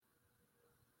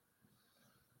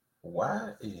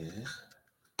Why is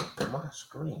my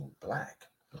screen black?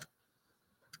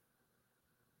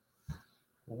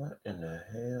 What in the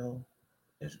hell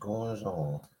is going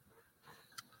on?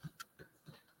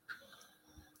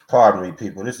 Pardon me,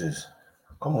 people. This is.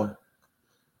 Come on.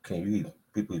 Can you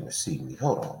people even see me?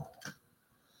 Hold on.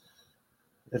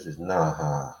 This is not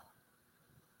how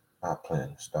I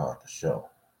plan to start the show.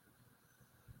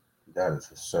 That is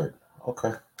for certain.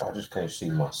 Okay. I just can't see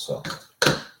myself.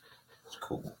 It's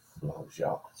cool. As long as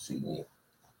y'all can see me.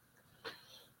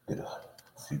 Get a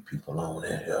few people on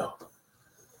in here.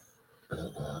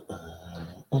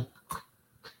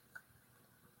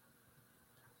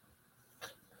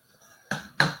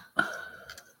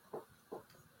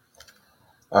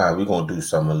 All right, we're going to do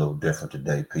something a little different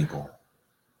today, people.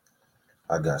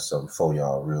 I got something for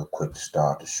y'all real quick to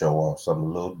start the show off. Something a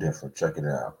little different. Check it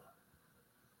out.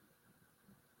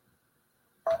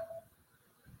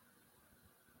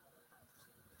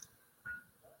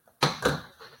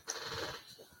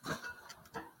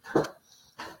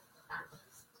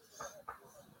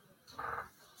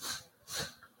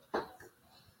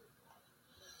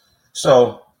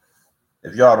 So,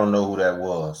 if y'all don't know who that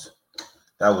was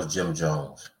Jim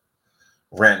Jones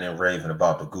ranting and raving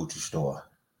about the Gucci store.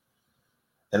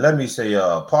 And let me say,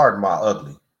 pardon my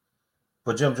ugly,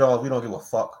 but Jim Jones, we don't give a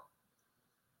fuck.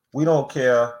 We don't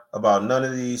care about none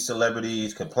of these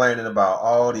celebrities complaining about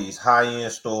all these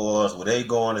high-end stores where they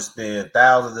going to spend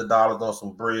thousands of dollars on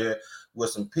some bread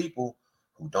with some people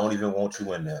who don't even want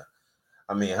you in there.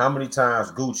 I mean, how many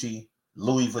times Gucci,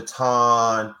 Louis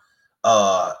Vuitton,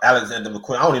 Alexander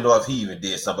McQueen, I don't even know if he even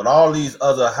did something, but all these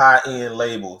other high-end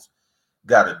labels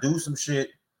got to do some shit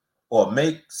or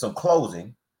make some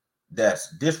clothing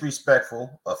that's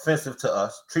disrespectful, offensive to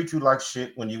us, treat you like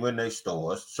shit when you in their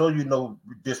stores, show you no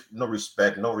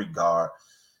respect, no regard,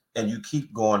 and you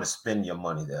keep going to spend your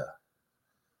money there.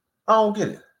 I don't get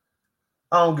it.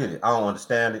 I don't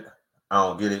understand it. I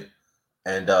don't get it.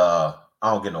 And I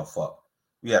don't get no fuck.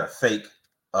 We had a fake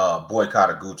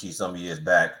boycott of Gucci some years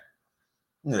back.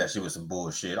 You know that shit was some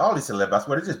bullshit. All these celebrities, I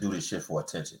swear, they just do this shit for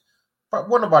attention.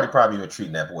 Wasn't nobody probably even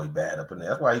treating that boy bad up in there.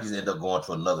 That's why he just ended up going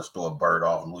to another store, Bird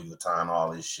off, Louis Vuitton,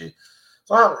 all this shit.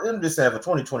 So I'm just saying for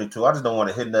 2022, I just don't want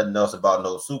to hit nothing else about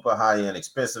no super high-end,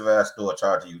 expensive-ass store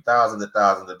charging you thousands of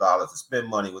dollars to spend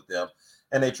money with them,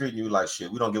 and they treating you like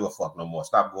shit. We don't give a fuck no more.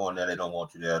 Stop going there. They don't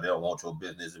want you there. They don't want your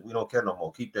business. We don't care no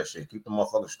more. Keep that shit. Keep the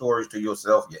motherfucking stories to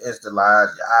yourself, your Insta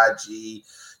lives, your IG,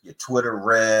 your Twitter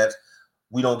rants.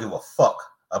 We don't give a fuck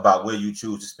about where you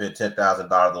choose to spend $10,000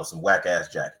 on some whack-ass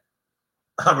jacket.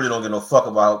 I really don't give no fuck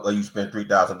about where you spend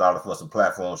 $3,000 for some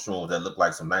platform shoes that look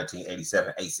like some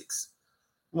 1987 Asics.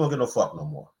 You don't get no fuck no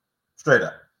more. Straight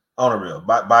up. On the real.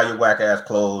 Buy your whack-ass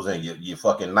clothes and your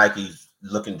fucking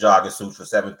Nike-looking jogging suits for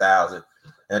 $7,000.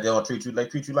 And they don't treat you, they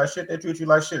treat you like shit. They treat you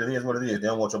like shit. It is what it is. They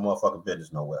don't want your motherfucking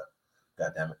business nowhere.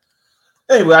 God damn it.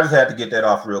 Anyway, I just had to get that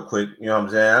off real quick. You know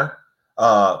what I'm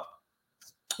saying?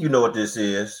 You know what this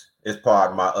is. It's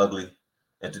Pardon My Ugly.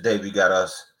 And today we got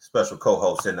us special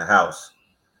co-hosts in the house.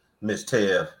 Miss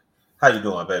Tev, how you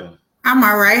doing, baby? I'm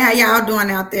all right. How y'all doing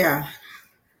out there?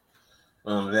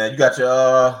 Man, you got your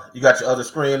other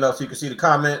screen up so you can see the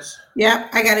comments. Yep,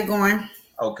 I got it going.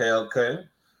 Okay.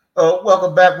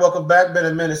 Welcome back. Been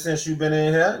a minute since you've been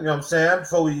in here. You know what I'm saying?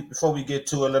 Before we get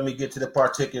to it, let me get to the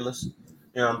particulars.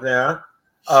 You know what I'm saying?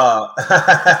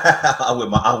 I'm with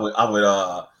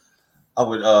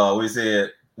we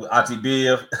said with Auntie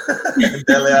Biv.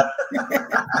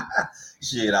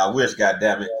 Shit, I wish,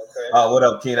 goddamn it. What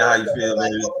up, Keena? How you feel,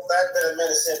 baby?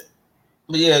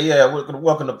 Yeah.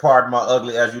 Welcome to Pardon My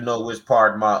Ugly. As you know, it's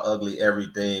Pardon My Ugly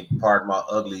everything. Pardon My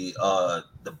Ugly.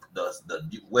 The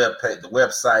web page, the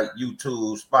website,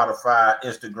 YouTube, Spotify,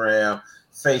 Instagram,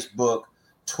 Facebook,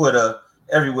 Twitter,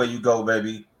 everywhere you go,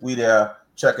 baby. We there.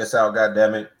 Check us out,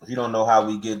 goddammit. If you don't know how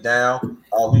we get down,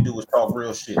 all we do is talk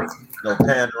real shit. No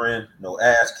pandering, no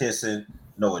ass kissing,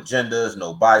 no agendas,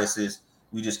 no biases.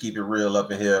 We just keep it real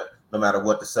up in here, no matter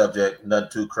what the subject. Nothing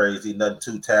too crazy, nothing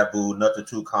too taboo, nothing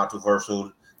too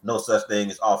controversial. No such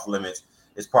thing as off limits.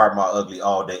 It's Pardon My Ugly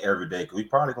all day, every day. Cause we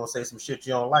probably gonna say some shit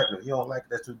you don't like. And if you don't like it,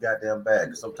 that's too goddamn bad.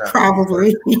 Cause sometimes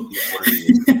probably what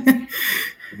it is.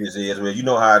 This is, well, you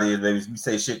know how it is, baby. We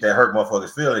say shit that hurt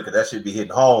motherfuckers' feelings, cause that shit be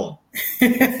hitting home.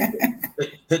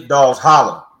 hit dogs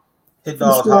holler. Hit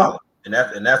dogs holler. And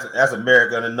that's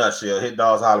America in a nutshell. Hit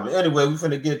dogs holler. But anyway, we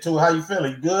finna get to it. How you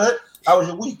feeling? You good? How was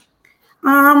your week?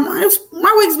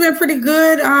 My week's been pretty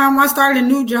good. I started a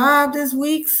new job this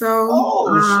week,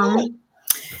 so shit.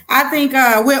 I think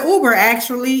with Uber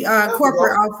actually,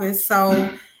 corporate office. So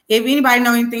if anybody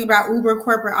know anything about Uber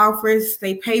corporate office,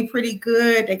 they pay pretty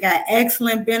good. They got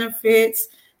excellent benefits.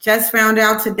 just found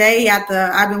out today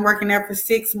I've been working there for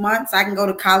 6 months. I can go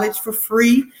to college for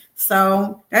free.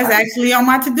 So that's actually on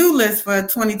my to-do list for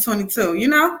 2022, you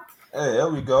know? Hey, there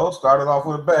we go. Started off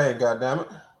with a bang,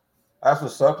 goddammit. That's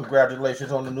what's up.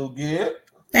 Congratulations on the new gig.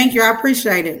 Thank you. I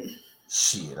appreciate it.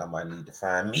 Shit, I might need to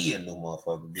find me a new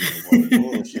motherfucking gig.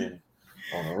 Bullshit.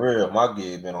 On the real, my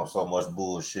gig been on so much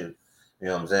bullshit. You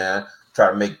know what I'm saying?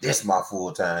 Try to make this my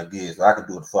full-time gig so I can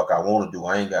do what the fuck I want to do.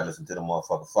 I ain't got to listen to the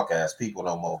motherfucking fuck-ass people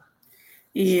no more.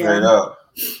 Yeah. Straight up.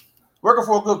 Working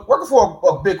for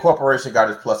a big corporation got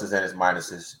its pluses and its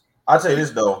minuses. I'll tell you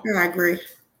this, though. I agree.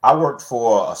 I worked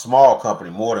for a small company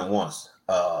more than once.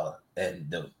 And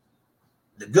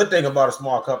the good thing about a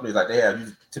small company is like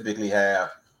you typically have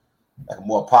like a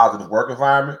more positive work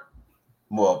environment,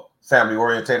 more family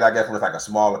oriented, I guess, when it's like a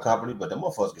smaller company, but the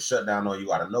motherfuckers can shut down on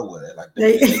you out of nowhere. Like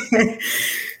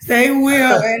they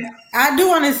will. And I do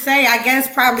want to say, I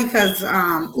guess probably because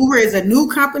Uber is a new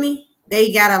company,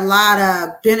 they got a lot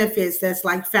of benefits that's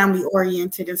like family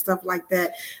oriented and stuff like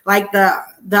that. Like the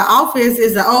office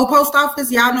is the old post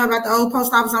office. Y'all know about the old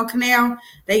post office on Canal?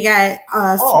 They got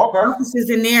offices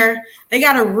in there. They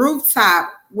got a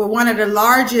rooftop with one of the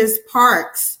largest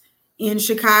parks in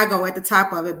Chicago at the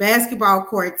top of it. Basketball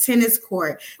court, tennis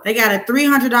court. They got a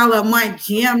 $300 a month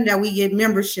gym that we get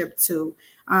membership to.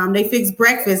 They fix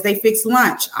breakfast. They fix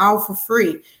lunch, all for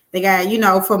free. They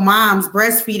got, for moms,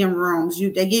 breastfeeding rooms.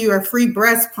 They give you a free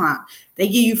breast pump. They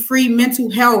give you free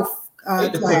mental health. They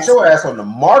put your ass on the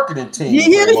marketing team. You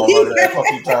hear me?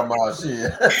 You talking about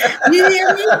shit. You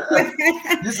hear me?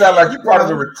 You sound like you're part of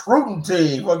the recruiting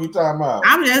team. What you talking about?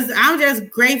 I'm just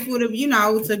grateful to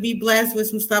be blessed with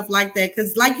some stuff like that.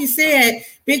 Because, like you said,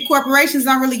 big corporations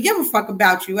don't really give a fuck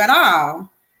about you at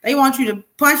all. They want you to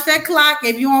punch that clock.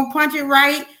 If you don't punch it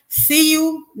right, see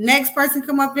you. Next person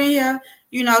come up in here.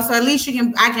 So at least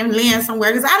I can land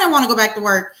somewhere, because I didn't want to go back to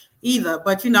work either.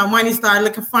 But money started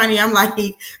looking funny. I'm like,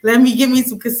 let me give me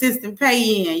some consistent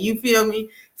pay in. You feel me?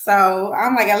 So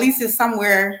I'm like, at least it's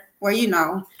somewhere where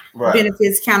right.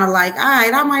 Benefits kind of like, all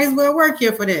right, I might as well work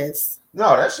here for this.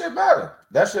 No, that shit matter.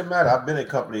 I've been in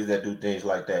companies that do things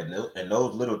like that, and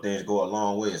those little things go a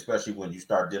long way, especially when you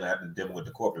start dealing with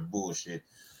the corporate bullshit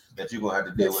that you're gonna have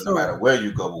to deal with no matter where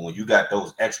you go. But when you got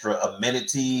those extra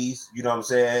amenities, you know what I'm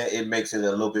saying, it makes it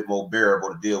a little bit more bearable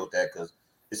to deal with that, because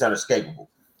it's unescapable.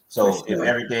 So if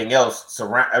everything else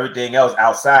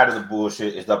outside of the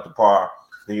bullshit is up to par,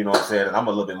 then you know what I'm saying, and I'm a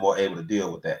little bit more able to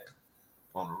deal with that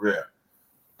on the real.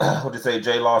 What they say,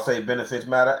 J-Law say benefits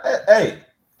matter. Hey,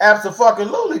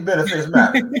 absolutely benefits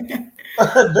matter.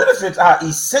 Benefits are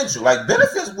essential. Like,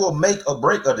 benefits will make or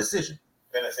break a decision.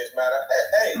 Benefits matter.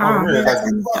 Hey,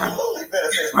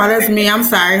 that's me. I'm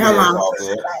sorry. Hold on.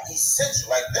 Essential.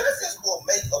 Like, benefits will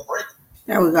make or break.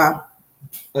 There we go.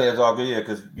 Yeah, it's all good. Yeah,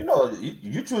 because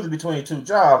you choose between two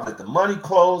jobs. If the money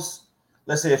close,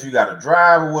 let's say if you got to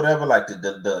drive or whatever, like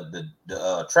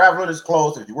the traveling is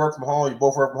close. If you work from home, you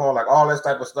both work from home. Like, all that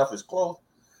type of stuff is close.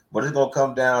 But it's gonna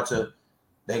come down to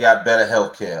they got better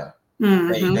health care.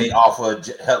 Mm-hmm. They offer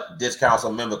help discounts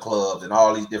on member clubs and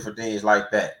all these different things like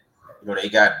that. They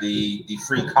got the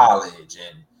free college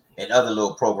and other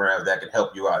little programs that can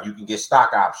help you out. You can get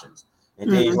stock options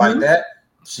and things like that.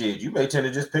 Shit, you may tend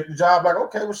to just pick the job like,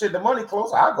 okay, well, shit, the money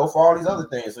close. I'll go for all these other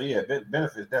things. So, yeah,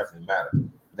 benefits definitely matter.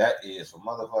 That is for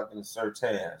motherfucking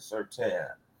certain.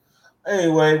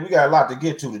 Anyway, we got a lot to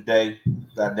get to today.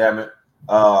 God damn it.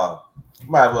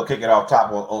 Might as well kick it off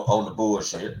top on the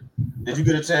bullshit. Did you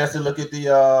get a chance to look at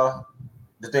the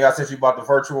thing I sent you about the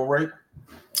virtual rape?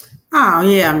 Oh,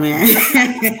 yeah, man.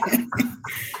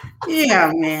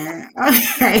 Yeah, man.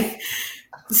 Okay.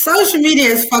 Social media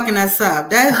is fucking us up.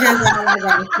 That's just all I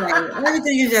gotta say.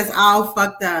 Everything is just all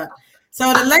fucked up.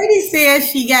 So the lady says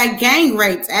she got gang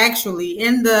raped actually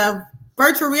in the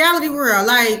virtual reality world.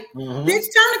 Like, bitch,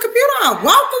 turn the computer off.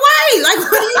 Walk away. Like,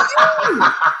 what are you doing?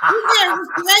 You get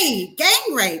raped,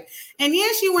 gang rape. And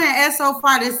then she went so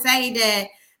far to say that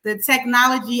the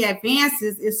technology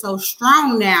advances is so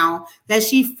strong now that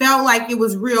she felt like it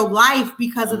was real life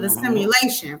because of the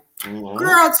simulation.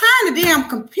 Girl, turn the damn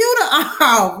computer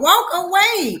off. Walk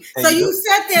away. So you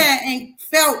sat there and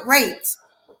felt raped.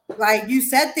 Like, you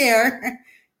sat there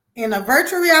in a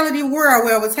virtual reality world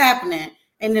where it was happening.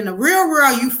 And in the real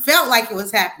world, you felt like it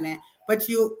was happening. But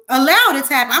you allowed it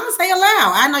to happen. I'm going to say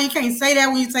allow. I know you can't say that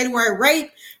when you say the word rape.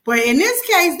 But in this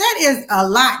case, that is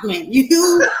allotment.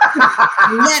 You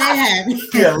let it happen.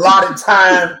 Yeah, allotted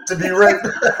time to be raped.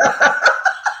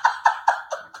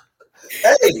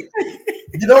 Hey,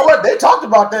 you know what? They talked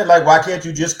about that. Like, why can't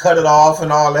you just cut it off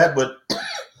and all that? But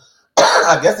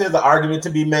I guess there's an argument to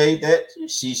be made that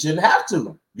she shouldn't have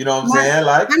to. You know what I'm saying?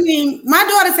 Like, I mean, my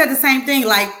daughter said the same thing.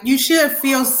 Like, you should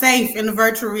feel safe in the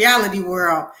virtual reality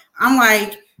world. I'm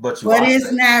like, but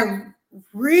it's not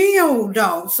real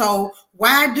though. So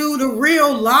why do the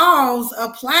real laws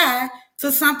apply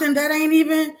to something that ain't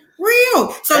even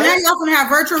real? So now y'all gonna have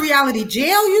virtual reality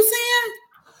jail, you saying?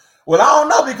 Well, I don't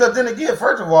know, because then again,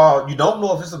 first of all, you don't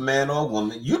know if it's a man or a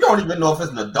woman. You don't even know if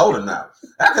it's an adult or not.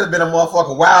 That could have been a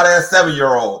motherfucking wild ass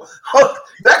 7-year-old.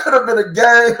 That could have been a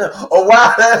gang of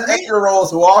wild ass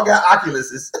 8-year-olds who all got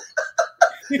Oculuses.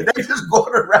 They just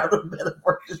going around the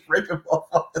metaverse just raping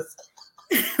motherfuckers.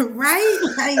 Right?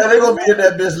 Like, and they gonna be in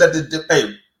that bitch. They let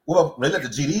the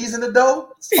GDs in the door.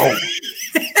 It's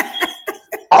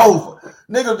over.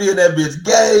 Nigga be in that bitch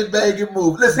gay, banging,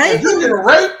 move. Listen, if you get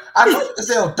raped, I know you can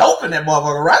sell dope in that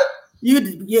motherfucker, right? You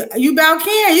about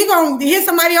can. You gonna hit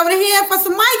somebody over the head for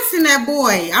some mics in that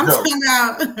boy. I'm talking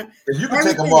about. If you can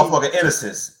take a motherfucker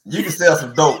innocence, you can sell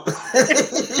some dope.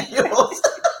 You know what I'm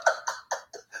saying?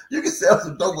 You can sell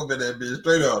some dope up in that bitch,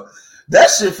 straight up. That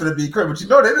shit finna be crazy. But you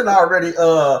know, they didn't already,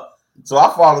 so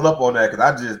I followed up on that,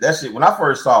 because that shit, when I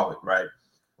first saw it, right?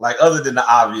 Like, other than the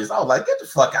obvious, I was like, get the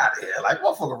fuck out of here. Like,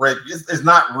 motherfucker rape, it's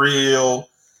not real.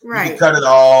 Right. You can cut it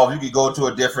off. You can go to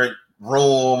a different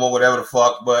room or whatever the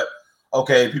fuck. But,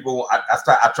 okay, people, I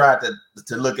tried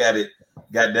to look at it,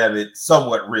 goddamn it,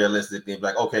 somewhat realistically.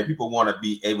 Like, okay, people want to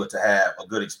be able to have a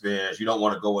good experience. You don't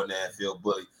want to go in there and feel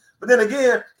bullied. But then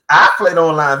again, I played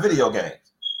online video games.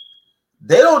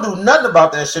 They don't do nothing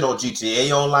about that shit on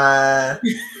GTA Online,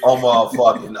 on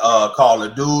motherfucking Call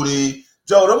of Duty.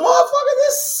 Joe, the motherfuckers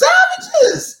is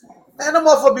savages. Man, the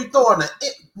motherfucker be throwing the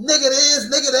nigga this,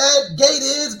 nigga that, gay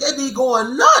this, they be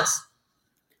going nuts.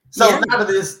 So now that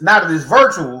it's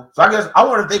virtual, so I guess I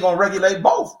wonder if they're gonna regulate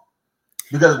both.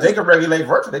 Because if they can regulate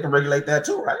virtual, they can regulate that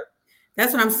too, right?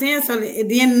 That's what I'm saying. So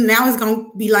then now it's gonna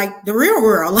be like the real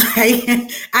world. Like,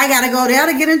 I gotta go there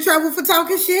to get in trouble for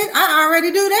talking shit. I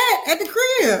already do that at the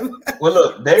crib. Well,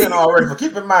 look, they didn't already. But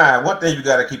keep in mind, one thing you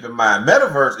gotta keep in mind: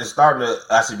 metaverse is starting to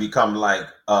actually become like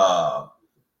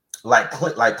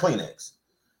Kleenex.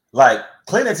 Like,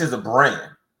 Kleenex is a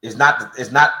brand. It's not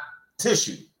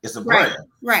tissue. It's a brand.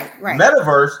 Right.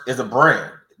 Metaverse is a brand.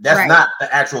 That's not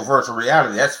the actual virtual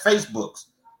reality. That's Facebook's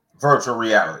virtual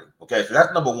reality. Okay, so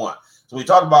that's number one. So we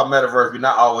talk about metaverse. We're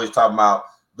not always talking about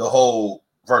the whole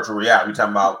virtual reality. We're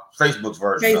talking about Facebook's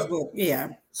version. Yeah.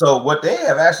 So what they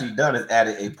have actually done is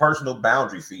added a personal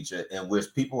boundary feature in which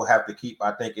people have to keep,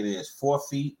 I think it is 4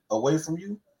 feet away from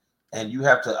you, and you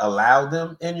have to allow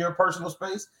them in your personal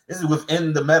space. This is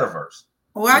within the metaverse.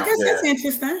 Well, I guess that's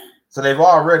interesting. So they've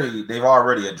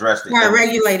already addressed it. Yeah,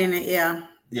 regulating it. Yeah.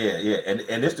 Yeah,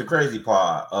 and it's the crazy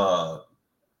part.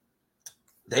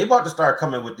 They about to start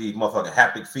coming with these motherfucking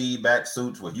haptic feedback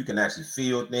suits where you can actually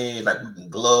feel things, like using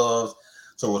gloves.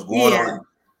 So what's going on?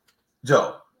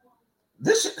 Joe,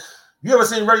 this shit, you ever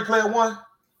seen Ready Player One?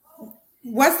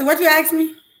 What you asked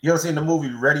me? You ever seen the movie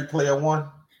Ready Player One?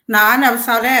 No, I never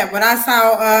saw that, but I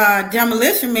saw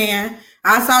Demolition Man.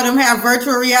 I saw them have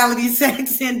virtual reality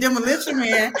sex in Demolition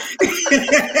Man.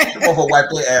 The motherfucker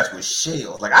wiped their ass with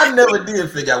shells. Like, I never did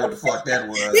figure out what the fuck that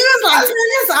was. He was like, turn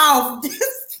this off.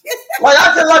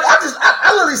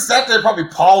 I literally sat there and probably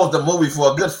paused the movie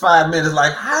for a good 5 minutes.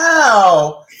 Like,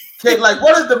 how?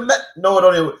 What is no,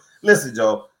 don't even listen,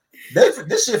 Joe.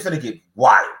 This shit finna get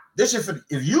wild.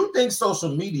 If you think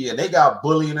social media, they got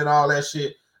bullying and all that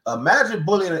shit, imagine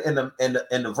bullying in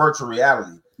the virtual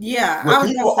reality. Yeah. Where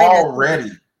people already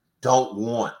don't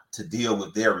want to deal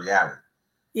with their reality.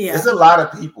 Yeah. There's a lot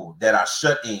of people that are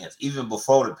shut-ins even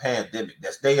before the pandemic,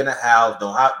 that stay in the house,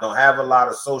 don't have a lot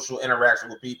of social interaction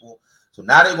with people. So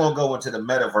now they're gonna go into the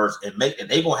metaverse and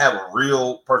they're gonna have a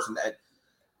real person that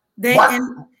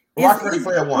watch Ready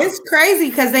Player One. It's crazy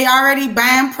because they already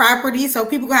buying property, so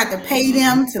people gonna have to pay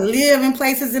them to live in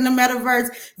places in the metaverse,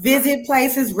 visit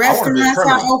places, restaurants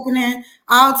are opening,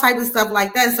 all type of stuff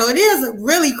like that. So it is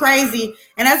really crazy,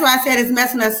 and that's why I said it's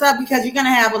messing us up, because you're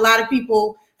gonna have a lot of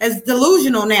people as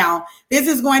delusional now. This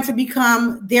is going to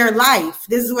become their life.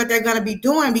 This is what they're going to be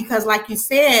doing, because like you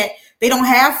said, they don't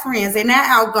have friends. They're not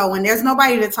outgoing. There's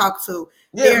nobody to talk to.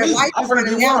 Yeah, their life is going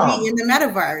to now be in the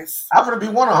metaverse. I'm going to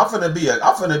be one of them.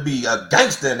 I'm going to be a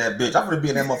gangster in that bitch. I'm going to be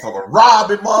in that motherfucker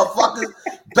robbing motherfuckers,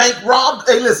 bank robbed.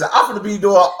 Hey, listen, I'm going to be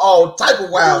doing all type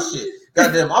of wild shit.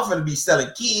 Goddamn, I'm finna be selling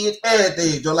kids,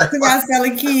 everything. You're like, about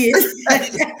selling kids.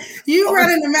 You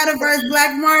running the metaverse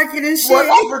black market and shit.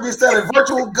 Well, I'm finna be selling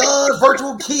virtual guns,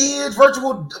 virtual kids,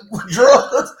 virtual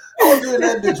drugs. I'm doing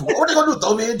that bitch. What they gonna do?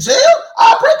 Throw me in jail?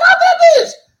 I'll break out that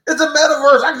bitch. It's a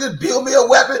metaverse. I can just build me a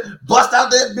weapon, bust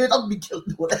out that bitch. I'm gonna be killing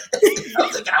that. I'm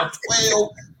taking out 12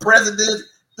 presidents.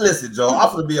 Listen, Joe,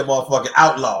 I'm gonna be a motherfucking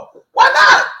outlaw. Why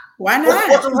not? Why not?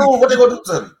 What's the rule? What they gonna do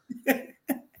to me?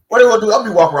 What they gonna do? I'll be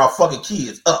walking around fucking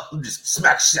kids up. I'm just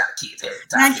smack shot kids every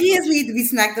time. Now kids need to be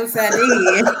smacked upside their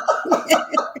head.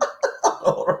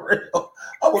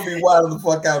 I'm gonna be wilding the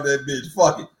fuck out that bitch.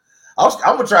 Fuck it.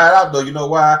 I'm gonna try it out though. You know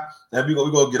why? And we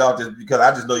gonna get out this because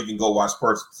I just know you can go watch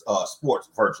sports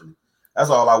virtually. That's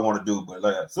all I want to do. But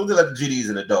like, as soon as they let the GDs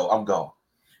in the door, I'm gone.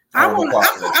 I want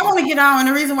to get on, and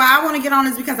the reason why I want to get on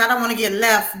is because I don't want to get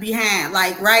left behind.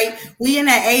 Like, right, we in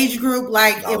that age group.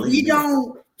 Like, if we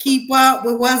don't keep up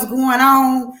with what's going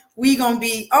on, we gonna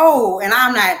be old, and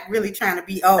I'm not really trying to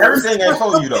be old. Everything ain't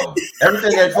for you though.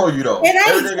 Everything ain't for you though. It ain't.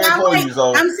 Everything ain't for you.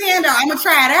 So I'm saying though, I'm gonna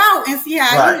try it out and see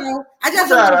how I just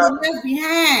don't want to get left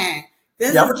behind.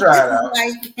 I'm gonna try it out.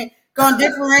 Like gonna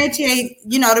differentiate,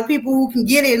 the people who can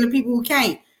get it and the people who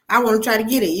can't. I want to try to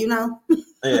get it,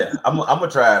 Yeah, I'm gonna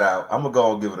try it out. I'm gonna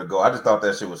go and give it a go. I just thought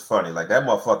that shit was funny. Like that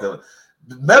motherfucker,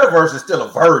 the metaverse is still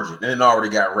a virgin and it already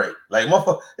got raped. Like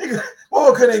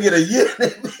motherfucker couldn't get a year in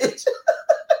that bitch.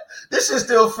 This shit's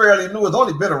still fairly new. It's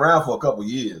only been around for a couple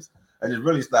years, and it's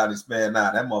really starting to expand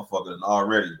now. That motherfucker is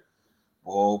already,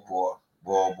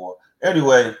 boy.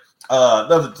 Anyway,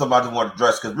 another something I just want to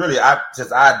address because really,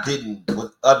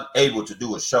 was unable to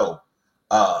do a show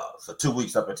for 2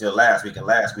 weeks up until last week, and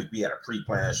last week we had a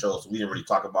pre-planned show, so we didn't really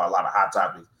talk about a lot of hot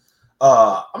topics.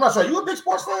 I'm not sure. You a big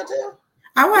sports fan, Tim?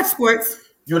 I watch sports.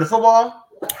 You into football?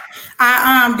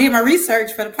 I did my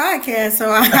research for the podcast,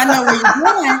 so I know where you're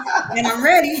going, and I'm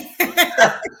ready.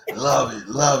 Love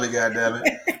it,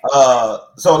 goddammit.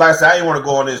 So like I said, I didn't want to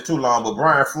go on this too long, but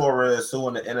Brian Flores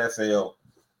suing the NFL.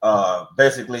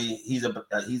 Basically, he's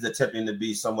attempting to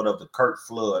be somewhat of the Curt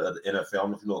Flood of the NFL. I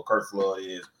don't know if you know what Curt Flood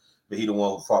is, but he's the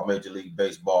one who fought Major League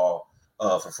Baseball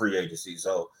for free agency.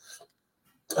 So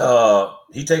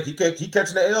he catching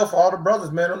the L for all the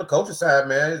brothers, man, on the coaching side,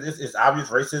 man. It's obvious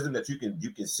racism that you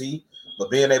can see,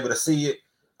 but being able to see it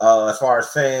as far as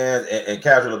fans and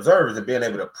casual observers and being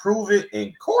able to prove it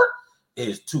in court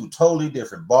is two totally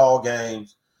different ball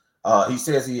games. He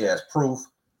says he has proof.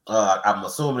 I'm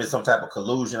assuming it's some type of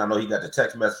collusion. I know he got the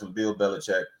text message from Bill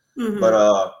Belichick,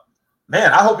 but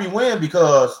man, I hope he wins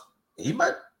because he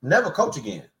might never coach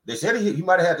again. They said he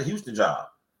might have had the Houston job,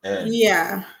 and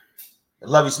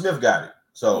Lovie Smith got it.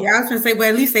 So yeah, I was gonna say, but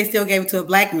at least they still gave it to a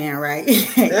black man, right?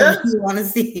 Yeah. You want to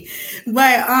see,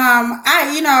 but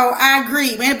I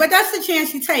agree, man. But that's the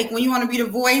chance you take when you want to be the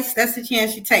voice. That's the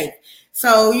chance you take.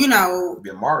 So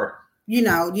be a martyr.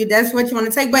 That's what you want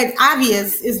to take. But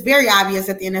it's very obvious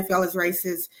that the NFL is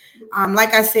racist.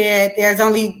 Like I said, there's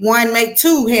only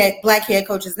two black head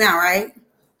coaches now, right?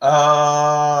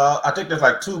 I think there's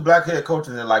like 2 black head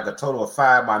coaches and like a total of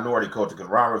 5 minority coaches because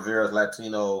Ron Rivera is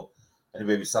Latino and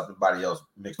maybe somebody else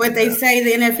mixed. But they say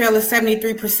the NFL is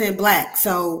 73% black,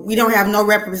 so we don't have no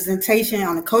representation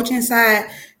on the coaching side.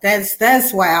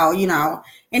 That's wild,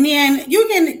 And then you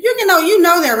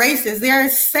know they're racist.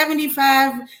 There's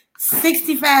 75,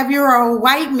 65-year-old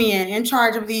white men in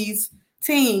charge of these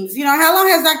teams. How long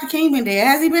has Dr. King been dead?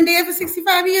 Has he been dead for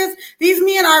 65 years? These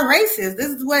men are racist.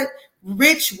 This is what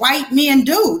rich white men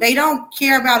do. They don't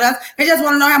care about us. They just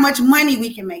want to know how much money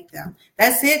we can make them.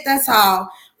 That's it. That's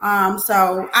all.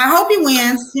 So I hope he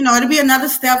wins. It'll be another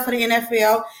step for the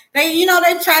NFL.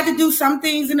 They've tried to do some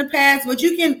things in the past, but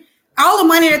all the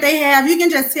money that they have, you can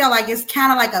just tell like it's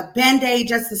kind of like a Band-Aid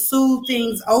just to soothe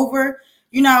things over,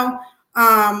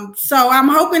 So I'm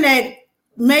hoping that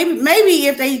maybe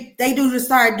if they do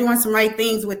start doing some right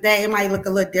things with that, it might look a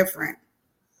little different.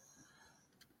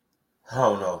 I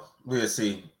don't know. We'll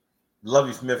see.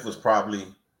 Lovie Smith was probably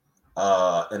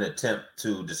an attempt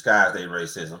to disguise their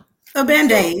racism. A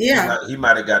Band-Aid, yeah. He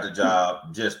might have got the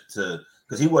job just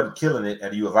because he wasn't killing it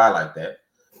at U of I like that.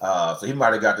 So he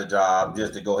might have got the job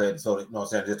just to go ahead and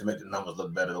just to make the numbers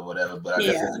look better or whatever. But I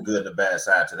guess there's a good and a bad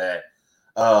side to that.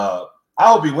 I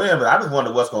hope he wins, but I just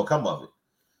wonder what's going to come of it.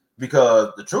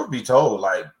 Because the truth be told,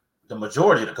 like the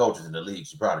majority of the coaches in the league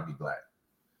should probably be black.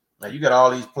 Now you got all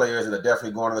these players that are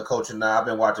definitely going to the coaching now. I've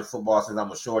been watching football since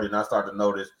I'm a shorty, and I started to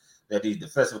notice that these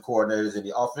defensive coordinators and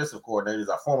the offensive coordinators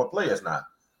are former players now.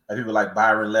 And people like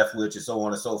Byron Leftwich and so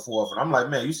on and so forth. And I'm like,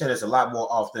 man, you say this a lot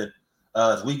more often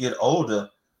as we get older.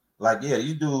 Like, yeah,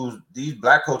 these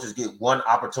black coaches get one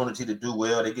opportunity to do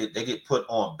well. They get put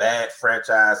on bad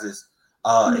franchises,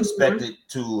 expected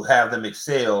to have them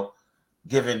excel,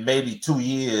 given maybe 2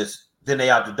 years, then they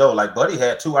out the door. Like Buddy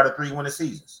had 2 out of 3 winning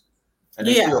seasons. And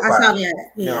they still I saw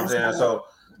that. You know what I'm saying? So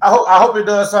I hope it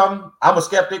does something. I'm a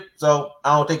skeptic, so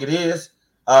I don't think it is.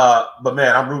 But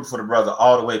man, I'm rooting for the brother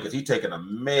all the way because he's taking a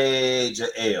major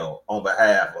L on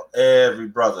behalf of every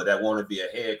brother that want to be a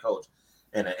head coach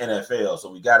in the NFL. So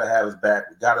we got to have his back.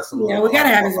 We got to salute. Yeah, we got to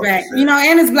have his back. You know,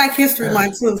 and it's Black History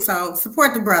Month too. So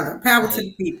support the brother. Power to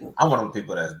the people. I'm one of them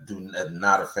people that's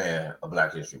not a fan of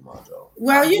Black History Month, though.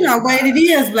 Well, you know, but it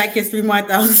is Black History Month,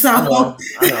 though. So I know.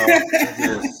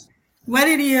 It is. But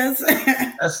it is.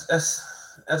 That's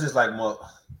just like more.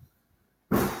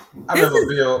 I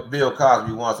remember Bill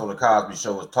Cosby once on the Cosby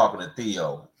Show was talking to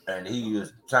Theo, and he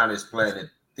was trying to explain to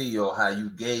Theo how you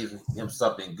gave him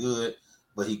something good,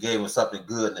 but he gave him something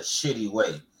good in a shitty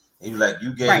way. He was like,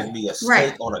 "You gave me a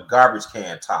steak on a garbage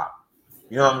can top."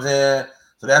 You know what I'm saying?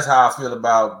 So that's how I feel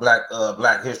about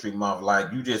Black History Month.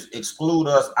 Like you just exclude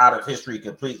us out of history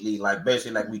completely. Like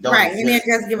basically, like we don't. Right, and then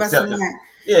just give us a month.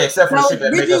 Yeah, except for the shit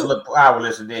that make us look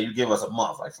powerless, and then you give us a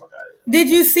month. Like fuck out of here. Did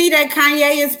you see that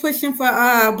Kanye is pushing for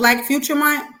Black Future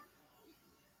Month?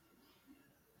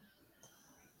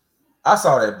 I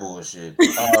saw that bullshit.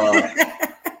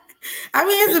 I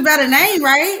mean, it's a better name,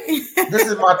 right? This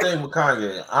is my thing with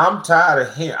Kanye. I'm tired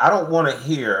of hearing. I don't want to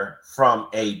hear from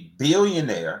a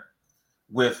billionaire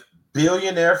with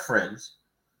billionaire friends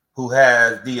who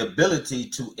has the ability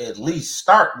to at least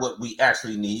start what we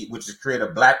actually need, which is create a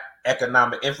Black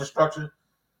economic infrastructure.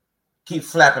 Keep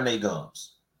flapping their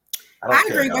gums. I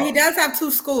agree, but he does have 2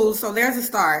 schools, so there's a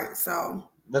start. So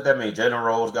what that mean? Jalen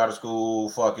Rose got a school.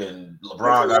 Fucking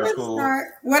LeBron got a school.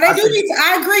 Well, they do need to.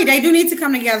 I agree. They do need to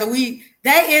come together.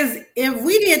 If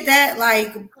we did that,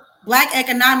 like Black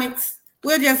economics,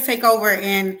 we'll just take over,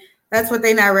 and that's what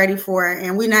they're not ready for,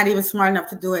 and we're not even smart enough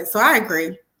to do it. So I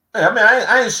agree. Hey, I mean,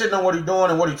 I ain't shitting on what he's doing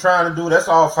and what he's trying to do. That's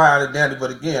all fine and dandy. But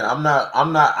again, I'm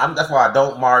that's why I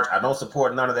don't march. I don't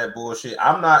support none of that bullshit.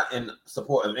 I'm not in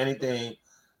support of anything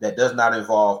that does not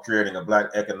involve creating a Black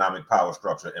economic power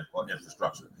structure or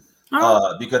infrastructure.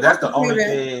 Because that's the only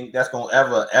thing that's going to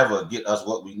ever get us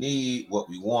what we need, what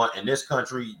we want. In this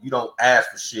country, you don't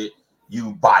ask for shit,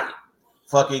 you buy it.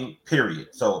 Fucking period.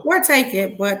 So or take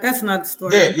it, but that's another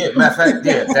story. Yeah. Matter of fact,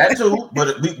 yeah, that too.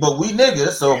 But we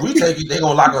niggas, so if we take it, they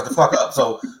gonna lock us the fuck up.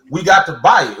 So we got to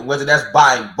buy it. Whether that's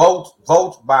buying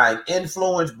votes, buying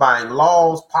influence, buying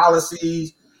laws,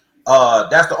 policies.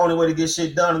 That's the only way to get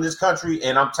shit done in this country.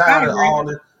 And I'm tired of all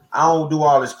this. I don't do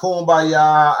all this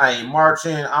kumbaya. I ain't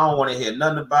marching. I don't want to hear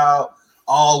nothing about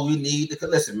all we need to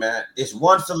listen, man. It's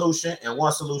one solution and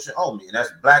one solution only, and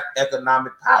that's Black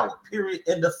economic power. Period.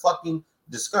 In the fucking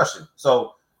discussion.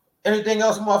 So anything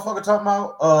else motherfucker talking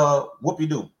about whoopie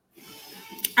do.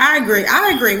 I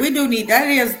agree. We do need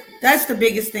that's the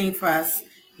biggest thing for us.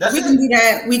 We can do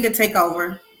that. We could take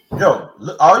over. Yo,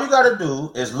 look, all you gotta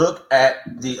do is look at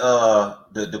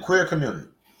the queer community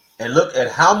and look at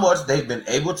how much they've been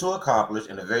able to accomplish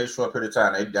in a very short period of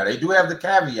time. They do have the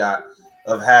caveat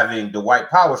of having the white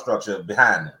power structure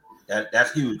behind them.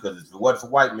 That's huge because if it wasn't for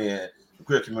white men, the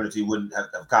queer community wouldn't have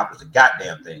accomplished a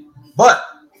goddamn thing. But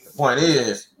the point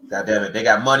is, goddamn it, they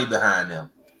got money behind them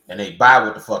and they buy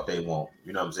what the fuck they want.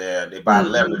 You know what I'm saying? They buy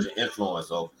leverage and influence.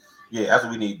 So yeah, that's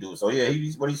what we need to do. So yeah,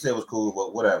 what he said was cool,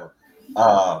 but whatever.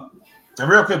 And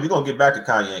real quick, we're gonna get back to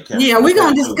Kanye and Kim. Yeah, we're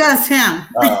gonna discuss him.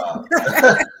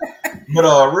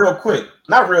 But real quick,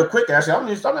 not real quick. Actually, I'm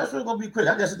not sure it's gonna be quick.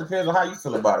 I guess it depends on how you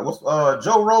feel about it. What's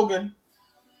Joe Rogan?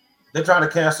 They're trying to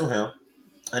cancel him,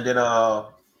 and then I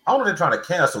don't know if they're trying to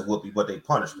cancel Whoopi, but they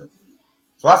punished her.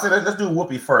 So I said let's do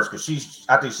Whoopi first because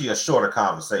I think she's a shorter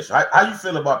conversation. How you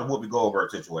feel about the Whoopi Goldberg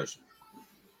situation?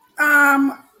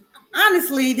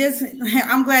 Honestly,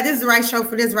 I'm glad this is the right show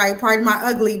for this, right? Pardon my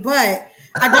ugly, but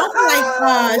I don't feel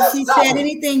like she said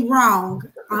anything wrong,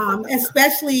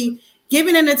 especially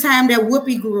given in the time that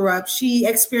Whoopi grew up, she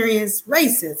experienced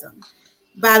racism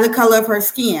by the color of her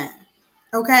skin.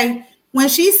 Okay, when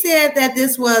she said that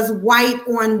this was white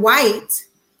on white,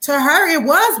 to her it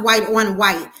was white on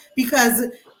white because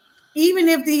even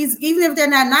if they're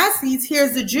not Nazis,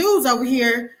 here's the Jews over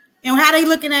here. And how they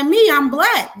looking at me? I'm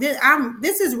Black.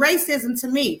 This is racism to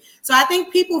me. So I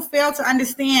think people fail to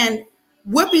understand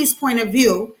Whoopi's point of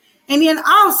view. And then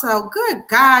also, good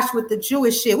gosh, with the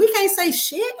Jewish shit, we can't say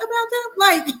shit about them.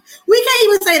 Like, we can't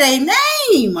even say their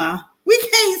name. We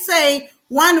can't say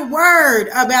one word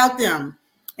about them.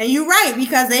 And you're right,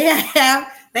 because they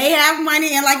have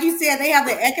money. And like you said, they have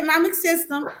the economic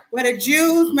system where the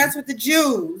Jews mess with the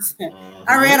Jews.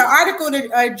 I read an article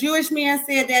that a Jewish man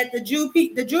said that the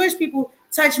Jewish people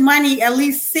touch money at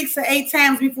least 6 or 8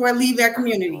 times before it leave their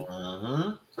community.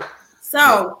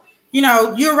 So,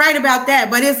 you're right about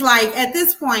that. But it's like, at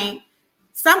this point,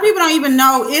 some people don't even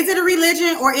know, is it a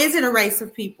religion or is it a race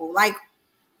of people? Like,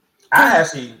 I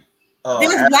actually...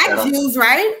 there's Black Jews,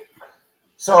 right?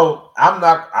 So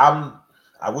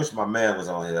I wish my man was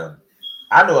on here.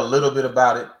 I know a little bit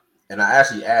about it, and I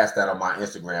actually asked that on my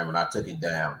Instagram, and I took it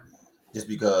down just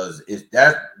because it's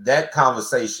that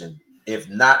conversation, if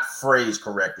not phrased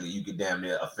correctly, you could damn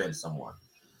near offend someone.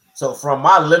 So from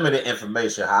my limited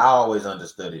information, how I always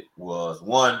understood it was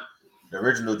one, the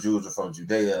original Jews were from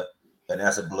Judea, and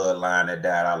that's a bloodline that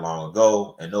died out long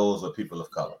ago, and those were people of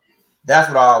color. That's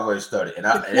what I always studied, and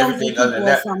everything other than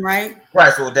that, right?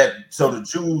 Right. So the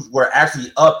Jews were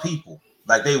actually a people,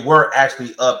 like they were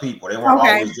actually a people. They weren't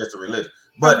always just a religion.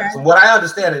 But from what I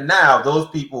understand it now, those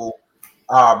people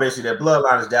are basically their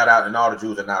bloodline is died out, and all the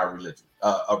Jews are now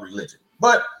a religion.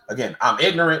 But again, I'm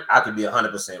ignorant. I could be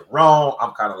 100% wrong.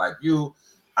 I'm kind of like you.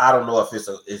 I don't know if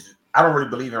I don't really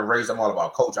believe in race. I'm all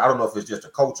about culture. I don't know if it's just a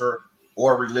culture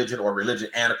or religion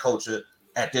and a culture.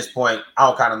 At this point, I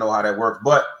don't kind of know how that works.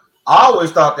 But I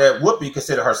always thought that Whoopi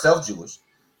considered herself Jewish.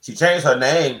 She changed her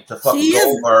name to fucking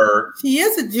Goldberg. She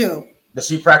is a Jew. Does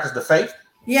she practice the faith?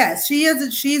 Yes, she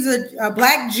is. She's a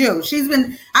black Jew.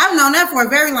 I've known that for a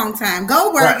very long time.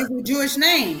 Goldberg is a Jewish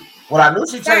name. Well, I knew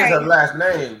she changed her last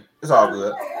name. It's all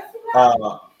good.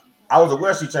 I was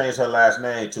aware she changed her last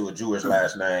name to a Jewish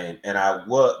last name, and I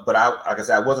like I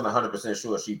said, I wasn't 100%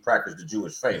 sure she practiced the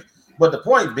Jewish faith. But the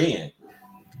point being,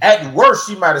 at worst,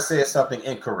 she might have said something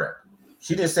incorrect.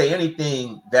 She didn't say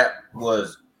anything that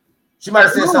was. She might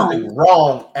have said something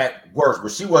wrong at worst,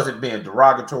 but she wasn't being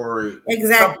derogatory.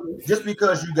 Exactly. Just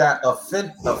because you got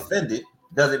offended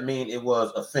doesn't mean it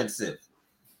was offensive.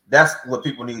 That's what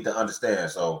people need to understand.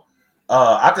 So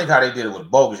I think how they did it was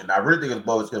bogus, and I really think it's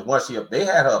bogus because once they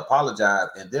had her apologize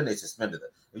and then they suspended her.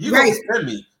 If you gonna suspend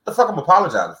me, the fuck I'm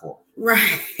apologizing for?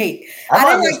 Right. I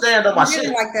might as well stand on my shit.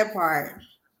 I like that part.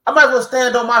 I might as well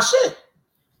stand on my shit.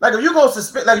 Like if you're gonna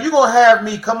suspend, like you're gonna have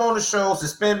me come on the show,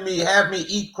 suspend me, have me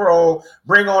eat crow,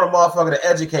 bring on a motherfucker to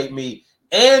educate me,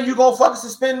 and you gonna fucking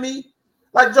suspend me?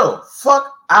 Like Joe,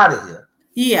 fuck out of here.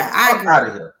 Yeah, I agree. Out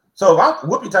of here. So if I'm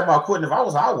Whoopi talking about quitting, if I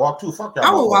was, I'll walk too. Fuck y'all.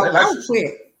 I would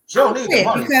quit. She don't need the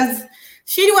money because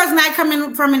she was not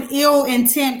coming from an ill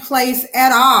intent place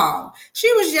at all.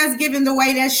 She was just giving the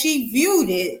way that she viewed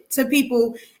it to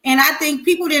people. And I think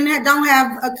people don't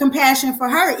have a compassion for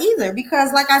her either,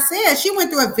 because like I said, she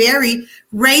went through a very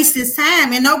racist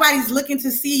time and nobody's looking to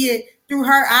see it through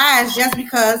her eyes just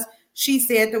because she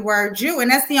said the word Jew. And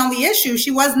that's the only issue.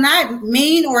 She was not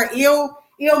mean or ill.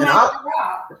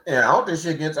 I don't think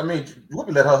she gets. I mean,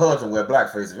 Whoopi let her husband wear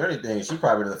blackface. If anything, she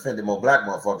probably has offended more black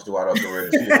motherfuckers throughout her career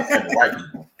than she offended white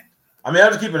people. I mean, I'm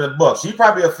just keeping it a buck. She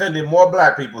probably offended more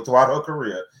black people throughout her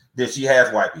career than she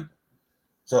has white people.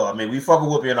 So, I mean, we fuck with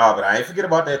Whoopi and all, but I ain't forget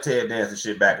about that Ted Danson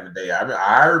shit back in the day.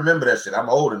 I remember that shit. I'm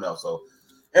old enough. So,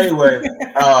 anyway,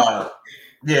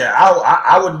 yeah,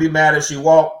 I wouldn't be mad if she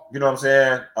walked. You know what I'm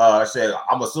saying? I said,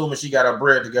 I'm assuming she got her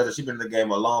bread together. She's been in the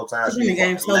game a long time. She's been in the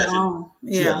game so long.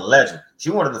 Yeah. She's a legend.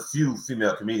 She's one of the few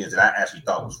female comedians that I actually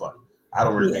thought was funny. I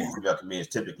don't really think female comedians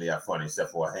typically are funny,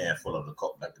 except for a handful of the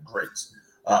greats.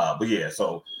 But yeah,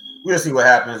 so we'll see what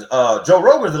happens. Joe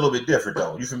Rogan's a little bit different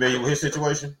though. You familiar with his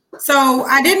situation? So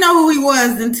I didn't know who he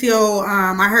was until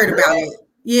I heard about it.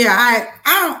 Yeah,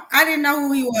 I didn't know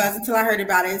who he was until I heard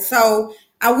about it. So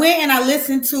I went and I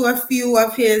listened to a few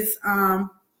of his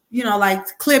like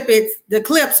the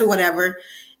clips or whatever.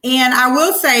 And I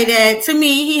will say that to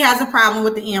me, he has a problem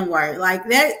with the N-word. Like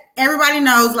that, everybody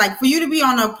knows, like for you to be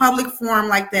on a public forum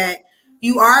like that,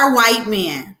 you are a white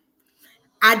man.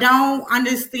 I don't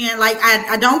understand. Like,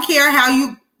 I don't care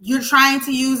how you're trying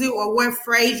to use it or what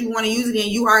phrase you want to use it in.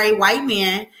 You are a white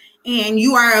man and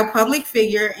you are a public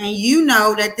figure. And you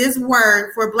know that this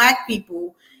word for black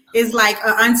people is like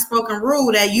an unspoken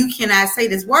rule that you cannot say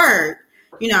this word,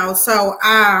 So,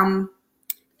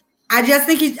 I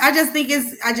think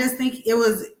it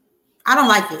was, I don't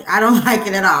like it. I don't like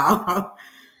it at all.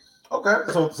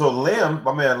 Okay. So Lim,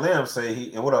 my man Lim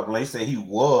what up, Lim? He said he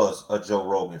was a Joe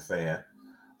Rogan fan.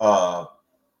 I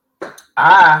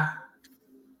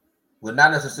would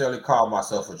not necessarily call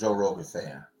myself a Joe Rogan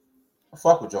fan. I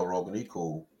fuck with Joe Rogan. He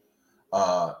cool.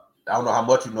 I don't know how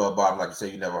much you know about him. Like you say,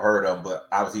 you never heard of him, but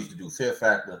obviously he used to do Fear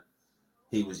Factor.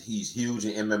 He's huge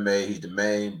in MMA. He's the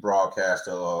main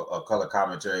broadcaster or a color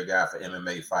commentary guy for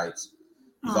MMA fights.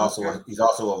 He's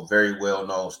also a very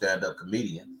well-known stand-up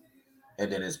comedian.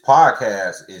 And then his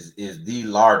podcast is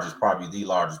probably the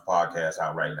largest podcast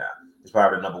out right now. It's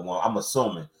probably number one. I'm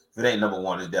assuming if it ain't number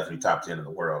one, it's definitely top 10 in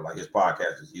the world. Like his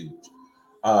podcast is huge.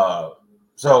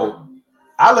 So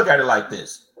I look at it like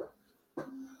this.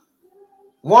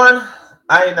 One,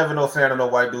 I ain't never no fan of no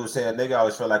white dude saying nigga. I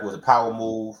always felt like it was a power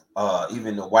move.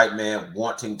 Even the white man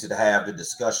wanting to have the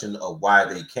discussion of why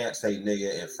they can't say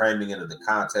nigga and framing it in the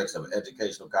context of an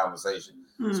educational conversation.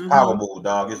 It's a power move,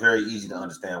 dog. It's very easy to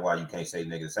understand why you can't say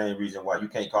nigga. The same reason why you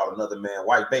can't call another man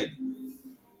white baby.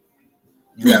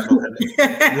 You have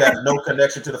no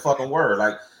connection to the fucking word.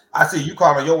 Like I see you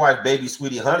calling your wife baby,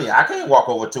 sweetie, honey. I can't walk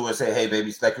over to her and say, hey,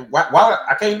 baby, like, why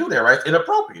I can't do that, right? It's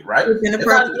inappropriate, right? It's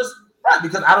inappropriate. Right,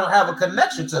 because I don't have a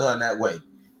connection to her in that way.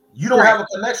 You don't have a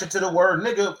connection to the word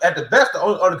nigga. At the best, the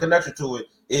only connection to it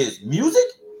is music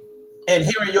and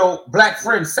hearing your black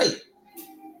friend say it.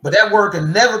 But that word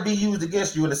can never be used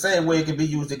against you in the same way it can be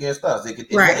used against us. It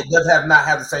does not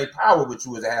have the same power with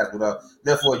you as it has with us.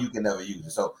 Therefore, you can never use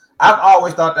it. So I've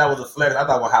always thought that was a flex. I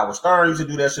thought when Howard Stern used to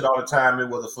do that shit all the time, it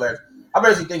was a flex. I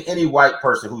basically think any white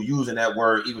person who using that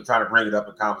word, even trying to bring it up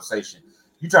in conversation,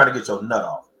 you trying to get your nut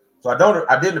off. So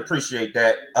I didn't appreciate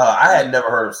that. I had never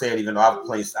heard him say it, even though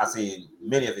I've seen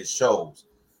many of his shows.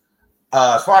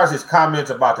 As far as his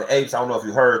comments about the apes, I don't know if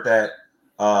you heard that.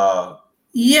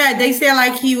 Yeah, they said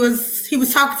like he was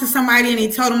talking to somebody and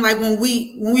he told him like when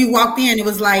we walked in, it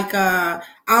was like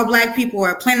all black people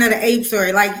or Planet of the Apes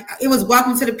or like it was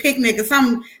welcome to the picnic or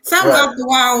some off the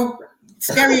wall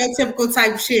stereotypical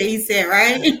type shit. He said,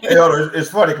 right? Hey,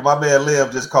 it's funny because my man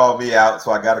Liv just called me out,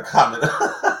 so I got a comment.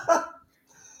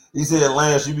 He said,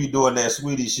 Lance, you be doing that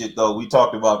sweetie shit, though. We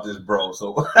talked about this, bro.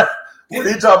 So what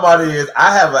he talking about is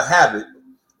I have a habit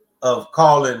of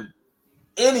calling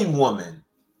any woman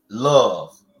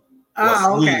love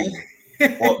or sweetie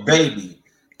or baby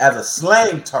as a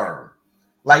slang term.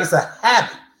 Like it's a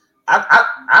habit.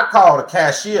 I call the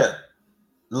cashier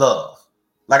love.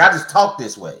 Like I just talk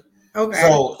this way. Okay.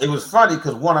 So it was funny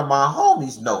because one of my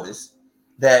homies noticed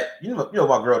that, you know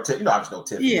my girl, I just know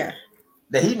Tiffany. Yeah.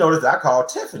 That he noticed that I called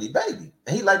Tiffany baby.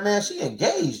 And he like, man, she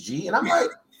engaged, G. And I'm like,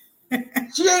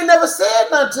 she ain't never said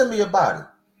nothing to me about it.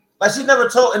 Like she never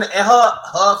told, and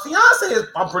her fiance is,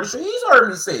 I'm pretty sure he's heard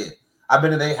me say it. I've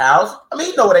been in their house. I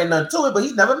mean, he know it ain't nothing to it, but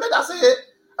he's never met. I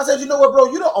said, you know what,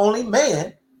 bro? You're the only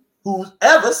man who's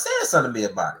ever said something to me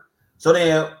about it. So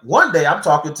then one day I'm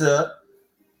talking to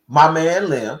my man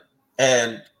Lim,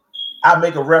 and I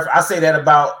make a reference. I say that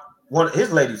about one of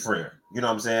his lady friend. You know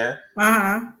what I'm saying?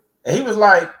 And he was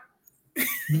like,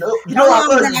 you know I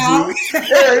love you, G.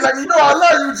 Yeah, he's like, you know I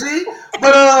love you, G.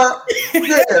 But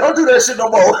yeah, don't do that shit no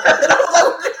more. And I was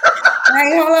like,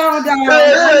 hey, hold on, dog.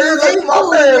 Yeah, like, my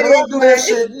man, don't do that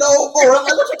shit no more. I'm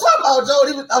like, what you talking about,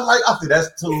 Joe? I'm like, I think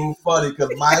that's too funny because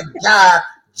my guy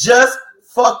just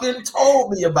fucking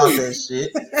told me about that shit.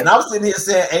 And I'm sitting here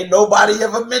saying, ain't nobody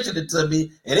ever mentioned it to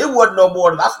me. And it wasn't no more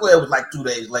than, I swear it was like 2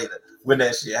 days later when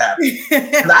that shit happened.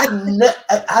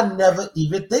 I never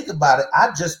even think about it.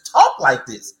 I just talk like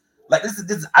this. Like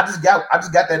this. I just got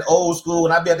that old school.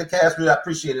 When I be at the cash register, I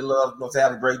appreciate it, love. You know,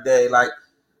 have a great day. Like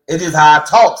it is how I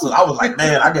talk. So I was like,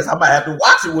 man, I guess I might have to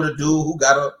watch it with a dude who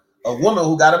got a woman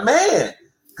who got a man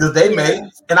because they made,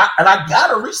 and I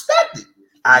gotta respect it.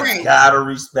 I gotta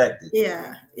respect it.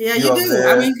 Yeah, you do.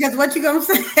 I mean, because what you gonna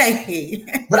say?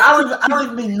 But I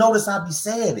don't even notice I be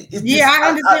saying it. I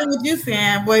understand what you're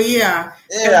saying, but yeah,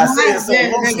 I say it so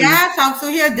the guy talks, so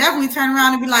he'll definitely turn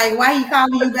around and be like, "Why he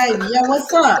calling you baby? Yeah,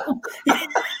 what's up?"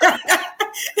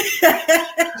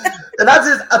 And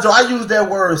I use that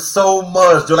word so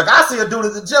much, Joe. Like I see a dude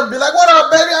at the gym, be like, "What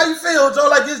up, baby? How you feel, Joe?"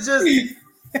 Like it's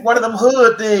just one of them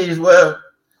hood things. Well,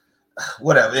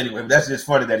 whatever. Anyway, that's just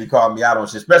funny that he called me out on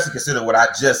shit, especially considering what I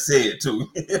just said too.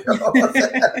 You know what I'm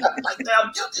saying? Like, damn,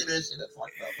 I'm guilty of this shit. That's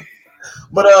fucked up.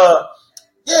 But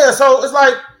yeah. So it's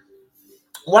like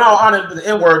when I honored the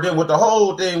N-word, then with the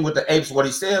whole thing with the apes, what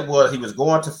he said was he was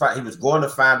going to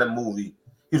find a movie.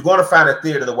 He was going to find a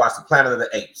theater to watch the Planet of the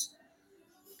Apes.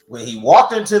 When he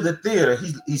walked into the theater,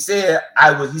 he said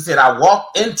I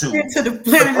walked into the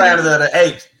Planet of the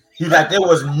Apes. He's like, there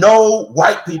was no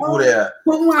white people there.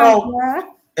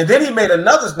 And then he made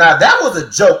another. Now that was a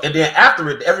joke. And then after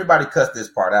it, everybody cussed this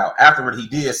part out. Afterward, he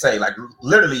did say, like,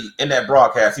 literally in that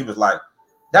broadcast, he was like,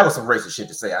 that was some racist shit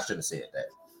to say. I shouldn't have said that.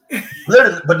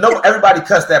 Literally, but no, everybody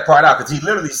cussed that part out because he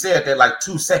literally said that like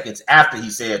 2 seconds after he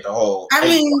said the whole. I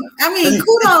mean,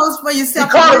 kudos for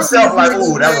yourself. He called himself like,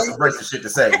 "Ooh, that was some racist shit to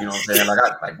say." You know what I'm saying?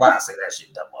 Like why I say that shit?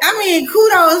 I mean,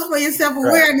 kudos for your self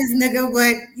awareness, nigga.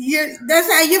 But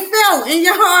that's how you felt in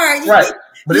your heart, right?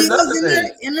 But he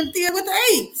was in the theater with the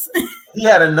apes. He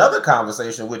had another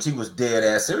conversation, which he was dead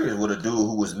ass serious with a dude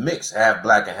who was mixed, half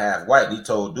black and half white. And he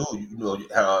told dude, you know,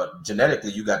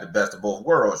 genetically, you got the best of both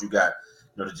worlds. You got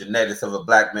the genetics of a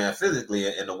black man physically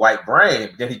and the white brain.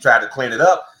 Then he tried to clean it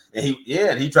up, and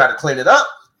he tried to clean it up,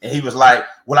 and he was like,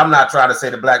 "Well, I'm not trying to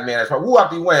say the black man is right."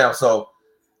 Woo, wham. So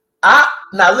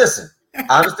Now listen,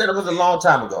 I understand it was a long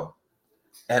time ago,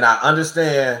 and I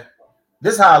understand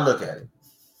this is how I look at it.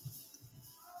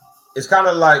 It's kind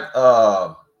of like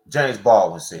James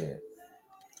Baldwin said,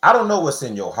 I don't know what's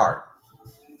in your heart,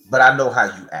 but I know how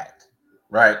you act,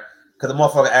 right? Because the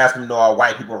motherfucker asked me, are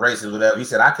white people racist or whatever? He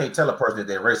said, I can't tell a person that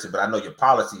they're racist, but I know your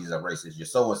policies are racist. Your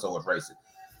so-and-so is racist.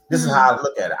 This is how I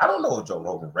look at it. I don't know if Joe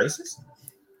Rogan racist.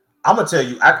 I'm going to tell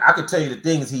you, I can tell you the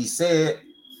things he said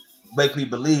make me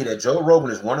believe that Joe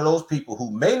Rogan is one of those people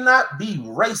who may not be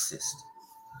racist,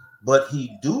 but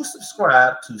he do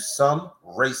subscribe to some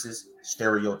racist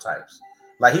stereotypes.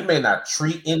 Like he may not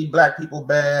treat any black people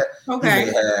bad. Okay.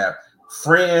 He may have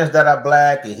friends that are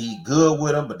black and he good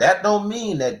with them, but that don't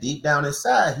mean that deep down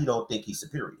inside he don't think he's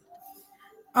superior.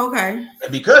 Okay.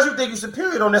 And because you think you're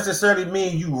superior don't necessarily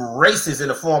mean you racist in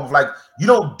the form of like you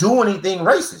don't do anything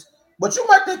racist. But you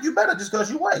might think you better just because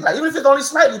you white. Like even if it's only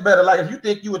slightly better, like if you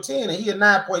think you a 10 and he a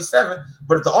 9.7,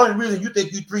 but if the only reason you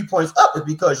think you 3 points up is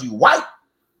because you white,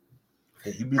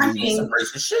 then you believe it's some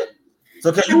racist shit.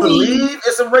 So can you believe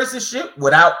it's some racist shit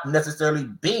without necessarily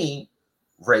being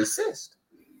racist?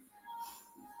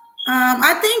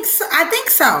 I think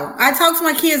so. I talk to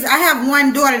my kids. I have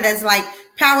one daughter that's like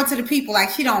power to the people, like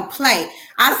she don't play.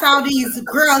 I saw these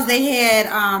girls, they had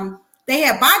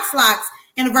box locks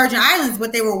in the Virgin Islands,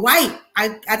 but they were white. I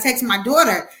texted my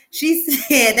daughter. She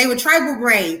said they were tribal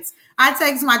braids. I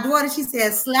texted my daughter. She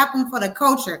said, slap them for the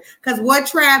culture. Because what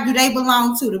tribe do they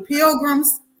belong to? The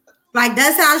Pilgrims? Like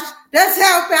that's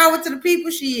how power to the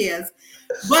people she is.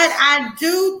 But I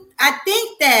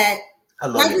think that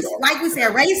like we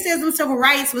said, racism, civil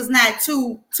rights was not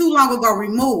too long ago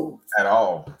removed. At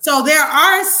all. So there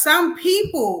are some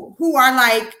people who are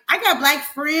like, I got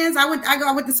black friends. I went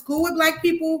to school with black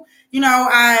people. You know,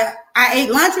 I ate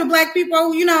lunch with black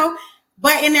people, you know,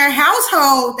 but in their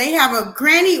household, they have a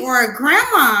granny or a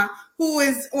grandma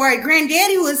or a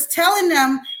granddaddy who is telling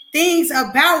them things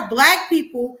about black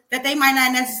people that they might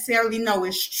not necessarily know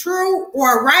is true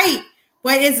or right,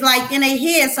 but it's like in their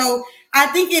head. So I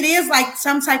think it is like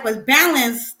some type of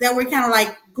balance that we're kind of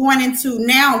like going into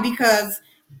now because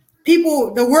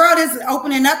the world is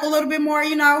opening up a little bit more,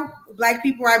 you know, black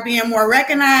people are being more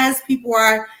recognized.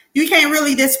 You can't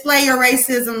really display your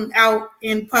racism out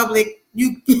in public.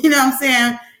 You know what I'm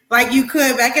saying? Like you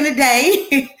could back in the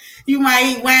day. You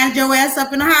might wind your ass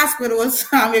up in the hospital or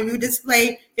something if you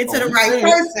display it to the right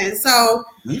person. So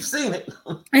we've seen it.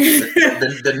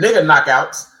 the nigga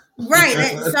knockouts.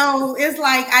 Right. So it's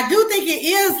like I do think it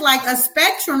is like a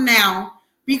spectrum now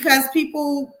because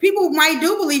people might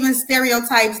do believe in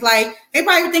stereotypes. Like they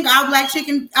probably think all black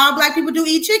people do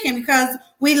eat chicken because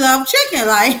we love chicken.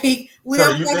 Like we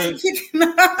love chicken.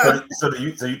 So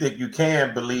you think you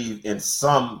can believe in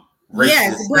some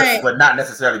racist, but not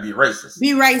necessarily be racist?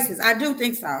 Be racist. I do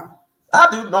think so. I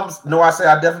do. No, I say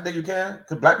I definitely think you can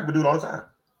because black people do it all the time.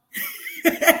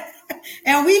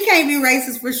 And we can't be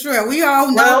racist for sure. We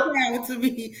all know how to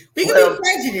be. We can be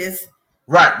prejudiced.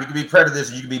 Right. We can be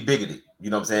prejudiced and you can be bigoted. You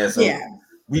know what I'm saying? So yeah.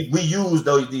 We use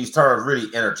these terms really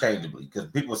interchangeably because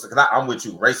people say, because I'm with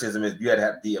you, racism is you had to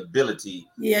have the ability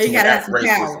you gotta have some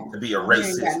power to be a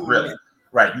racist, really.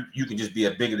 Right. You can just be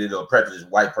a bigoted or prejudiced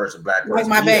white person, black person. Like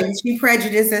my baby, she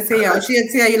prejudiced as hell. She'll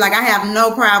tell you, like, I have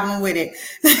no problem with it.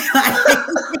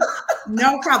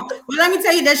 No problem. But let me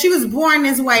tell you that she was born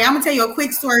this way. I'm gonna tell you a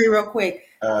quick story real quick.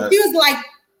 She was like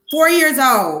 4 years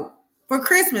old. For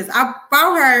Christmas, I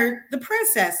bought her the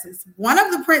princesses. One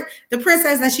of the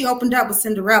princess that she opened up was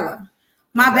Cinderella.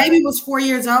 My baby was 4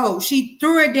 years old. She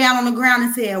threw it down on the ground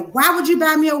and said, "Why would you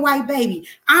buy me a white baby?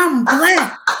 I'm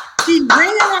black." She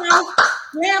ran out,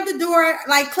 slammed the door,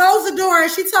 like closed the door,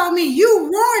 and she told me,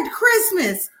 "You ruined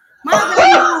Christmas." My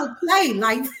baby don't play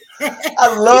like that.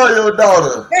 I love your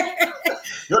daughter.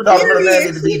 Your daughter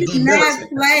needs to be not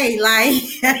play like.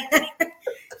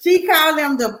 She called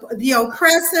him the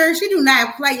oppressor. She do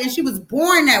not play, and she was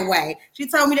born that way. She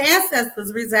told me the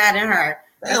ancestors reside in her.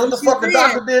 Man, what the fuck the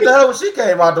doctor did to her when she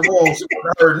came out the womb? She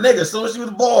put her nigga as soon as she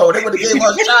was born. When they would have gave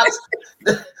her shots,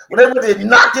 when they would have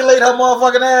inoculate her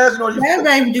motherfucking ass. You know, that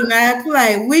baby do not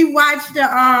play. We watched the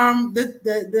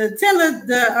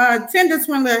Tinder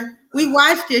swindler. We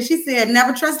watched it. She said,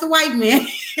 "Never trust a white man."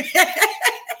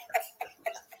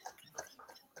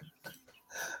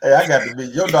 Hey, I got to be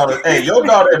your daughter. Hey, your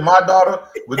daughter and my daughter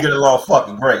would get along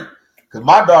fucking great. Cause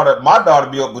my daughter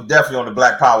was definitely on the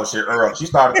Black Power shit early. She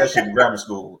started that shit in grammar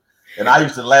school, and I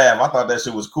used to laugh. I thought that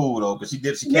shit was cool though, cause she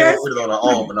came up with it on her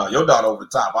own. But no, your daughter over the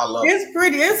top. I love it. It's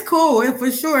pretty. It's cool. And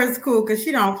for sure, it's cool because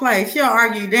she don't play. She'll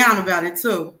argue down about it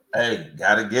too. Hey,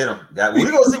 gotta get them.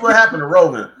 We're gonna see what happened to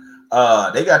Rogan.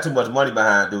 They got too much money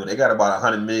behind dude. They got about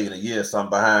 $100 million a year, something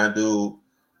behind dude.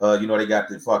 You know, they got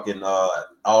the fucking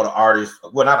all the artists.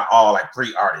 Well, not all, like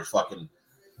 3 artists. Fucking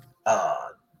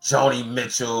Joni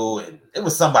Mitchell, and it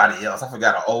was somebody else. I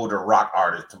forgot, an older rock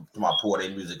artist to my poor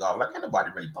day music off. Like, ain't nobody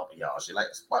really bumping y'all shit. Like,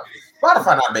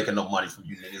 Spotify not making no money from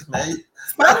you niggas, man.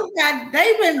 Spotify,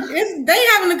 they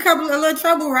having a little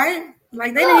trouble, right?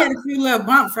 Like they had a few little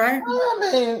bumps, right?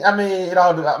 I mean, it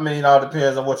all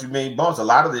depends on what you mean bumps. A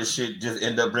lot of this shit just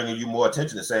end up bringing you more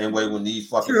attention. The same way when these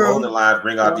fucking clothing lines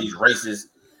bring out these racist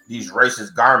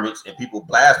garments and people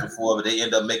blast before, but they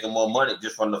end up making more money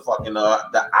just from the fucking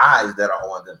the eyes that are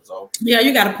on them. So yeah,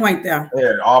 you got a point there.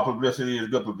 Yeah, all publicity is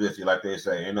good publicity, like they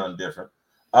say. Ain't nothing different.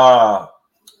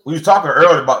 We was talking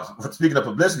earlier about, speaking of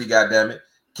publicity, goddamn it,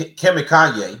 Kim and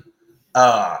Kanye.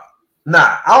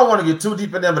 Nah, I don't want to get too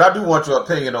deep in them, but I do want your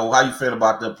opinion on how you feel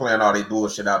about them playing all they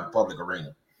bullshit out in the public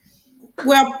arena.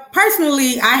 Well,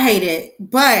 personally, I hate it,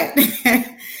 but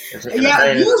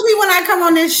yeah, usually when I come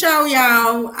on this show,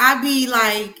 y'all, I be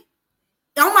like,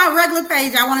 on my regular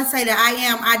page, I want to say that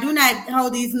I do not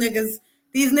hold these niggas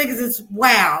is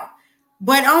wild.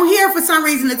 But on here, for some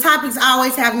reason, the topics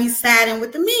always have me siding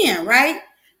with the men, right?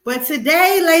 But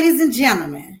today, ladies and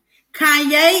gentlemen,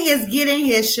 Kanye is getting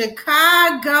his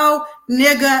Chicago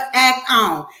nigga act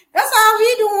on. That's all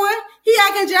he doing. He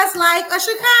acting just like a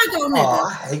Chicago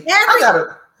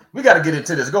nigga. We gotta get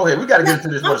into this. Go ahead. We gotta get into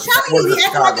this. I'm telling you, he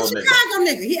acting like a Chicago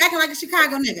nigga. He acting like a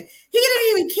Chicago nigga. He didn't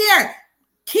even care.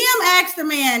 Kim asked the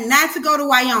man not to go to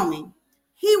Wyoming.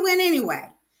 He went anyway.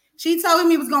 She told him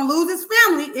he was gonna lose his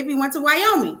family if he went to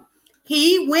Wyoming.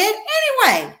 He went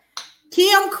anyway.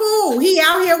 Kim cool. He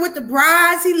out here with the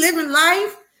brides. He living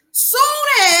life. Soon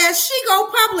as she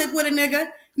go public with a nigga,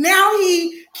 now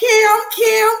he Kim.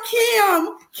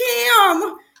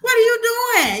 What are you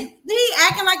doing? He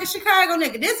acting like a Chicago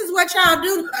nigga. This is what y'all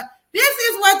do. This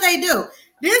is what they do.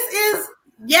 This is,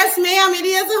 yes, ma'am, it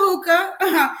is a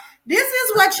hookah. This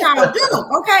is what y'all do.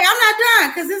 Okay, I'm not done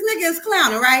because this nigga is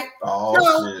clowning, right? Oh,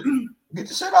 shit. Get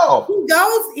the shit off.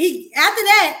 After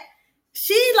that,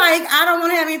 she like, I don't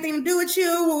want to have anything to do with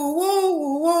you.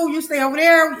 Woo. You stay over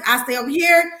there. I stay over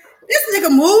here. This nigga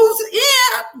moves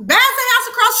in, buys a house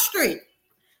across the street.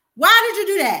 Why did you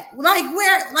do that?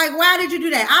 Why did you do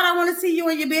that? I don't want to see you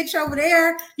and your bitch over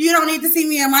there. You don't need to see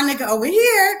me and my nigga over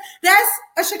here. That's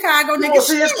a Chicago nigga. You want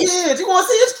to see his kids. You want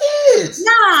to see his kids.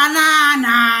 Nah.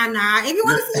 If you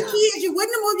want to see your kids, you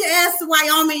wouldn't have moved your ass to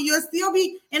Wyoming. You'll still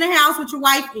be in a house with your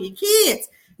wife and your kids.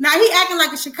 Now he acting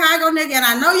like a Chicago nigga, and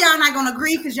I know y'all not gonna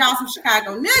agree because y'all some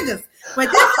Chicago niggas.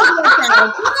 But this is what y'all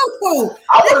do.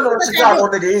 I want to know what Chicago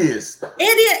nigga is.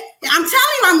 I'm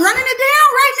telling you, I'm running it down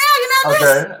right now. You're not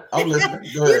listening. I'm listening.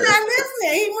 You're not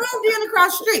listening. He moved in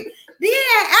across the street.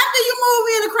 Then after you move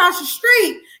in across the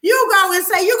street, you go and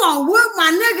say you're gonna whoop my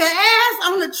nigga ass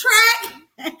on the track,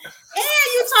 and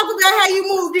you talk about how you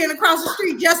moved in across the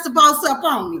street just to boss up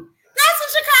on me. That's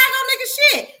some Chicago nigga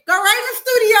shit. Go right in the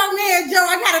studio, man, Joe.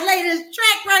 I gotta lay this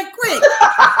track right quick.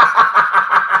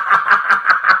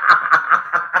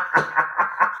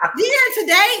 Then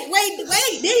today, wait.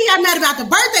 Then he got mad about the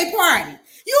birthday party.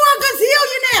 You a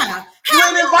gazillionaire. You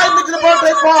ain't invite me to the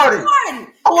birthday party.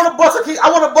 I want to bust a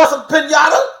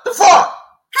pinata. The fuck?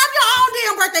 Have your own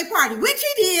damn birthday party, which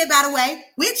he did, by the way.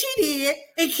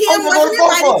 And Kim wasn't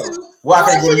invited to. Why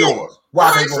can't go to yours?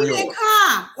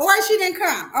 Or she didn't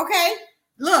come. Okay,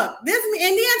 look, and then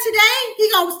today he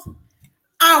goes,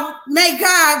 "Oh, may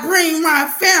God bring my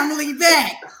family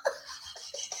back."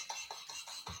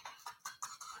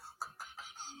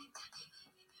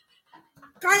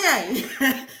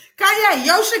 Kanye,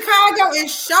 your Chicago is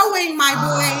showing, my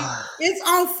boy. It's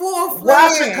on full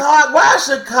fledged. Why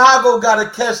Chicago gotta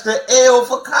catch the L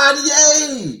for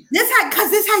Kanye? This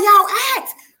how y'all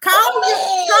act. Call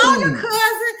your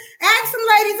cousin. Ask some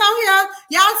ladies on here.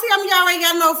 Y'all tell me y'all ain't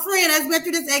got no friend that's been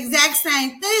through this exact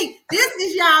same thing. This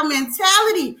is y'all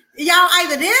mentality. Y'all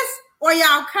either this or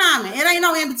y'all common. It ain't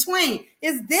no in between.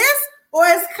 It's this or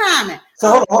it's common.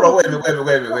 So hold on, wait a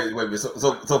minute.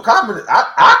 So Common,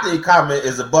 I think Common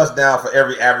is a bust down for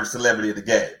every average celebrity of the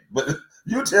game. But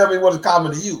you tell me what is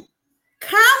Common to you.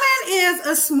 Common is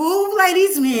a smooth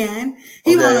ladies man.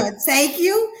 He wanna take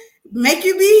you, make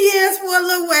you be his for a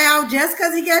little while just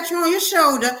because he got you on your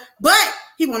shoulder, but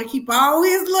he want to keep all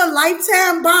his little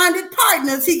lifetime bonded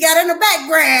partners he got in the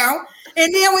background.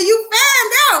 And then when you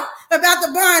find out about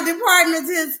the bonded partners,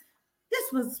 this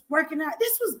was working out.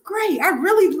 This was great. I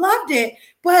really loved it,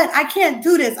 but I can't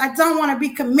do this. I don't want to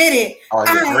be committed.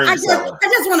 I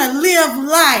just want to live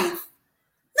life.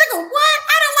 Nigga, what?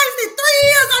 I done wasted 3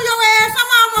 years on your ass.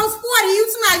 I'm almost 40. You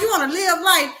tonight, you want to live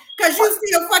life because you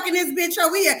still fucking this bitch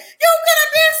over here. You could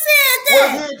have been said that.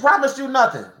 Well, he ain't promised you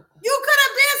nothing. You could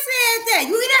have been said that.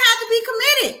 You didn't have to be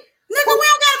committed. Nigga, we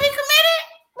don't gotta be committed.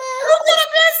 You could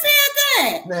have been said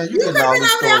that. Man, you could have been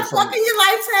out there fucking your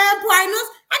lifetime partners.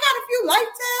 I got a few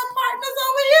lifetime partners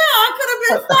over here. I could have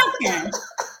been fucking.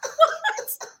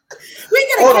 We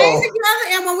could have came together,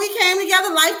 and when we came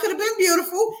together, life could have been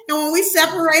beautiful. And when we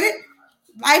separated,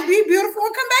 life be beautiful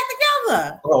and come back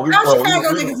together.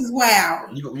 Chicago niggas is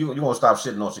wild. You gonna stop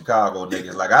shitting on Chicago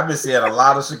niggas? Like I've been seeing a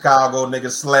lot of Chicago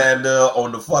niggas slander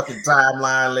on the fucking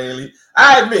timeline lately.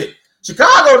 I admit,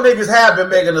 Chicago niggas have been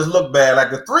making us look bad.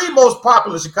 Like the 3 most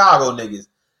popular Chicago niggas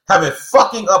have been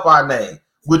fucking up our name,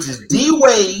 which is D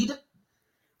Wade,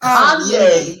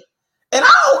 Kanye, and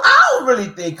I don't really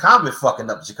think Common fucking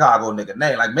up the Chicago nigga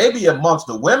name. Like maybe amongst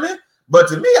the women, but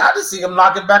to me, I just see him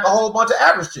knocking back a whole bunch of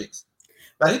average chicks.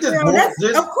 Like he just, of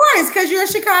course, because you're a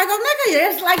Chicago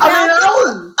nigga. It's like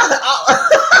I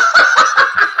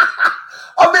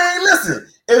mean, listen,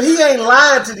 if he ain't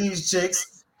lying to these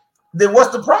chicks, then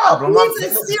what's the problem? He's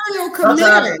a serial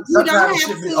committer. Sometimes it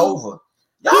should be over.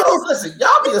 Y'all don't listen.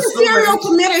 Y'all be a serial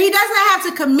committer. He doesn't have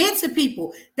to commit to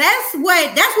people. That's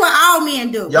what all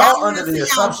men do. Y'all under the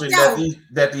assumption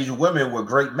that these women were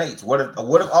great mates. What if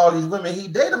all these women he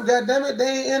dated them? God damn it,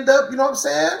 they end up. You know what I'm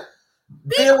saying?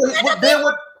 Being with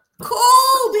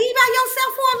cool. Be by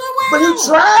yourself for a little while. But he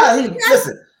tried.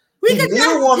 Listen.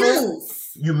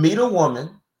 You meet a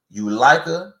woman. You like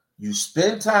her. You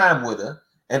spend time with her.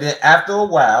 And then after a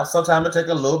while, sometimes it take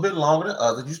a little bit longer than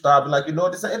others. You start be like, you know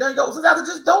what to say, and then goes after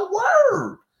just don't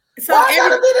work. So why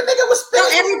gotta be the nigga with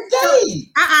spending every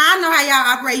day? I know how y'all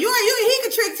operate. He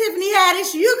could trick Tiffany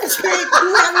Haddish. You could trick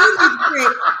whoever you can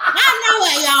trick. I know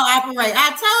how y'all operate.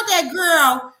 I told that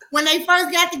girl when they first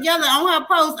got together on her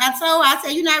post. I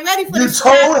said, you're not ready for this.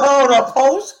 You told her on her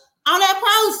post? On that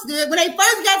post, when they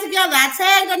first got together, I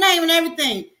tagged her name and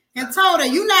everything. And told her,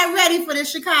 you're not ready for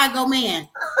this Chicago man.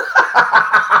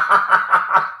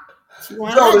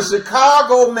 Yo, the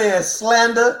Chicago man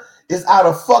slander is out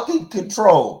of fucking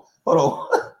control. Hold on.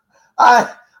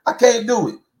 I can't do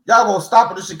it. Y'all gonna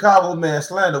stop at the Chicago man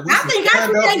slander. I think I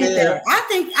created that. I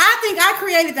think I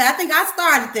created that. I think I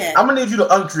started that. I'm gonna need you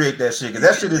to uncreate that shit, because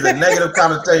that shit is a negative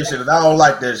connotation, and I don't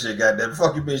like that shit, goddamn.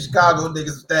 Fuck you, bitch. Chicago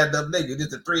niggas, stand up niggas.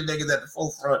 Just the 3 niggas at the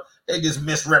forefront. They just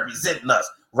misrepresenting us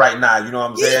right now. You know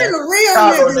what I'm saying? Even the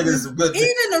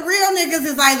real niggas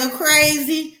is either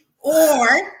crazy or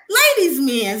ladies'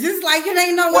 men. It's like it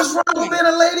ain't no. What's wrong with being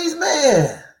a ladies'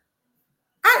 man?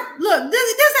 Look,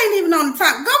 this ain't even on the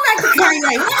top. Go back to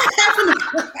Kanye. What happened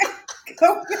to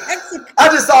Go back to I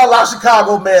just saw a lot of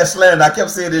Chicago man slander. I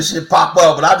kept seeing this shit pop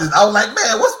up, but I was like,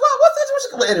 man, what's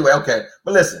this? Anyway, okay.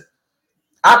 But listen,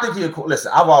 I think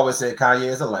listen, I've always said Kanye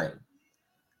is a lame.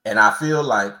 And I feel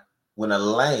like when a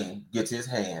lame gets his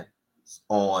hand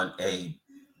on a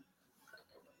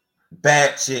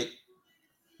bad chick,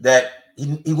 that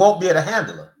he won't be able to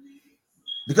handle her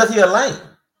because he a lame.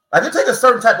 Like it takes a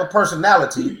certain type of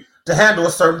personality to handle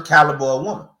a certain caliber of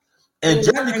woman. And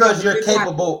just because you're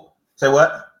capable, say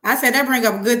what? I said that bring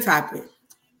up a good topic.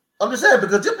 I'm just saying,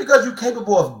 because just because you're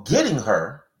capable of getting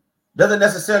her doesn't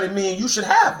necessarily mean you should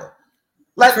have her.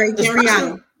 Like because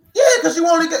you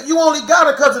only got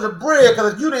her because of the bread.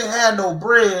 Because if you didn't have no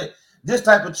bread, this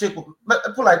type of chick,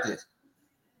 put like this.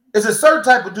 It's a certain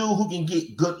type of dude who can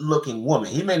get good-looking woman.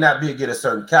 He may not be able to get a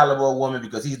certain caliber of woman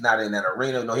because he's not in that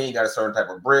arena. No, he ain't got a certain type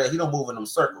of bread. He don't move in them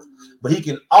circles. But he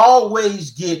can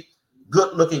always get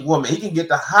good-looking woman. He can get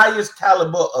the highest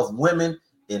caliber of women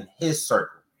in his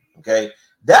circle. Okay?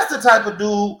 That's the type of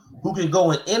dude who can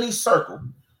go in any circle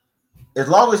as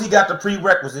long as he got the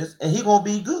prerequisites, and he gonna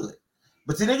be good.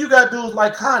 But see, then you got dudes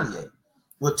like Kanye.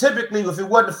 Well, typically, if it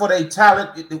wasn't for their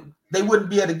talent, they wouldn't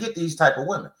be able to get these type of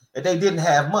women. If they didn't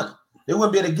have money, they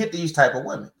wouldn't be able to get these type of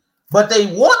women. But they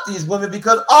want these women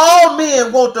because all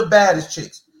men want the baddest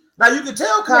chicks. Now, you can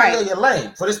tell Kanye a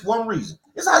lame for this one reason.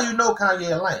 This is how you know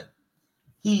Kanye a lame.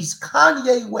 He's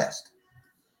Kanye West.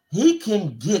 He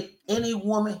can get any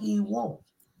woman he wants.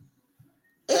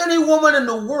 Any woman in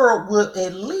the world will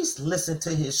at least listen to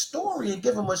his story and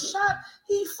give him a shot.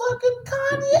 He fucking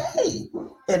Kanye.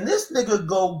 And this nigga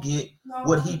go get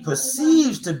what he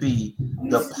perceives to be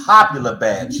the popular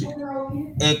bad chick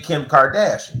and Kim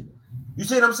Kardashian. You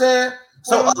see what I'm saying?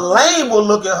 So a lame will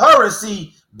look at her and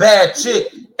see bad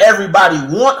chick. Everybody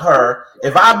want her.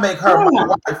 If I make her my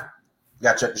wife, you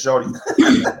gotta check the shorty.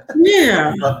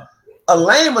 Yeah. A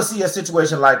lame will see a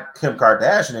situation like Kim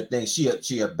Kardashian and think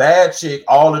she a bad chick.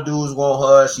 All the dudes want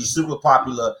her. She's super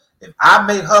popular. If I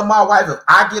make her my wife, if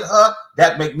I get her,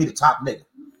 that make me the top nigga.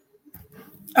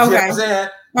 Okay. You know what I'm saying?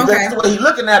 Because that's the way he's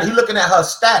looking at it. He's looking at her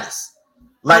status.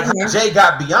 Like Jay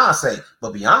got Beyonce,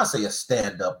 but Beyonce a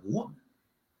stand-up woman.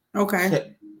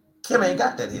 Okay. Kim ain't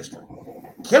got that history.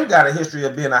 Kim got a history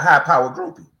of being a high-powered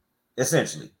groupie,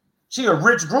 essentially. She a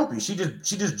rich groupie. She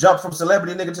just jumped from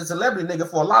celebrity nigga to celebrity nigga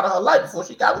for a lot of her life before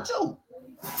she got with you.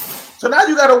 So now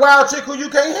you got a wild chick who you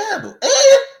can't handle.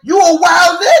 And you a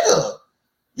wild nigga.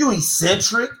 You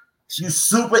eccentric. You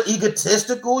super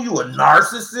egotistical. You a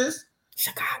narcissist.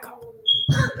 Chicago.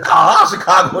 All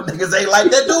Chicago niggas ain't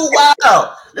like that dude.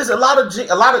 Wow. There's a lot of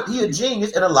he a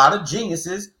genius, and a lot of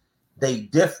geniuses, they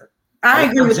different. I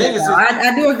agree with that.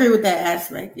 I do agree with that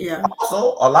aspect. Yeah.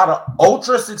 Also, a lot of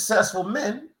ultra successful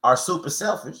men are super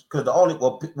selfish because the only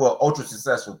ultra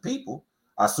successful people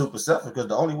are super selfish because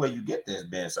the only way you get there is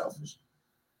being selfish.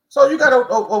 So you got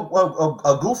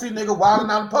a goofy nigga wilding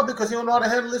out in public because he don't know how to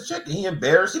handle his chick. He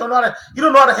embarrassed. He don't know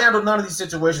how to handle none of these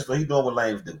situations. So he doing what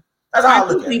lames do. That's how I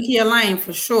look at it. I think he a lame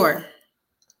for sure.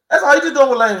 That's how he just doing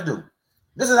what lames do.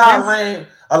 This is how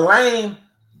a lame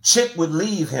chick would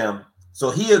leave him. So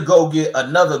he'll go get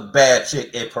another bad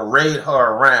chick and parade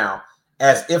her around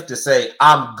as if to say,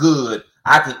 I'm good.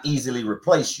 I can easily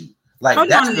replace you. Like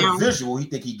that's the visual he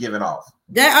think he giving off.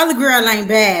 That other girl ain't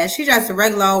bad. She just a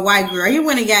regular old white girl. He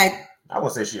went and got. I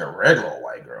wouldn't say she a regular old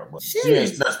white girl, but she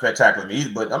ain't not spectacular to me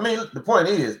either. But I mean, the point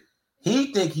is,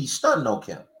 he think he's stunting on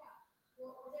Kim.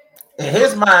 In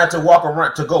his mind, to walk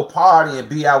around, to go party and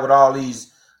be out with all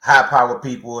these high-powered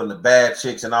people and the bad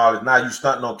chicks and all this. Now you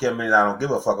stunting on Kim and I don't give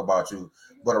a fuck about you.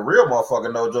 But a real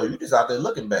motherfucker knows, Joe, you just out there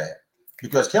looking bad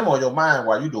because Kim on your mind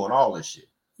while you doing all this shit.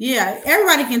 Yeah,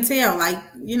 everybody can tell. Like,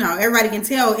 everybody can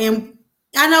tell. And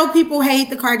I know people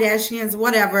hate the Kardashians,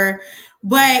 whatever.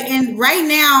 But right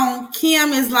now,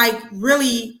 Kim is like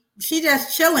really, she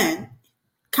just chilling.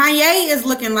 Kanye is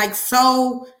looking like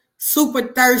so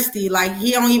super thirsty. Like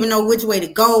he don't even know which way to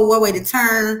go, what way to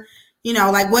turn,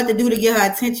 like what to do to get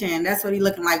her attention. That's what he's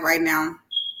looking like right now.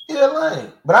 Yeah,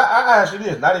 lame. But I ask you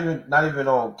this, not even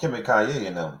on Kim and Kanye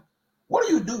and them. What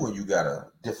do you do when you got a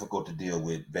difficult to deal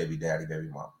with baby daddy, baby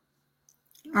mom?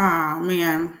 Oh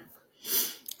man.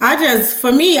 I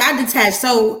detached.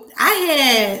 So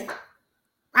I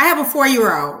have a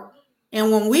 4-year-old. And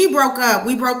when we broke up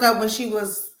when she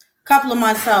was a couple of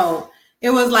months old. It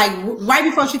was like right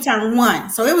before she turned 1.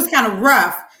 So it was kind of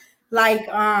rough. Like,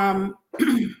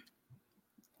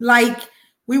 like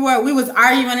we was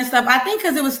arguing and stuff. I think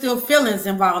because it was still feelings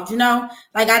involved,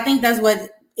 Like I think that's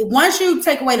once you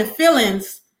take away the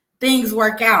feelings, things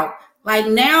work out. Like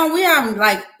now we have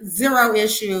like 0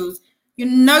 issues. You're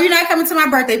not coming to my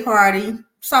birthday party.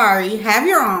 Sorry, have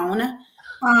your own.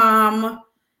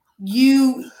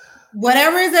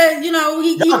 Whatever is that, he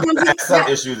comes some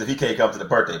issues if he can't come to the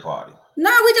birthday party. No,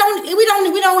 we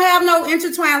don't have no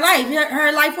intertwined life.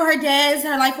 Her life for her dad is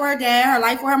her life for her dad. Her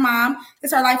life for her mom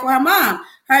is her life for her mom.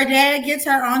 Her dad gets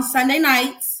her on Sunday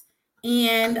nights,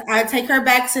 and I take her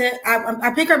back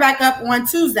I pick her back up on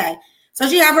Tuesday. So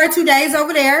she have her 2 days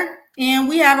over there, and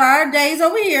we have our days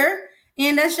over here,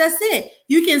 and that's just it.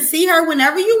 You can see her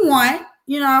whenever you want,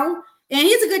 and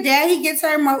he's a good dad. He gets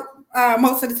her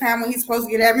most of the time when he's supposed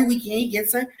to get every weekend. He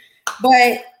gets her,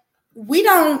 but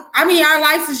our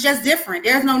life is just different.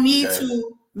 There's no need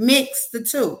to mix the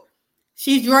two.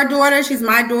 She's your daughter. She's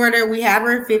my daughter. We have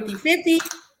her 50-50.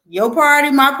 Your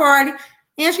party, my party.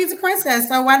 And she's a princess.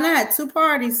 So why not? 2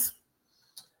 parties.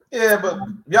 Yeah, but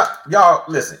y'all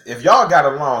listen. If y'all got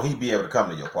along, he'd be able to come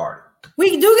to your party.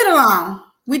 We do get along.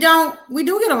 We do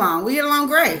get along. We get along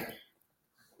great.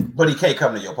 But he can't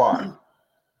come to your party.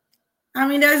 I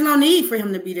mean, there's no need for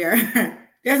him to be there.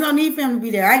 There's no need for him to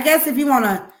be there. I guess if you want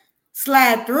to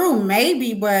slide through,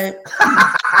 maybe, but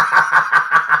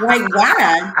like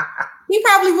why? He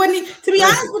probably wouldn't. To be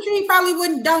honest with you, he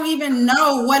probably don't even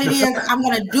know what it is I'm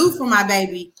gonna do for my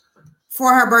baby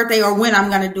for her birthday or when I'm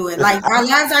gonna do it. Like our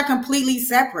lives are completely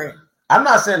separate. I'm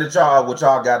not saying that what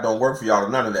y'all got don't work for y'all or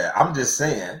none of that. I'm just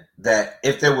saying that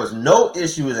if there was no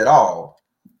issues at all,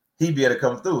 he'd be able to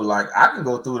come through. Like I can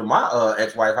go through to my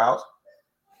ex-wife house.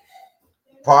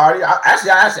 Party.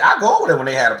 I go over there when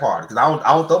they had a party because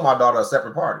I don't throw my daughter a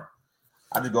separate party.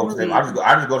 I just go to them. I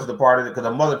just go to the party because the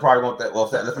mother probably won't that. Well,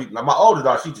 my older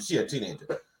daughter, she a teenager.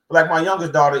 But like my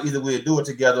youngest daughter, either we do it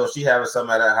together or she having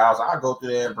something at her house. I go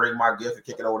through there and bring my gift and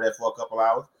kick it over there for a couple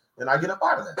hours. Then I get up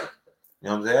out of there. You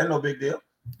know what I'm saying? No big deal.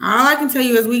 All I can tell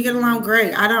you is we get along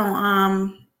great.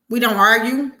 We don't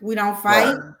argue. We don't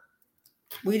fight. Right.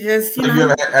 We just have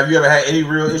you ever had any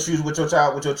real issues with your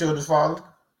children's father?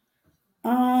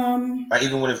 Like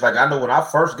even when it's like I know when I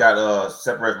first got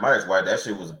separated from my ex-wife, that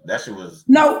shit was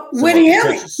no with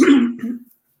him.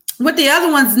 With the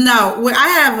other ones, no. I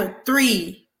have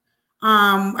 3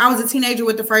 I was a teenager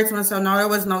with the first one, so no, there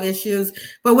was no issues.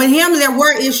 But with him, there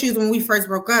were issues when we first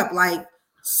broke up, like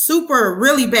super,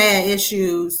 really bad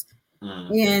issues.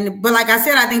 But like I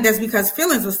said, I think that's because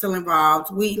feelings were still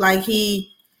involved. And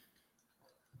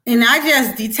I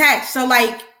just detached. So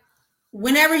like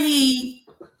whenever he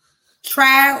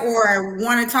tried or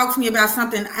want to talk to me about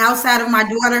something outside of my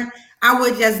daughter, I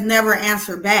would just never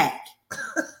answer back.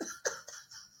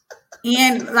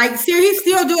 And like, he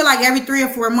still do it like every 3 or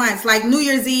 4 months. Like New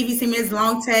Year's Eve, he sent me this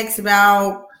long text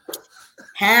about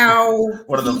how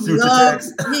one of those future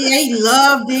texts. He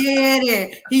loved it,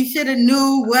 and he should have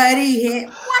knew what he had.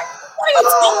 What are you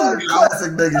talking about?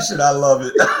 Classic nigga shit. I love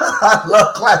it. I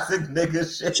love classic nigga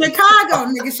shit. Chicago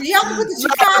nigga shit. Y'all put the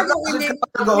Chicago in there.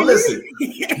 Chicago, listen,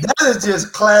 that is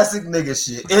just classic nigga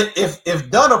shit.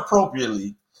 If done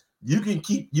appropriately, you can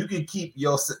keep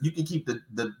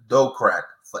the dough crack.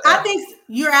 Forever. I think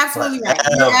you're absolutely right.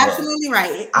 You're absolutely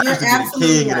right. You're absolutely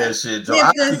king right. Of that shit, Joe.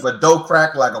 I keep a dough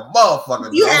crack like a motherfucker.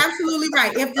 You're absolutely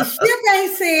right. If the ship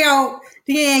ain't sailed,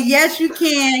 then yes, you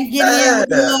can get in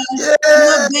with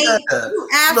a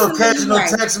little occasional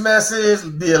text message,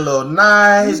 be a little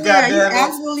nice. Yeah, you're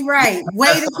absolutely right.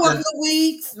 Wait a couple of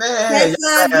weeks. Man, you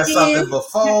had something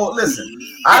before. Listen,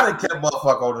 I done kept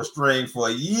motherfucker on the string for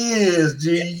years,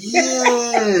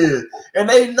 years. And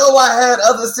they know I had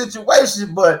other situations,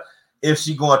 but if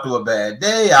she going through a bad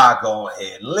day, I'll go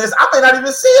ahead and listen. I may not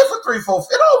even see it for 3, 4.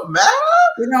 It don't matter.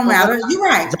 It don't matter. You're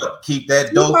right. Keep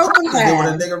that dope cracking. Then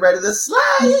when a nigga ready to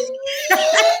slide,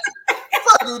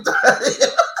 fuck you.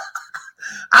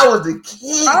 I was the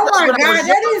kid. Oh my God,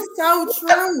 that is so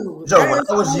true. Joe, when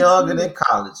I was young and in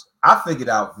college, I figured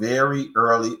out very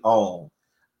early on.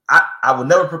 I would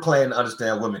never proclaim to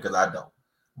understand women because I don't.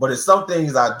 But it's some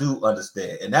things I do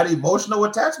understand. And that emotional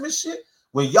attachment shit,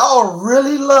 when y'all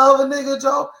really love a nigga,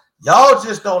 Joe, y'all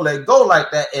just don't let go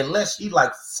like that unless he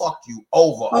like fuck you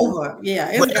over.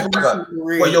 Yeah.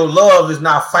 Where your love is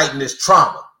not fighting this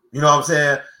trauma. You know what I'm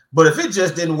saying? But if it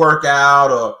just didn't work out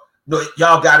or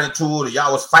y'all got into it or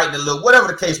y'all was fighting a little, whatever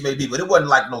the case may be, but it wasn't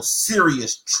like no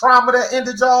serious trauma that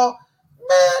ended y'all,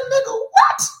 man, nigga,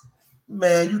 what?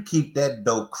 Man, you keep that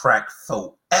dope crack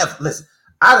forever. Listen,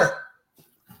 I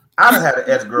done had an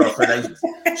ex-girlfriend.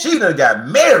 She done got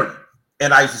married.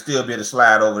 And I used to still be able to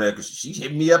slide over there because she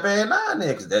hit me up every now and then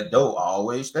because that dough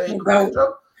always stayed cracked,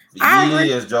 Joe. For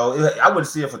years, Joe. I wouldn't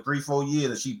see her for 3, 4 years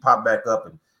and she'd pop back up.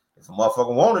 And if a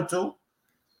motherfucker wanted to.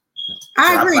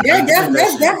 I agree.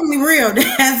 That's definitely real.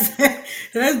 That's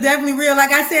definitely real.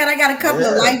 Like I said, I got a couple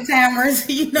of lifetimers,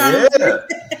 you know. Yeah.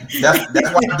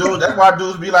 That's why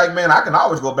dudes be like, man, I can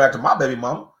always go back to my baby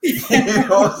mama. You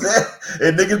know what I'm saying?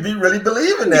 And niggas be really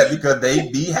believing that because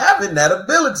they be having that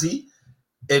ability.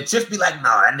 It just be like,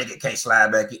 nah, that nigga can't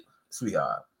slide back in.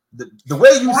 Sweetheart. The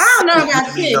way you I don't know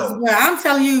about kids, but I'm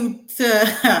telling you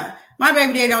my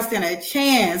baby daddy don't stand a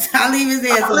chance. I leave his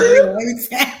ass on red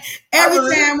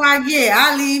every time I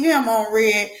leave him on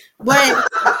red. But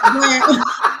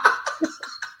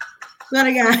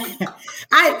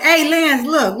hey Lance,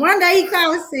 look, one day he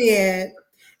called and said,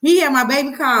 he had my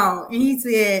baby call and he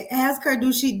said, ask her,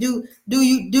 do she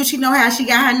know how she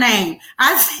got her name?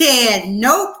 I said,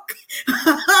 nope.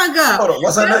 Hung up. Hold on,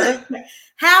 what's her name?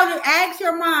 How to ask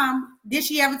your mom, did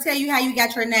she ever tell you how you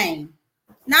got your name?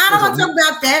 No, I don't want to talk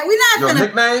about that. We're not gonna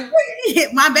nickname?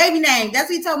 My baby name. That's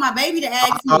what he told my baby to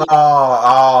ask me. He just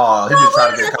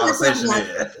trying to get a conversation in.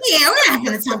 Yeah, we're not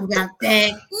gonna talk about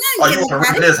that. You want to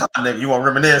reminisce, nigga? You want to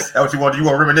reminisce? That's what you want? You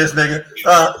want to reminisce, nigga?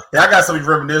 Yeah, I got something to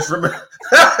reminisce.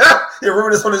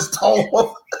 Reminisce on his tone.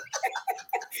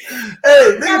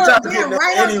 Hey, nigga, trying to get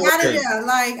right up out of there.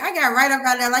 Like I got right up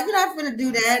out of there. Like you're not gonna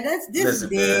do that. This is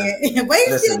dead. But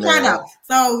he's still trying to.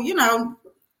 So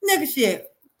nigga shit.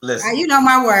 Listen, you know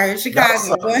my word,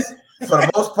 Chicago. For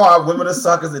the most part, women are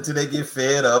suckers until they get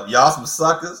fed up. Y'all some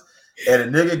suckers, and a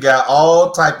nigga got all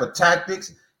type of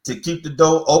tactics to keep the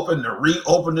door open, to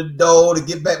reopen the door, to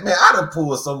get back. Man, I done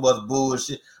pulled so much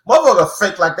bullshit. Motherfuckers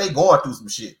fake like they going through some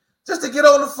shit just to get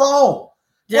on the phone.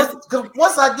 Because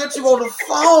once I get you on the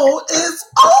phone, it's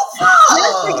over.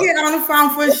 Just to get on the phone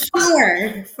for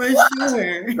sure.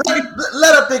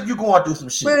 Let her think you going through some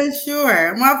shit. For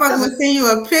sure. Motherfucker will send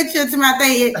you a picture to my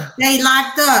thing. They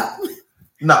locked up.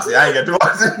 No, see, I ain't gonna do it.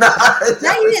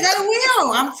 They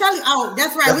will. I'm telling you. Oh,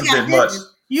 that's right. We got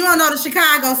pictures. You don't know the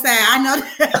Chicago side. I know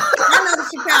the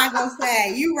Chicago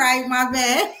side. You right, my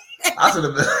bad. I should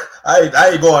have been.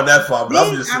 I ain't going that far, but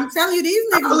I'm telling you, these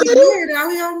niggas are weird out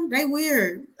here. They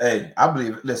weird. Hey, I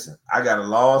believe it. Listen, I got a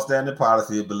long-standing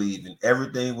policy of believing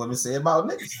everything women say about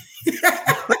niggas.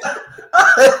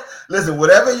 Listen,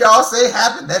 whatever y'all say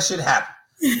happened, that shit happened.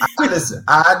 Listen,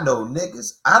 I know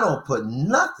niggas. I don't put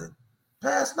nothing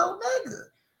past no nigga.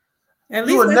 At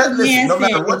You least will let the listen. man No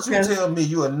matter say what you it, tell me,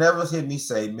 you will never hear me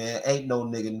say, "Man, ain't no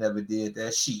nigga never did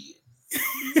that shit."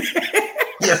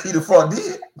 Yes, he the fuck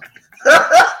did.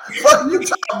 What you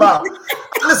talking about?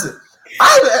 Listen,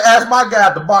 I even asked my guy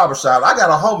at the barbershop. I got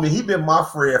a homie. He been my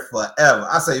friend forever.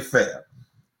 I say, fair.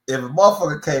 If a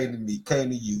motherfucker came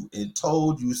to you, and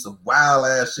told you some wild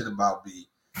ass shit about me,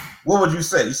 what would you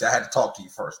say? He said, I had to talk to you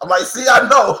first. I'm like, see, I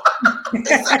know.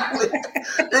 Exactly.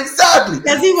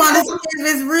 Because he want to see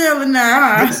if it's real or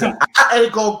not. Listen, I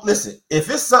ain't gonna listen. If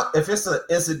it's an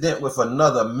incident with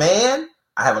another man,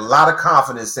 I have a lot of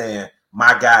confidence saying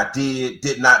my guy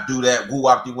did not do that. Woo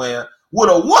wop de wham. With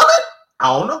a woman,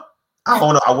 I don't know.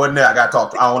 I wasn't there. I got to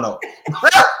talk to. I don't know.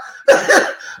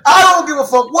 I don't give a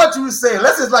fuck what you say.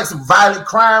 Unless it's like some violent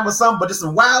crime or something, but it's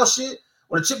some wild shit.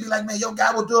 When the chick be like, man, your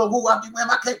guy was doing woo wop de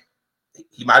wham. I can't.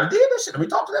 He might have did that shit. Let me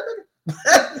talk to that nigga.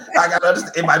 I got to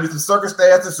understand. It might be some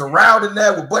circumstances surrounding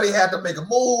that where Buddy had to make a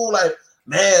move. Like,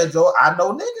 man, Joe, I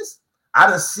know niggas. I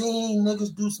done seen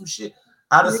niggas do some shit.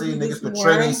 I done seen niggas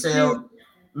portray themselves.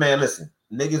 Man, listen,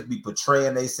 niggas be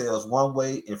portraying themselves one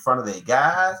way in front of their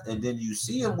guys, and then you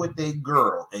see them with their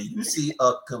girl, and you see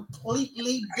a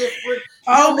completely different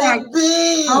human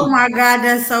being. Oh my God,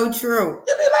 that's so true.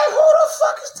 You be like, who the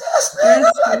fuck is this, man?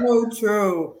 That's so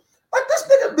true. Like, this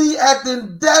nigga be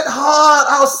acting that hard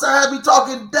outside, be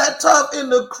talking that tough in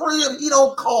the crib. He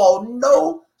don't call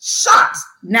no shots.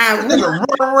 Now, this nigga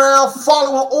run around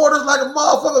following orders like a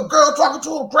motherfucker, girl talking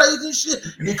to him crazy and shit.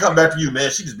 And he come back to you,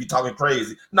 man. She just be talking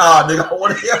crazy. Nah, nigga, I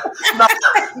want to hear.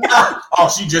 Nah. Oh,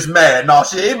 she just mad. No,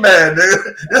 she ain't mad, nigga.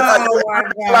 Oh my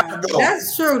God.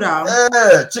 That's true, though.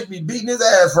 Yeah, chick be beating his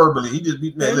ass verbally. He just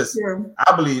beat, man, listen, true.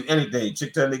 I believe anything.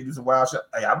 Chick tell nigga do some wild shit.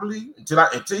 Hey, I believe until I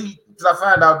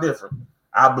find out different.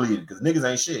 I believe it because niggas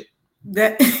ain't shit.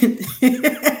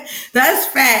 That's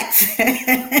facts.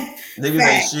 Niggas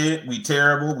ain't shit. We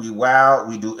terrible. We wild.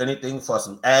 We do anything for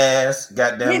some ass.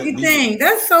 Goddamn it. Thing.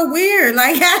 That's so weird.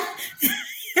 Like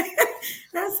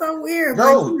that's so weird.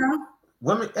 No, but, you know.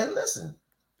 Women. Hey, listen.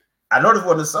 I know this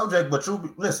wasn't a subject, but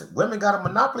listen. Women got a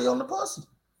monopoly on the pussy.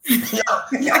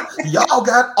 y'all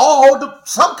got all the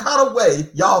some kind of way.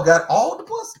 Y'all got all the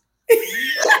pussy.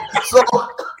 So.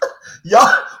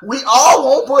 Y'all, we all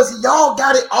want pussy. Y'all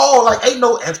got it all. Like, ain't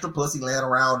no extra pussy laying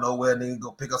around nowhere. Nigga,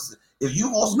 go pick us. If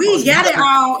you want some we pussy, got it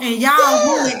all, and y'all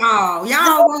want it all.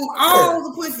 Y'all want all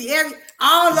the pussy,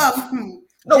 all of them.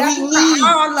 No, we need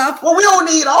all of them. Well, we don't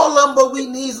need all of them, but we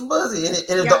need some pussy. And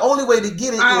if the only way to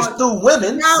get it is through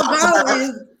women.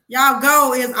 Y'all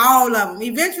go is all of them.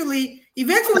 Eventually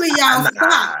y'all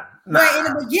stop. But in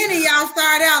the beginning, y'all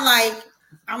start out like,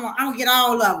 I'm gonna get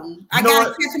all of them. I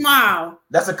gotta catch them all.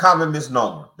 That's a common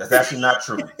misnomer. That's actually not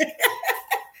true.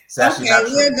 It's actually not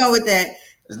true. We'll go with that.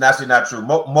 It's actually not true.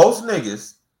 Most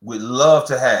niggas would love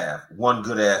to have one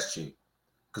good ass chick,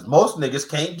 because most niggas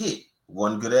can't get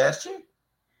one good ass chick.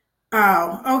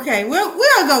 Oh, okay. We'll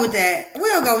go with that.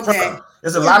 We'll go with that.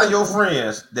 There's a lot of your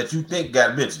friends that you think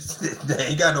got bitches. They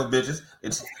ain't got no bitches.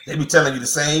 They be telling you the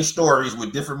same stories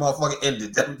with different motherfucking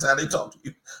endings every time they talk to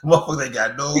you. Motherfuckers ain't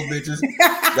got no bitches.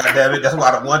 God damn it. That's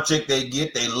why the one chick they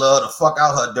get, they love to fuck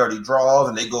out her dirty drawers,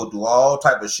 and they go do all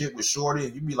type of shit with shorty.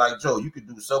 And you be like, Joe, you could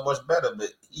do so much better, but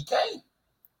he can't.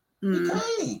 He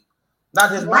can't.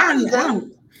 Not his body.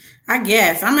 I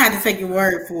guess. I'm gonna have to take your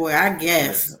word for it. I guess.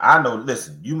 Listen, I know.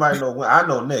 Listen, you might know. I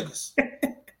know niggas.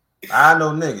 I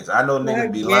know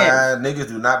niggas be lying. Niggas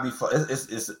do not be. It's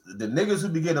the niggas who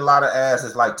be getting a lot of ass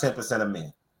is like 10% of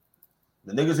men.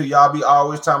 The niggas who y'all be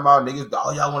always talking about, niggas,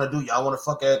 all y'all want to do, y'all want to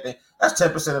fuck everything. That's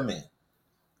 10% of men.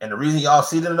 And the reason y'all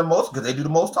see them the most, because they do the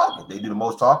most talking. They do the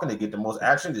most talking. They get the most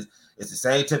action. It's the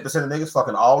same 10% of niggas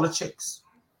fucking all the chicks.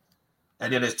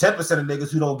 And then there's 10% of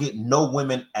niggas who don't get no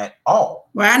women at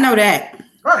all. Well, I know that.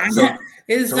 Right.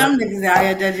 There's some niggas out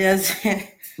here that just.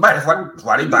 Right. That's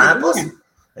why they buying pussy.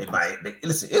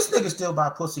 Listen, this nigga still buy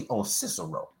pussy on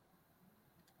Cicero.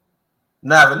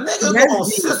 Now, if a nigga go on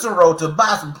Cicero to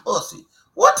buy some pussy,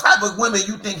 what type of women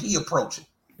you think he approaching?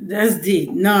 That's deep.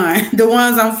 None. The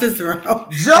ones on Cicero.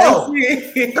 Joe,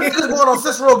 the niggas going on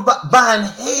Cicero buying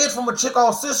head from a chick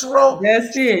on Cicero.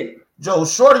 That's it. Joe,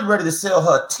 shorty ready to sell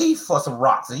her teeth for some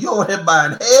rocks, and you over here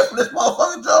buying head from this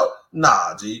motherfucker, Joe?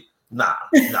 Nah, G. Nah,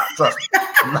 trust me.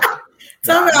 Nah.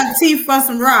 Talk about teeth for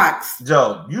some rocks.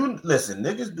 Joe, you listen,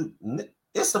 niggas do.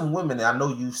 It's some women that I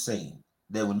know you've seen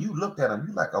that when you looked at them,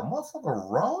 you like a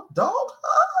motherfucker raw dog.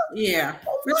 Huh? Yeah,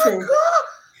 oh for sure. God.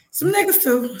 Some niggas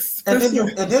too. And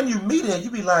then you meet her and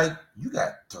you be like, you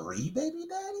got 3 baby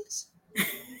daddies?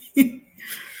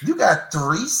 You got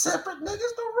 3 separate niggas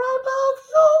to raw dog,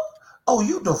 yo? Oh,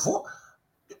 you divorced?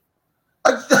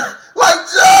 Like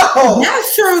Joe.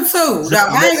 That's true too. Though.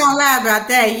 I ain't gonna lie about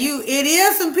that. It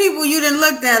is some people you didn't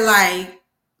look at like,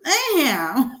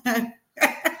 damn.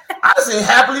 I just seen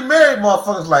happily married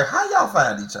motherfuckers like, how y'all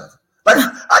find each other? Like,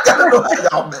 I gotta know how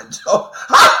y'all met, Joe.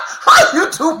 How you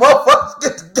two motherfuckers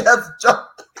get together, Joe?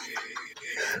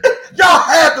 Y'all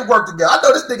had to work together. I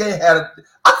know this nigga ain't had it.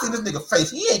 I seen this nigga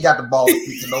face. He ain't got the balls to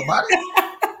speak to nobody.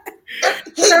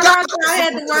 I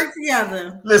had to work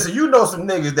together. Listen, you know some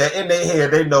niggas that in their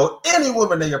head, they know any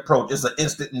woman they approach is an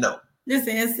instant no. It's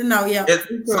an instant no, yeah.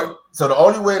 So the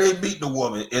only way they meet the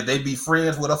woman is they be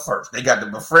friends with her first. They got to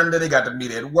befriend her. They got to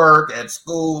meet at work, at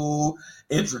school,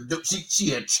 introduce.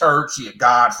 She at church. She at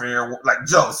God-fearing. Like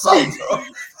Joe.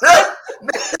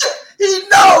 He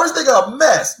knows this nigga a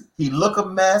mess. He look a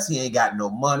mess. He ain't got no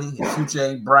money. His future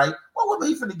ain't bright. What woman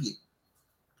he finna get?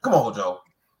 Come on, Joe.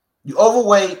 You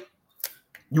overweight.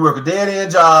 You work a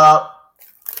dead-end job.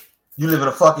 You live in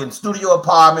a fucking studio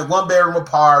apartment, 1-bedroom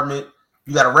apartment.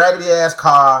 You got a raggedy-ass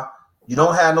car. You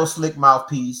don't have no slick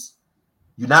mouthpiece.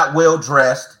 You're not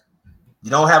well-dressed. You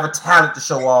don't have a talent to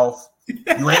show off.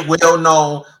 You ain't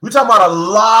well-known. We're talking about a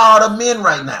lot of men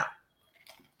right now.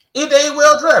 If they ain't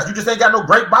well-dressed, you just ain't got no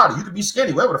great body. You could be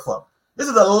skinny, whatever the fuck. This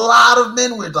is a lot of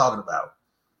men we're talking about.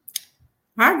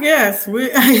 I guess.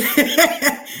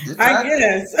 I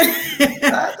guess.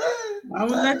 I'm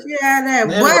gonna let you have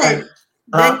that. Anyway,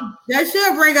 but that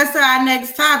should bring us to our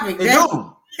next topic.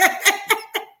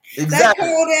 Exactly. That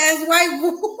cold ass white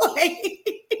boy.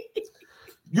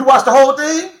 You watched the whole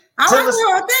thing? I watched the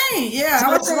whole thing.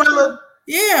 Yeah.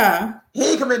 Yeah.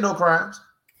 He ain't commit no crimes.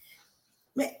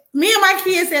 Me and my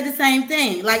kids said the same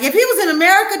thing. Like if he was in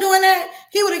America doing that,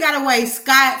 he would have got away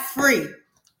scot-free.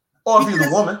 Or if he's a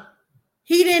woman.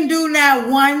 He didn't do that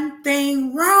one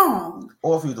thing wrong.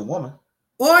 Or if he's a woman.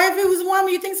 Or if it was a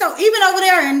woman, you think so? Even over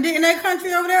there in that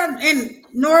country over there in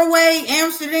Norway,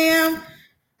 Amsterdam.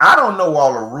 I don't know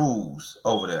all the rules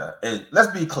over there. And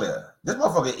let's be clear. This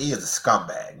motherfucker is a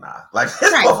scumbag now. Like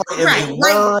this motherfucker is a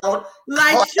world.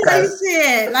 Like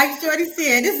Shorty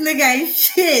said, this nigga ain't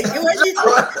shit.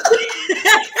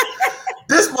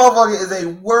 This motherfucker is a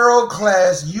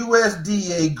world-class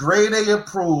USDA grade A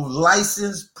approved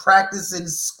licensed practicing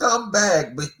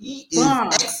scumbag, but he is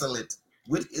excellent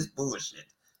with his bullshit.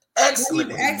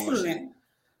 Excellent.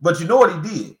 But you know what he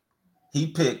did? He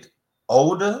picked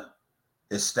older,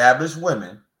 established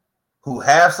women who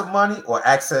have some money or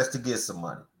access to get some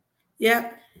money.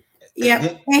 Yep.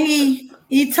 And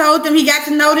he told them, he got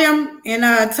to know them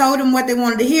and told them what they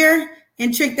wanted to hear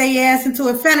and tricked their ass into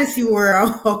a fantasy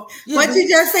world. What you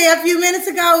just said a few minutes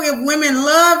ago, if women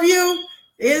love you,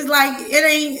 it's like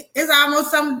it's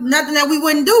almost nothing that we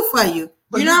wouldn't do for you.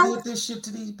 But you know? Did this shit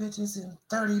to these bitches in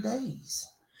 30 days.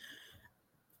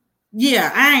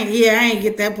 Yeah, I ain't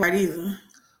get that part either.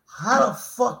 How the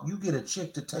fuck you get a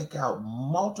chick to take out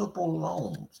multiple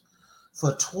loans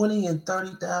for $20,000 and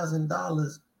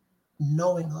 $30,000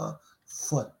 knowing her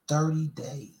for 30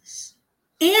 days?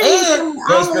 And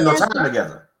they spend no time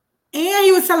together. And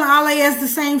he was telling all they ass the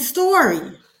same story.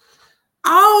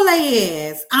 All they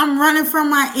ass, I'm running from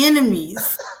my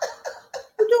enemies.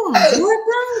 What you doing?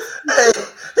 Hey,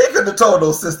 he couldn't have told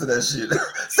those sister that shit.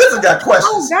 Sister got questions.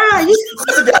 Oh God,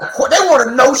 they want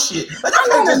to know shit. Like,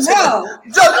 you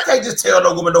can't just tell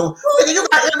no woman no. Nigga, you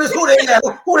got enemies. Who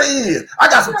they is? I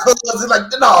got some cousins.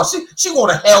 Like, no, she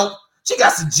want to help. She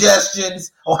got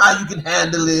suggestions on how you can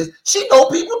handle this. She know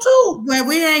people too. Well,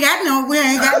 we ain't got no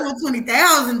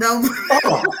 20,000 though.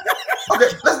 Okay,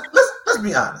 let's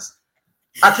be honest.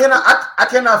 I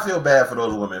cannot feel bad for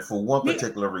those women for one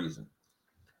particular reason.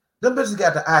 Them bitches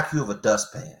got the IQ of a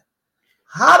dustpan.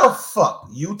 How the fuck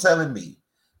you telling me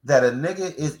that a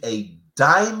nigga is a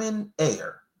diamond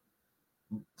heir,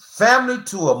 family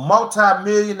to a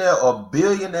multi-millionaire or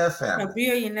billionaire family? A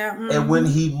billionaire. Mm-hmm. And when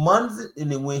he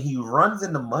runs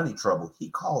into money trouble, he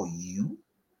call you.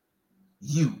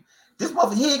 This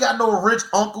motherfucker, he ain't got no rich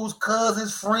uncles,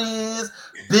 cousins, friends,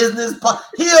 business.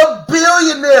 He a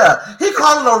billionaire. He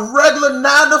calling a regular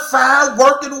 9-to-5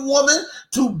 working woman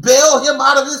to bail him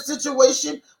out of this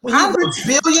situation when he's a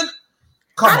billion.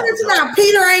 Come on, now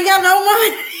Peter ain't got no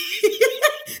money.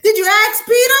 Did you ask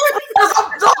Peter?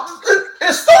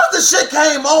 As soon as the shit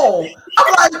came on,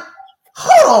 I'm like,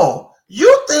 hold on.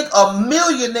 You think a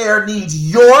millionaire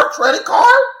needs your credit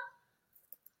card?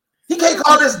 He can't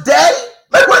call this daddy?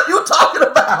 Like, what you talking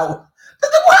about?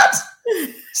 What?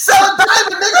 Sell a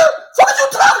diamond, nigga? What are you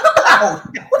talking about?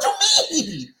 What you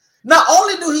mean? Not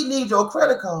only do he need your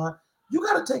credit card, you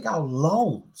got to take out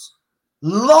loans.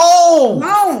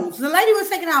 Loans. The lady was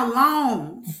taking out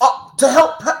loans to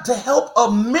help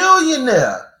a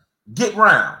millionaire. Get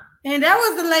round. And that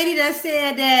was the lady that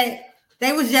said that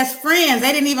they was just friends.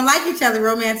 They didn't even like each other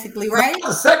romantically, right?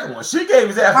 The second one, she gave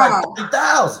his ass like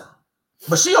 30,000,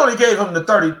 but she only gave him the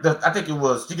 30. I think it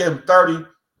was she gave him 30,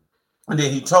 and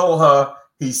then he told her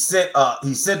he sent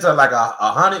her like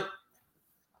 100,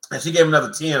 and she gave him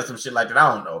another 10 or some shit like that.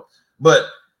 I don't know, but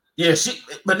yeah,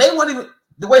 but they weren't even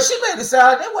the way she made it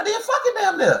sound like they weren't even fucking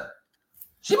damn there.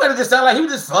 She made it just sound like he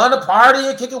was just fun to party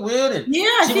and kick it with, and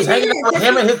she was hanging out with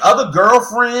him and his other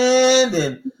girlfriend,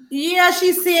 and yeah,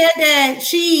 she said that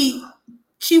she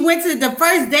went to the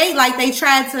first date like they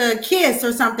tried to kiss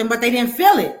or something, but they didn't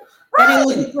feel it. Right. That it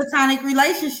was a platonic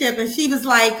relationship, and she was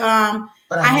like, I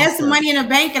had some money in the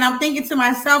bank, and I'm thinking to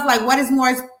myself, like, what is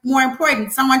more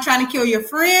important? Someone trying to kill your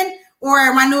friend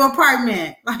or my new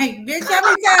apartment? Like, bitch, how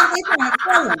many times they trying to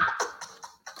kill him?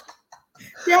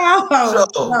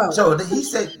 So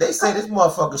they say this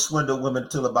motherfucker swindled women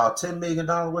till about $10 million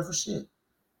worth of shit.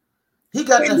 He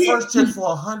got that first check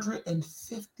for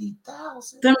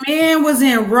 $150,000. The man was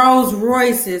in Rolls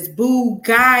Royces,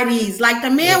 Bugattis. Like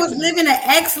the man was living an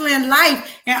excellent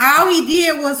life, and all he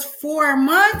did was 4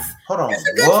 months. Hold on, that's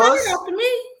a good trade-off to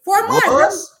me. 4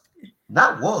 months.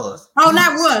 Not was. Oh,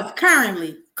 not was.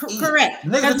 Currently, correct.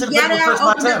 Nigga took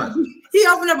Montana. He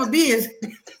opened up a business.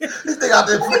 This thing out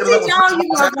there. Let me teach all you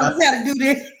motherfuckers how to do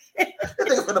this.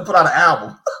 This nigga finna put out an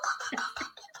album.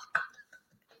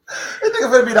 This nigga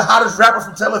finna be the hottest rapper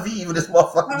from Tel Aviv. This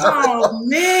motherfucker. Oh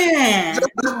man.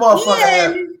 This motherfucker.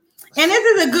 Yeah. And this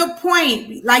is a good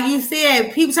point. Like you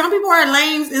said, some people are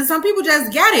lames and some people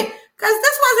just get it. Because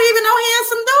this wasn't even no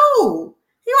handsome dude.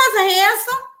 He wasn't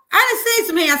handsome. I done seen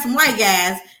some handsome white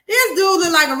guys. This dude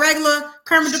look like a regular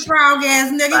Kermit the Frog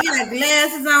ass nigga. He got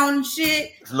glasses on and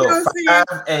shit. Little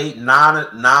 5'8",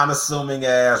 non-assuming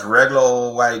ass, regular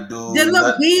old white dude. The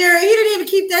little beard. He didn't even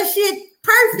keep that shit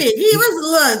perfect. He was a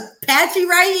little patchy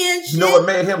right here and shit. You know what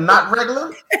made him not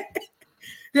regular?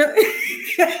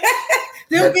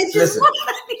 Listen,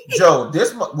 Joe,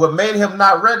 what made him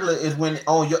not regular is when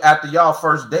after y'all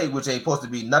first date, which ain't supposed to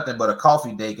be nothing but a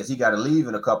coffee date, because he got to leave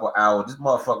in a couple hours. This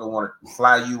motherfucker want to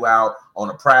fly you out on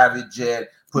a private jet.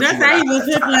 That's how he was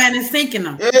just flying and sinking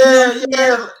them.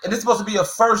 Yeah. And it's supposed to be a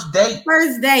first date.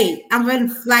 First date. I'm going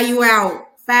to fly you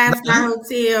out. 5-star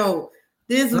hotel.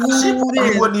 She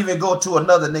probably wouldn't even go to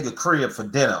another nigga crib for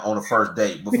dinner on the first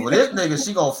date. But for this nigga,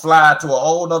 she gonna fly to a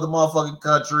whole other motherfucking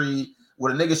country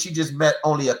with a nigga she just met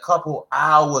only a couple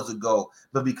hours ago.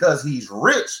 But because he's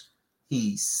rich,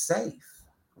 he's safe,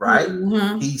 right?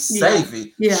 Mm-hmm. He's safe.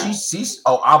 Yeah. She's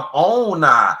I'm on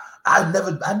now. I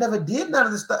never did none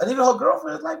of this stuff. And even her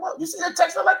girlfriend is like, "Well, you see that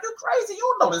text her like you crazy?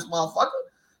 You don't know this motherfucker."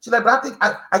 She's like, "But I think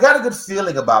I got a good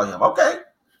feeling about him." Okay,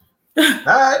 all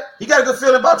right, he got a good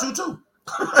feeling about you too.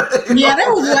 Yeah, that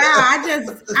was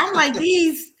wild. I'm like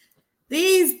these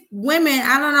women.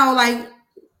 I don't know. Like,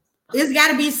 it's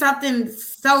got to be something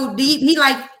so deep.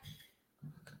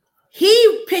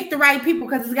 He picked the right people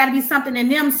because it's got to be something in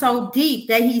them so deep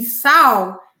that he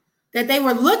saw that they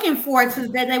were looking for it, so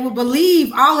that they would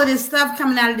believe all of this stuff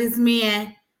coming out of this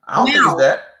man. I don't think it's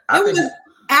that. It was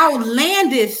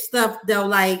outlandish stuff though.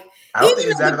 Like, I don't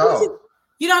think it's that at all.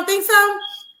 You don't think so?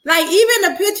 Like, even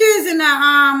the pictures and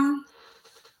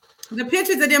the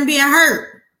pictures of them being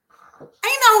hurt.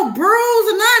 Ain't no bruise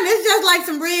or nothing. It's just like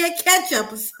some red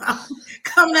ketchup or something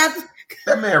coming out.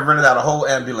 That man rented out a whole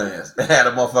ambulance. They had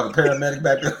a motherfucking paramedic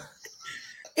back there.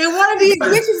 And one of these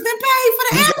bitches didn't pay for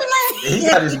the ambulance. He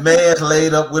got his man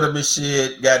laid up with him and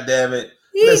shit. God damn it.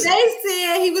 They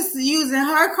said he was using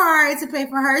her card to pay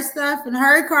for her stuff and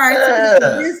her card to pay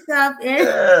for his stuff. And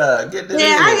I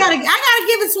gotta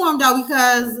give it to him though,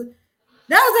 because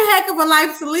that was a heck of a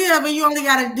life to live, and you only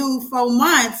got to do 4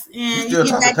 months, and you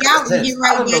get back out and get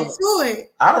right back to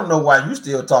it. I don't know why you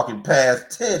still talking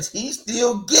past tense. He's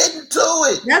still getting to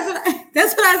it.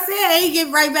 That's what I said. He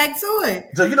get right back to it.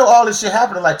 So you know all this shit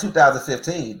happened in like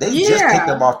 2015. They just kicked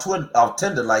him off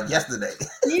Tinder like yesterday.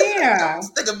 Yeah,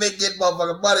 this nigga been getting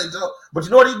motherfucking money, Joe. But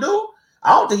you know what he do? I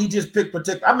don't think he just picked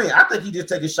particular. I mean, I think he just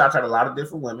taking shots at a lot of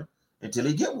different women until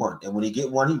he get one, and when he get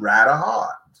one, he ride her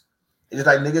hard. It's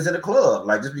like niggas in the club.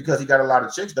 Like, just because he got a lot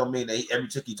of chicks don't mean that every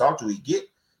chick he talked to he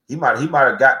might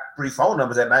have got 3 phone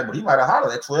numbers that night, but he might have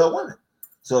hollered at 12 women.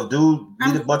 So if dude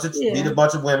meet a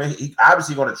bunch of women, he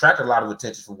obviously going to attract a lot of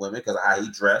attention from women because of how he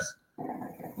dressed. You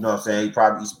know what I'm saying? He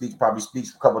probably speaks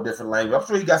a couple of different languages. I'm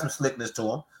sure he got some slickness to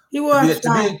him. He was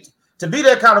to be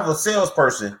that kind of a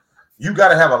salesperson. You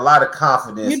got to have a lot of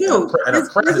confidence. You do. This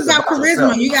is about charisma.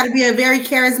 Yourself. You got to be a very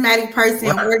charismatic person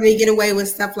in order to get away with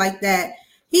stuff like that.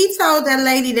 He told that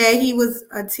lady that he was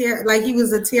a terrorist. He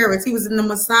was in the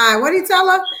Mossad. What did he tell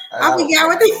her? I forgot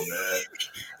what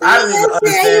I didn't even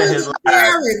understand his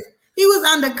lies. He was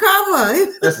undercover.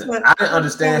 Listen, I didn't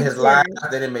understand his lies.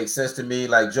 They didn't make sense to me.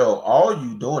 Like, Joe, all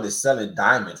you doing is selling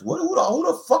diamonds. Who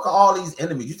the fuck are all these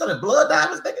enemies? You selling blood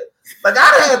diamonds, nigga? Like,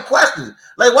 I had questions.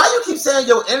 Like, why you keep saying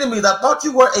your enemies? I thought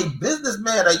you were a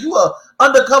businessman. Are you a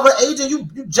undercover agent? You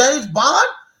James Bond?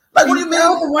 Like, what do you mean?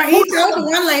 He told the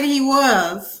one lady he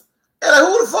was. And like,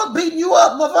 who the fuck beating you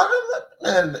up, motherfucker?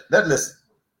 Man,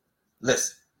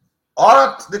 listen.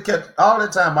 All the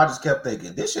time, I just kept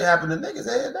thinking, this shit happen to niggas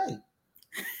every day.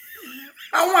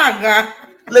 Oh my God.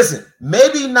 Listen,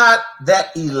 maybe not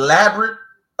that elaborate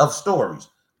of stories,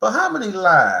 but how many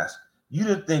lies you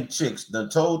didn't think chicks done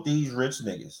told these rich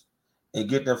niggas and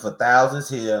get them for thousands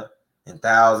here and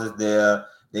thousands there?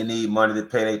 They need money to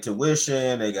pay their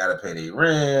tuition. They got to pay their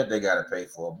rent. They got to pay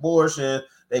for abortion.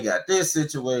 They got this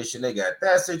situation. They got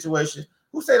that situation.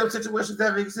 Who say them situations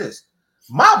ever exist?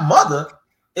 My mother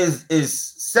is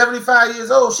 75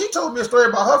 years old. She told me a story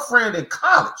about her friend in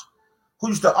college who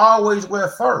used to always wear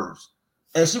furs.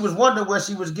 And she was wondering where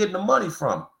she was getting the money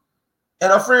from.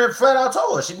 And her friend flat out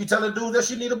told her she'd be telling dudes that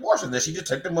she need abortion. Then she just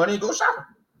take the money and go shopping.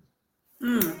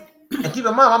 And keep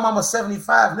in mind, my mama's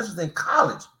 75 and this was in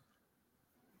college.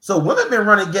 So women been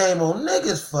running game on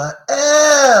niggas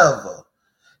forever.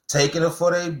 Taking it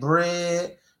for their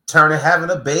bread,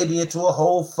 having a baby into a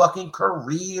whole fucking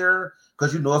career.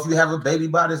 Because you know if you have a baby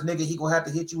by this nigga, he gonna have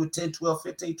to hit you with 10, 12,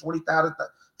 15, 20,000,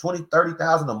 20,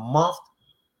 30,000 a month.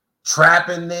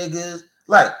 Trapping niggas.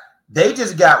 Like, they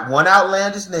just got one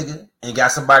outlandish nigga and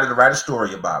got somebody to write a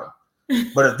story about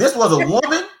him. But if this was a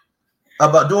woman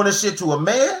about doing this shit to a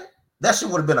man, that shit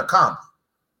would have been a comedy.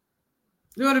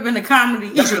 It would have been a comedy.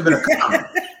 That should have been a comedy.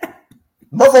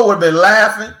 Motherfucker would have been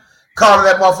laughing, calling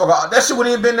that motherfucker. That shit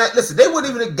wouldn't even been that. Listen, they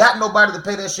wouldn't even have got nobody to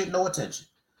pay that shit no attention.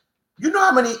 You know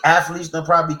how many athletes that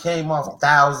probably came off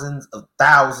thousands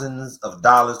of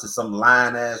dollars to some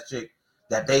lying ass chick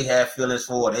that they had feelings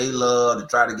for, they love to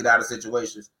try to get out of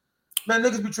situations. Man,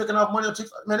 niggas be tricking off money on chicks.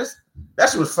 Man, that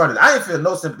shit was funny. I ain't feel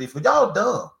no sympathy for y'all.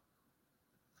 Dumb.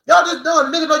 Y'all just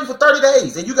dumb. The nigga know you for 30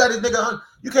 days, and you got this nigga.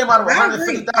 You came out of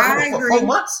 150,000 for 4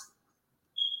 months.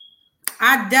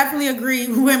 I definitely agree.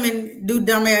 Women do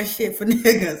dumbass shit for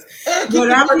niggas.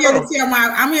 But I'm here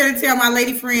to tell my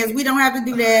lady friends we don't have to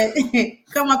do that.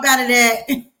 Come up out of that.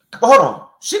 But hold on,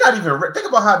 she not even think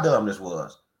about how dumb this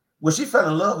was. When she fell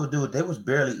in love with dude, they was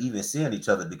barely even seeing each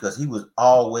other because he was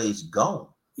always gone.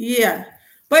 Yeah,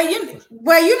 but you know, people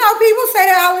say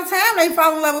that all the time. They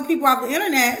fall in love with people off the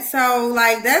internet. So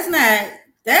like, that's not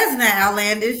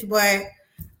outlandish. But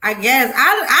I guess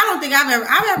I don't think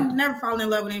I've never fallen in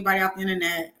love with anybody off the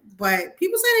internet. But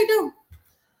people say they do.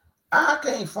 I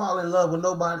can't fall in love with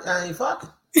nobody I ain't fucking.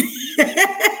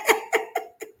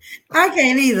 I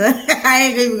can't either. I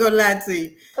ain't even gonna lie to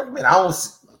you. I mean, I don't.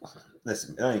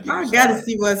 Listen, I gotta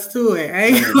see what's to it. I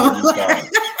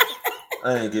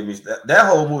ain't give me that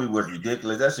whole movie was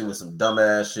ridiculous. That shit was some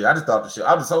dumbass shit. I just thought the shit.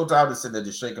 I was so tired of sitting there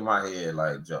just shaking my head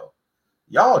like, Joe,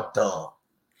 y'all dumb.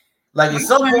 Like at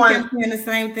some point, the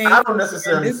same thing. I don't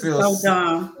necessarily feel so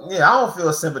dumb. Yeah, I don't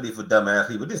feel sympathy for dumbass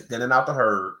people. Just thinning out the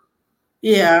herd.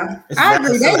 Yeah, I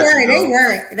agree.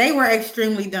 They were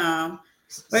extremely dumb.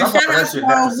 But shout out to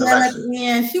old girl at the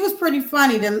end. She was pretty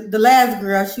funny. The last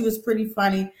girl, she was pretty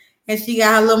funny. And she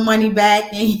got her little money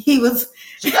back, and she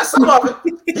got some of it.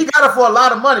 He got her for a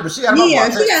lot of money, but she got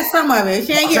she got some of it.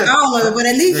 She ain't get all of it, but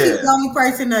at least she's the only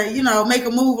person to make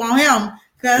a move on him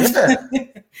because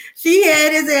she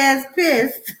had his ass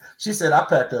pissed. She said, "I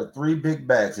packed up 3 big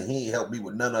bags, and he ain't helped me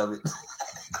with none of it."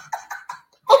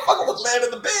 Motherfucker was laying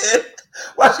in the bed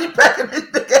while she packing his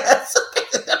big ass.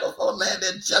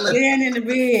 Laying in the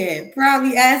bed,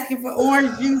 probably asking for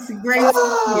orange juice and grapes.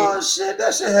 Oh shit,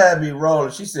 that shit had me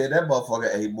rolling. She said that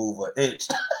motherfucker ain't move an inch.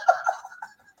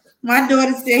 My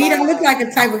daughter said he don't look like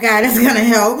a type of guy that's gonna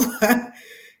help.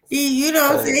 He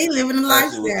living a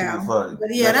lifestyle.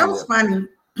 But yeah, that was funny.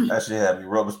 That shit had me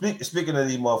rolling. Speaking of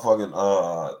these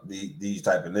motherfucking these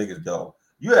type of niggas though,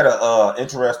 you had a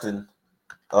interesting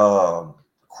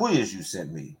quiz you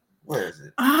sent me. Where is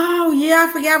it? Oh yeah,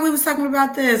 I forgot we was talking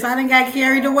about this. I didn't got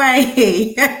carried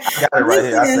away. I got it right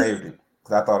here. I saved it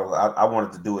because I thought I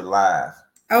wanted to do it live.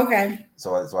 Okay.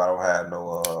 So I don't have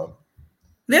no.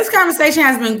 This conversation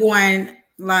has been going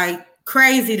like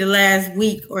crazy the last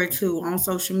week or two on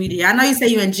social media. I know you say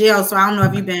you're in jail, so I don't know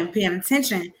if you've been paying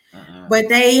attention, but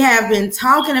they have been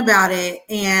talking about it.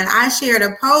 And I shared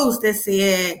a post that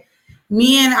said,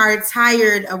 men are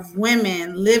tired of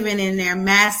women living in their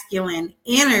masculine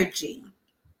energy.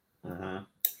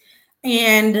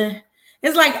 And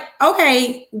It's like,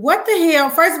 okay, what the hell?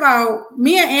 First of all,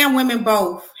 men and women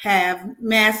both have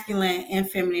masculine and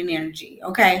feminine energy,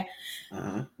 okay?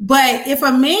 Mm-hmm. But if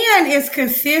a man is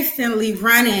consistently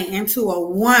running into a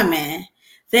woman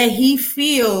that he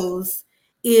feels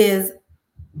is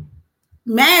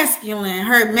masculine,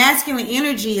 her masculine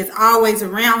energy is always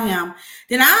around him,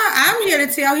 then I'm here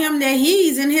to tell him that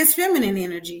he's in his feminine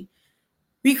energy.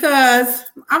 Because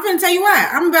I'm going to tell you why.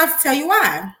 I'm about to tell you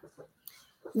why.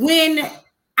 When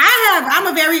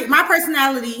my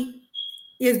personality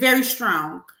is very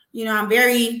strong. You know, I'm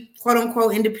very quote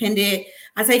unquote independent.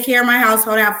 I take care of my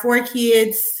household. I have 4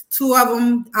 kids, 2 of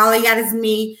them, all they got is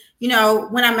me. You know,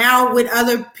 when I'm out with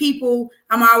other people,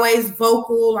 I'm always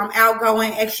vocal. I'm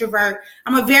outgoing, extrovert.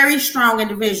 I'm a very strong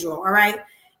individual. All right.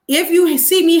 If you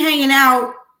see me hanging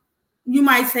out, you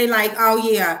might say like, oh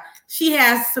yeah, she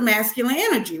has some masculine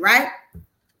energy, right?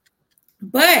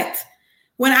 But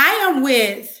when I am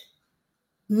with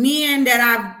men that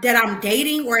I'm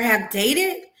dating or have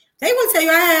dated, they will tell you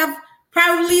I have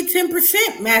probably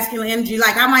 10% masculine energy.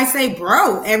 Like I might say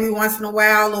bro every once in a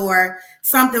while or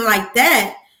something like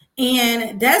that.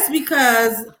 And that's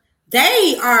because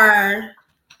they are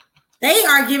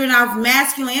giving off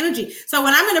masculine energy. So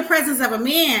when I'm in the presence of a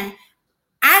man,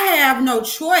 I have no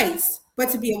choice but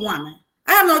to be a woman.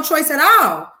 I have no choice at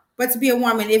all but to be a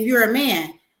woman if you're a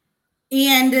man.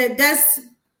 And that's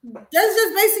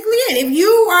just basically it. If you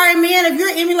are a man, if you're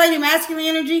emulating masculine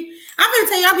energy, I'm going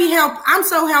to tell you, I'm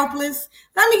so helpless.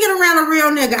 Let me get around a real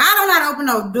nigga. I don't know how to open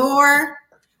no door.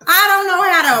 I don't know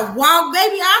how to walk,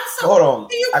 baby. I'm so. Hold on.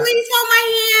 Can you please hold my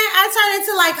hand? I turn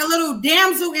into like a little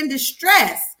damsel in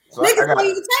distress. So niggas can't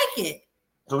even take it.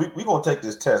 So we're going to take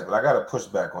this test, but I got to push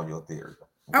back on your theory.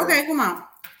 Okay, come on.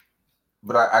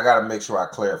 But I got to make sure I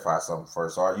clarify something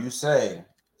first. So are you saying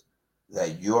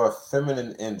that your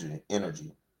feminine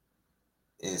energy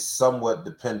is somewhat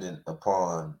dependent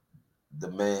upon the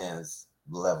man's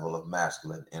level of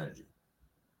masculine energy?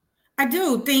 I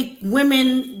do think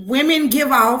women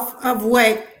give off of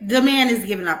what the man is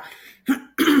giving off.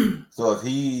 So if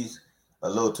he's a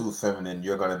little too feminine,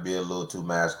 you're going to be a little too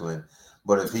masculine.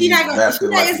 But if he's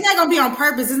masculine, it's not going to be on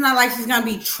purpose. It's not like she's going to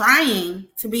be trying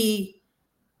to be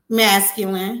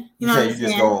masculine. You know what I'm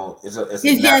saying? It's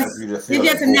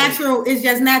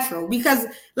just natural. Because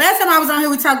last time I was on here,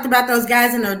 we talked about those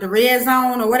guys in the red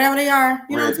zone or whatever they are.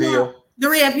 You know what I'm saying? The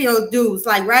red pill dudes,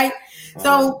 like, right?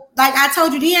 So, like I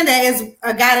told you then, that is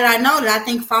a guy that I know that I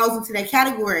think falls into that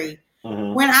category.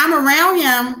 Mm-hmm. When I'm around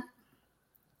him,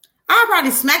 I'll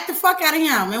probably smack the fuck out of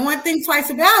him and wouldn't think twice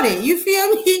about it. You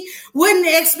feel me? Wouldn't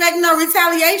expect no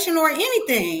retaliation or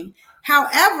anything.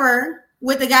 However,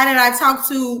 with the guy that I talk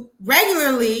to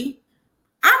regularly,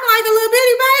 I'm like a little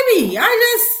bitty baby.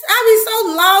 I be so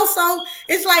lost. So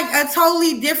it's like a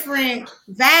totally different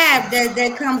vibe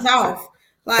that comes off.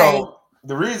 Like, so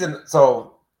the reason,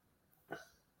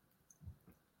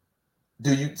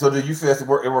 do you feel it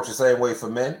works the same way for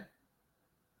men?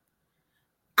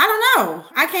 I don't know.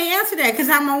 I can't answer that because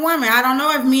I'm a woman. I don't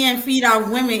know if men feed off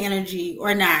women energy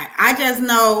or not. I just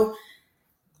know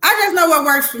what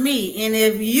works for me. And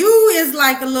if you is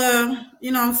like a little,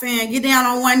 you know what I'm saying, get down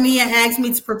on one knee and ask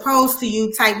me to propose to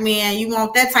you type man, you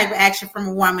want that type of action from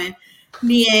a woman,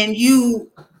 then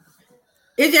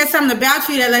it's just something about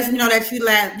you that lets me know that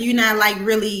you're not like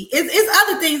really. It's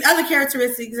other things, other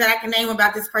characteristics that I can name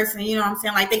about this person. You know what I'm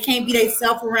saying? Like they can't be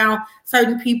themselves around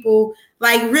certain people.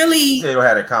 Like really, they don't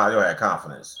have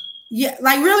confidence. Yeah,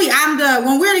 like really,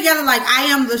 when we're together, like I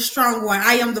am the strong one.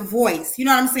 I am the voice. You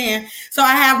know what I'm saying? So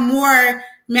I have more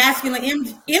masculine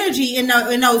energy in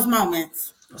those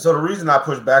moments. So the reason I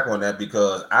push back on that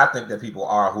because I think that people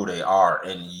are who they are,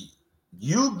 and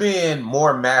you being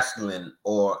more masculine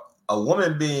or a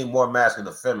woman being more masculine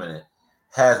or feminine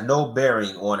has no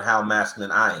bearing on how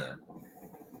masculine I am.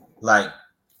 Like,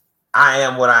 I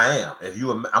am what I am.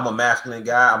 I'm a masculine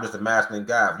guy, I'm just a masculine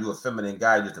guy. If you're a feminine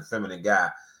guy, you're just a feminine guy.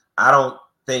 I don't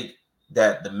think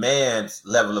that the man's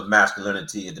level of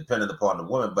masculinity is dependent upon the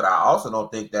woman, but I also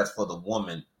don't think that's for the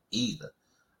woman either.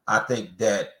 I think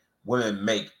that women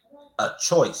make a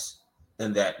choice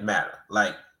in that matter.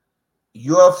 Like,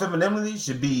 your femininity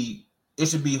should be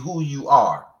who you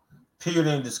are. Period,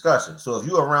 in discussion. So if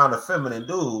you're around a feminine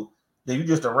dude, then you're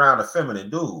just around a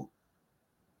feminine dude.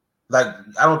 Like,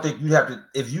 I don't think you have to,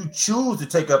 if you choose to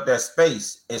take up that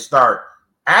space and start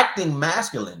acting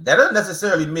masculine, that doesn't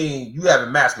necessarily mean you have a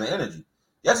masculine energy.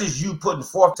 That's just you putting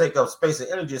forth, take up space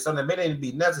and energy, something that may not even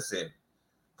be necessary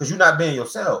because you're not being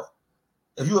yourself.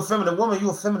 If you're a feminine woman, you're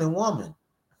a feminine woman.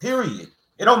 Period.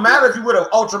 It don't matter if you're with an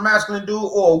ultra masculine dude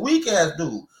or a weak ass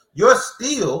dude. You're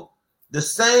still the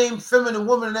same feminine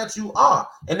woman that you are,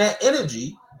 and that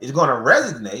energy is going to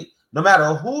resonate no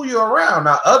matter who you're around.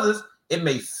 Now, others, it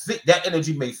may fit, that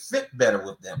energy may fit better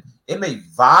with them. It may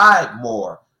vibe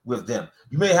more with them.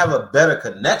 You may have a better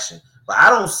connection, but I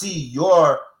don't see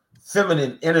your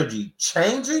feminine energy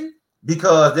changing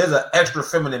because there's an extra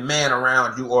feminine man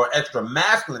around you or extra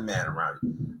masculine man around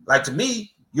you. Like, to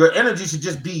me, your energy should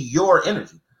just be your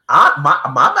energy.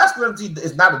 My masculinity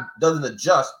doesn't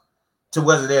adjust to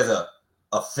whether there's a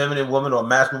feminine woman or a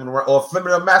masculine or a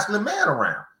feminine or masculine man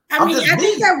around. I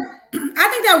think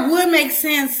that would make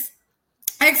sense,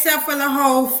 except for the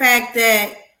whole fact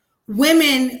that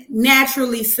women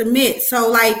naturally submit. So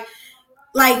like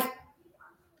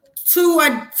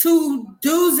to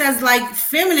dudes as like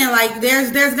feminine, like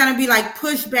there's gonna be like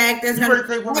pushback. There's gonna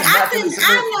like,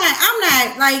 I'm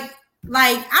not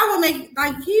like I would make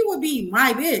like he would be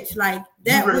my bitch. Like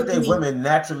that. You really think women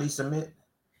naturally submit?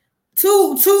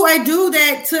 To a dude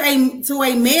that to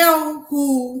a male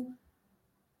who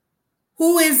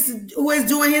is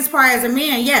doing his part as a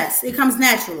man, yes, it comes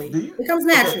naturally. It comes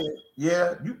naturally. Okay.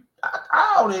 Yeah,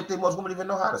 I don't even think most women even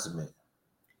know how to submit.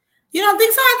 You don't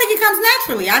think so? I think it comes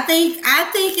naturally. I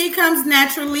think it comes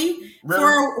naturally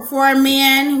for a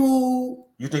man who.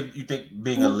 You think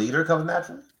being a leader comes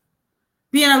naturally?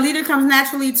 Being a leader comes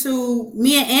naturally to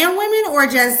men and women, or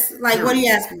just like what are you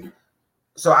asking me?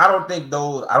 So I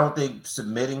don't think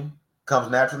submitting comes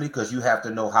naturally, because you have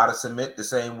to know how to submit the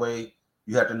same way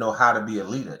you have to know how to be a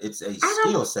leader. It's a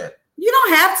skill set. You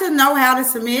don't have to know how to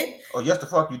submit. Oh, yes, the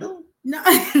fuck you do. No,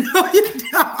 you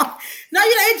don't. No,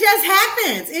 it just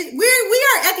happens. We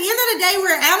are, at the end of the day,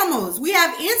 we're animals. We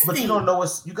have instinct. But you don't know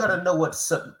you got to know what.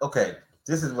 Okay,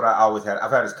 this is what I always had.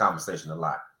 I've had this conversation a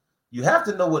lot. You have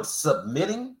to know what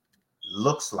submitting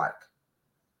looks like.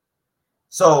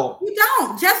 So you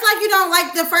don't. Just like you don't,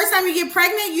 like the first time you get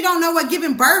pregnant, you don't know what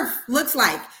giving birth looks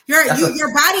like. Your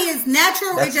body is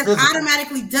natural. It just physical.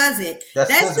 Automatically does it.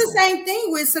 That's the same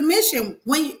thing with submission.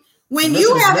 When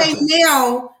you have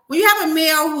a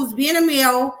male who's being a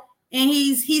male and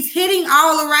he's hitting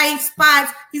all the right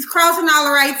spots, he's crossing all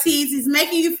the right T's, he's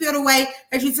making you feel the way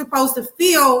that you're supposed to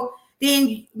feel,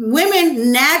 then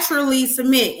women naturally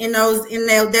submit in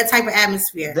that type of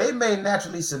atmosphere. They may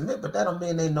naturally submit, but that don't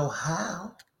mean they know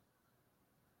how.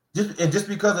 Just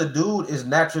because a dude is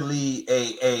naturally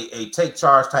a take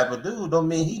charge type of dude, don't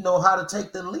mean he know how to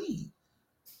take the lead.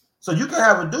 So you can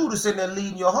have a dude who's sitting there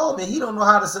leading your home and he don't know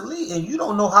how to lead, and you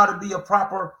don't know how to be a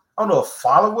proper, I don't know if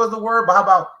follower is the word, but how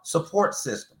about support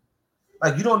system?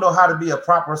 Like, you don't know how to be a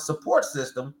proper support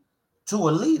system to a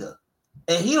leader.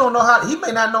 And he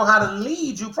may not know how to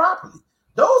lead you properly.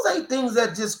 Those ain't things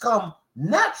that just come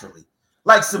naturally.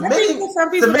 Like submitting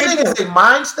is a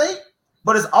mind state,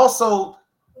 but it's also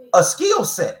a skill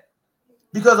set.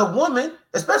 Because a woman,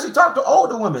 especially talk to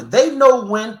older women, they know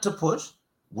when to push,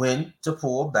 when to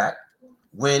pull back,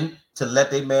 when to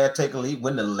let their man take a lead,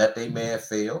 when to let their man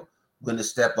fail, when to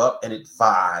step up and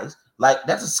advise. Like,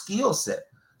 that's a skill set.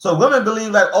 So women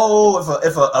believe like, oh,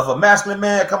 if a masculine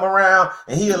man come around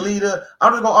and he a leader,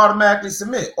 I'm just gonna automatically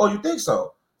submit. Oh, you think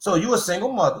so? So you a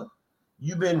single mother,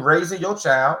 you've been raising your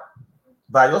child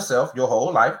by yourself your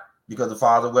whole life because the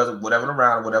father was whatever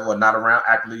around, whatever, or not around,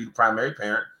 actually the primary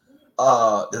parent.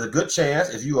 There's a good chance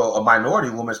if you are a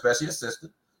minority woman, especially a sister,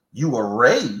 you were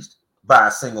raised by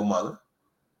a single mother.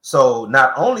 So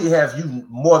not only have you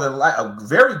more than a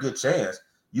very good chance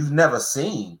you've never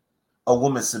seen a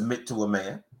woman submit to a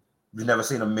man. You've never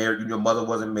seen your mother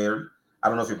wasn't married. I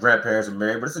don't know if your grandparents are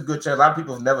married, but it's a good chance. A lot of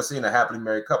people have never seen a happily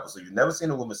married couple. So you've never seen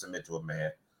a woman submit to a man.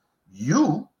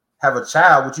 You have a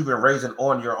child which you've been raising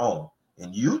on your own.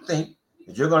 And you think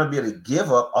that you're going to be able to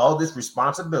give up all this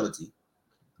responsibility,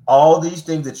 all these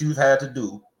things that you've had to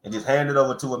do, and just hand it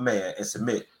over to a man and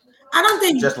submit. I don't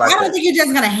think you're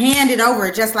just going to hand it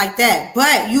over just like that.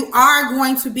 But you are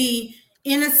going to be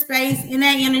in a space, in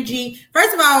that energy.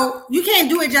 First of all, you can't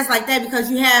do it just like that because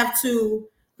you have to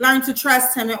learn to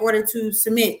trust him in order to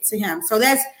submit to him. So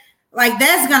that's going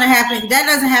to happen. That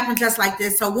doesn't happen just like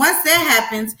this. So once that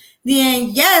happens, then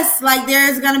yes, like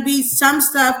there's going to be some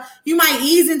stuff you might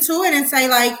ease into it and say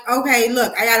like, okay,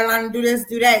 look, I got to learn to do this,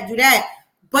 do that.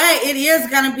 But it is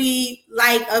going to be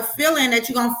like a feeling that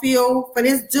you're going to feel for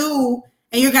this dude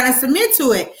and you're going to submit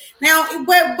to it. Now,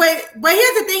 but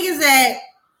here's the thing is that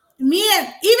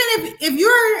men, even if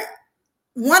you're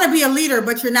want to be a leader,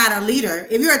 but you're not a leader,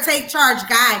 if you're a take charge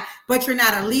guy, but you're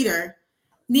not a leader,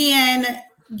 then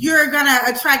you're going to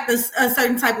attract a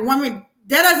certain type of woman.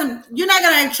 You're not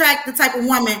going to attract the type of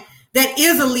woman that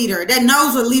is a leader, that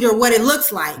knows a leader, what it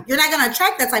looks like. You're not going to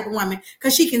attract that type of woman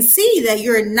because she can see that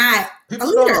you're not a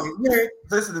leader.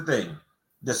 This is the thing.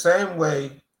 The same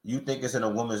way you think it's in a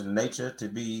woman's nature to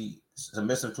be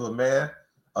submissive to a man,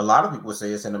 a lot of people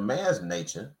say it's in a man's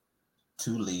nature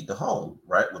to lead the home,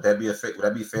 right? Would that be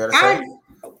fair to say?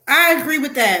 I agree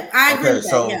with that. I agree with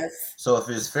that. Yes. So if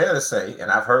it's fair to say, and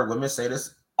I've heard women say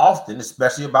this often,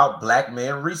 especially about black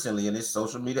men recently in this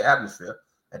social media atmosphere,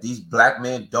 that these black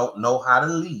men don't know how to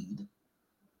lead,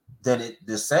 then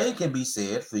the same can be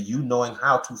said for you knowing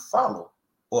how to follow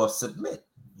or submit.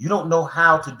 You don't know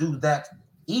how to do that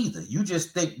either. You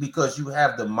just think because you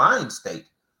have the mind state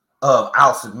of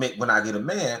I'll submit when I get a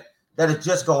man, that it's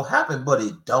just gonna happen, but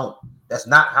it don't. That's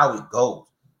not how it goes.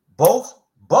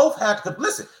 Both have to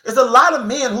listen. There's a lot of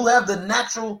men who have the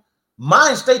natural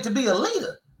mind state to be a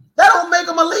leader. That don't make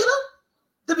them a leader.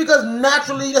 Just because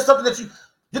naturally that's something that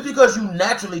just because you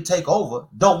naturally take over,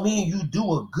 don't mean you do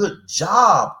a good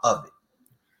job of it.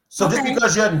 So just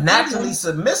because you're naturally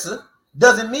submissive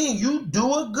doesn't mean you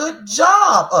do a good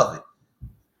job of it.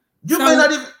 You may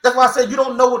not even, that's why I said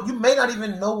you may not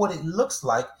even know what it looks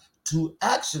like to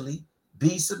actually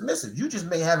be submissive. You just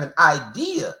may have an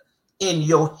idea in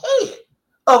your head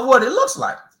of what it looks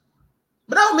like.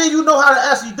 But that don't mean you know how to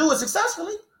actually do it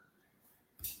successfully.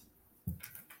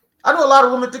 I know a lot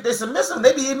of women think they're submissive and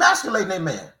they be emasculating their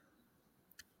man.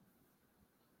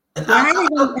 And how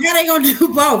they gonna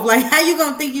do both? Like, how you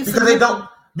gonna think you because they don't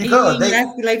because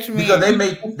they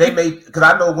may because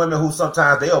I know women who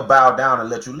sometimes they'll bow down and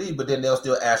let you lead, but then they'll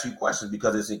still ask you questions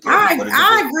because it's insecurity.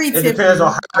 I agree. It depends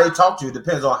on how they talk to you. It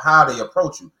depends on how they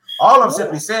approach you. All I'm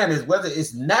simply saying is whether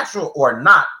it's natural or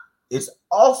not, it's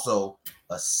also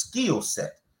a skill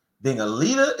set. Being a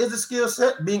leader is a skill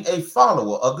set. Being a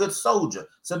follower, a good soldier,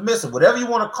 submissive, whatever you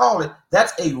want to call it,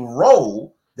 that's a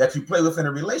role that you play within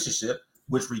a relationship,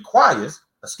 which requires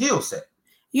a skill set.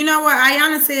 You know what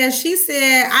Ayana said? She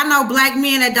said, I know black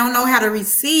men that don't know how to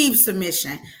receive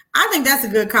submission. I think that's a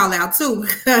good call out too.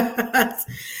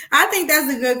 I think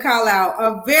that's a good call out,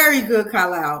 a very good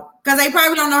call out. Because they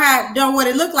probably don't know what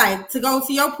it looked like. To go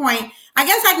to your point, I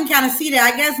guess I can kind of see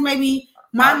that. I guess maybe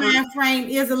my mind frame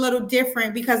is a little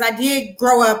different because I did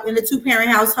grow up in a 2-parent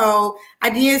household. I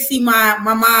did see my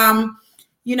mom,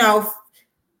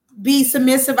 be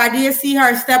submissive. I did see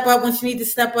her step up when she needed to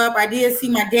step up. I did see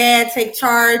my dad take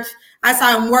charge. I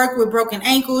saw him work with broken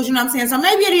ankles. You know what I'm saying? So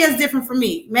maybe it is different for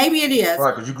me. Maybe it is.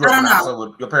 Right, because you grew up in a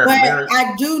household with your parents married.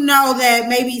 I do know that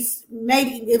maybe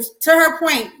if to her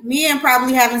point, me and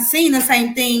probably haven't seen the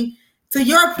same thing to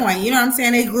your point. You know what I'm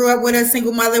saying? They grew up with a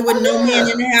single mother with no man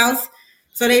in the house.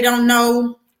 So they don't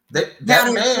know. They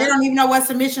don't even know what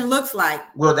submission looks like.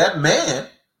 Well, that man,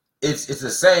 it's the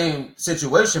same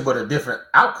situation, but a different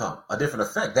outcome, a different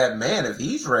effect. That man, if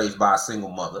he's raised by a single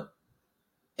mother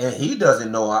and he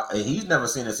doesn't know, and he's never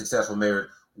seen a successful marriage,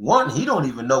 he don't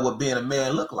even know what being a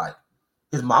man look like.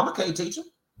 His mama can't teach him.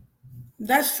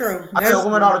 That's true. I tell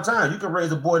women all the time, you can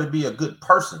raise a boy to be a good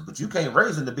person, but you can't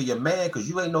raise him to be a man because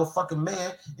you ain't no fucking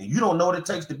man and you don't know what it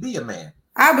takes to be a man.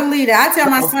 I believe that. I tell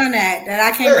my son that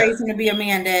I can't raise him to be a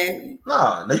man.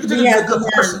 No, you can teach him to be a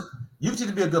good person. You can teach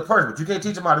him to be a good person, but you can't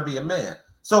teach him how to be a man.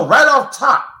 So right off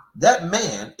top, that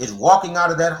man is walking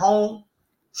out of that home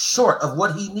short of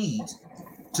what he needs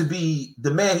to be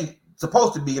the man he's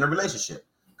supposed to be in a relationship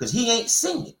because he ain't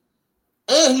seen it.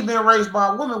 And he been raised by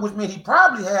a woman, which means he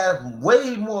probably has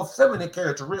way more feminine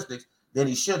characteristics than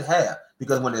he should have.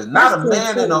 Because when there's not a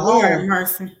man in the home,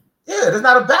 there's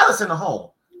not a balance in the home.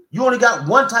 You only got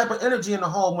one type of energy in the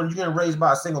home when you're getting raised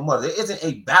by a single mother. There isn't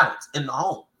a balance in the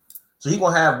home. So he's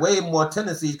going to have way more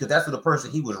tendencies because that's the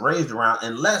person he was raised around,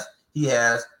 unless he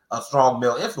has a strong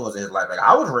male influence in his life. Like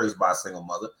I was raised by a single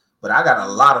mother, but I got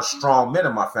a lot of strong men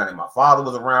in my family. My father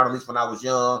was around, at least when I was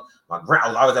young. I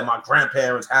was always at my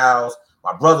grandparents' house.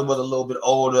 My brother was a little bit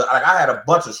older. Like I had a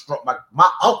bunch of strong, my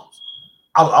uncles.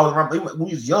 I was around when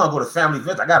he was young, go to family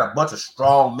events. I got a bunch of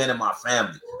strong men in my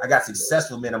family. I got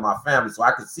successful men in my family, so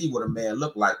I could see what a man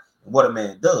look like and what a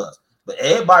man does. But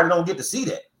everybody don't get to see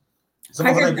that.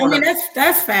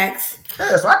 That's facts.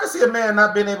 Yeah, so I can see a man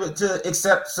not being able to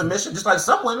accept submission, just like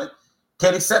some women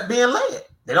can't accept being led.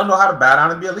 They don't know how to bow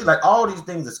down and be a leader. Like all these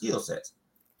things are skill sets.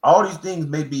 All these things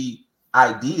may be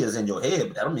ideas in your head,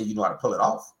 but that don't mean you know how to pull it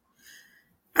off.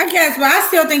 I guess, but I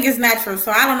still think it's natural. So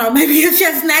I don't know. Maybe it's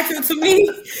just natural to me,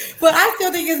 but I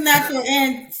still think it's natural.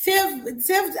 And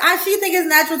Tiff, she think it's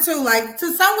natural too. Like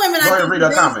to some women, I think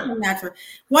it's natural.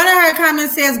 One of her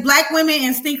comments says, "Black women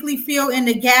instinctively fill in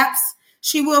the gaps.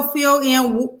 She will fill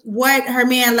in what her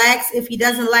man lacks. If he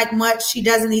doesn't lack much, she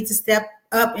doesn't need to step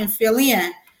up and fill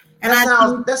in." And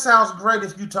that sounds great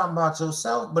if you're talking about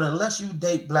yourself, but unless you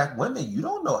date black women, you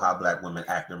don't know how black women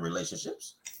act in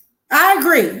relationships. I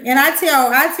agree, and I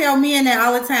tell men that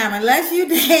all the time. Unless you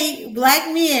date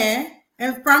black men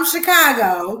and from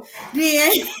Chicago,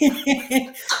 then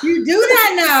you do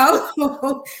not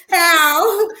know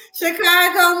how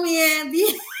Chicago men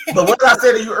be. But what did I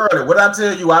say to you earlier? What did I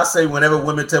tell you? I say whenever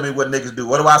women tell me what niggas do,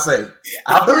 what do I say?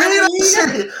 I believe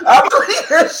that shit. I believe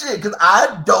that shit because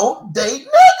I don't date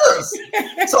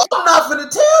niggas. So I'm not gonna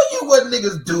tell you what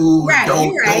niggas do and don't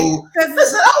do.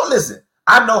 Listen, I don't listen.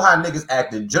 I know how niggas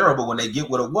act in general, but when they get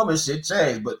with a woman, shit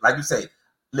change. But like you say,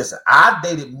 listen, I've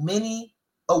dated many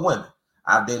women.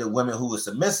 I've dated women who were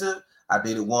submissive. I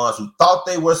dated ones who thought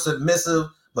they were submissive,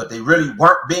 but they really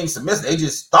weren't being submissive. They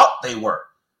just thought they were.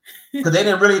 Because they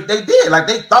did. Like,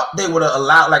 they thought they would have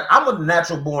allowed, like, I'm a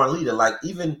natural born leader. Like,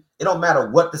 even, it don't matter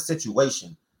what the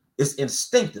situation, it's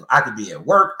instinctive. I could be at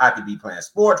work, I could be playing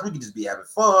sports, we could just be having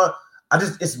fun.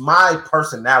 It's my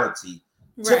personality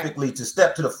typically to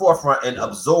step to the forefront and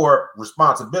absorb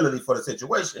responsibility for the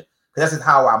situation. Because that's just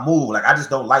how I move. Like, I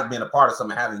just don't like being a part of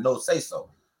something having no say so.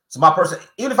 So my person,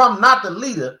 even if I'm not the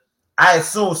leader, I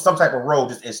assume some type of role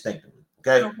just instinctively.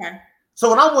 Okay. So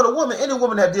when I'm with a woman, any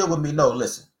woman that deal with me, no,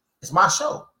 listen, it's my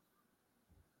show.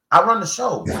 I run the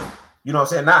show. You know what I'm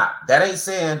saying? Now, that ain't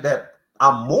saying that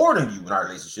I'm more than you in our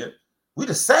relationship. We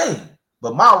the same.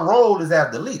 But my role is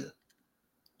as the leader.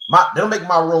 They'll make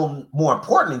my role more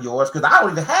important than yours because I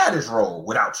don't even have this role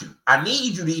without you. I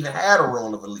need you to even have a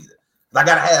role of a leader. I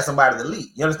got to have somebody to lead.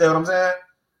 You understand what I'm saying?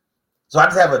 So I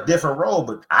just have a different role,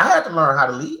 but I had to learn how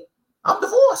to lead. I'm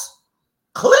divorced.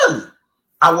 Clearly,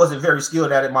 I wasn't very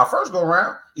skilled at it my first go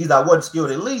around. Either I wasn't skilled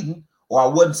at leading or I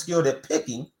wasn't skilled at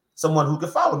picking someone who could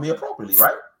follow me appropriately,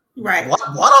 right? Right. One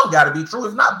of them got to be true,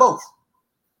 if not both.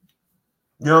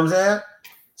 You know what I'm saying?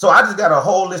 So I just got a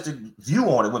holistic view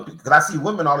on it because I see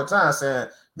women all the time saying,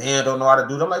 man, don't know how to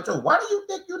do it. I'm like, Joe, why do you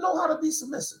think you know how to be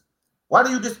submissive? Why do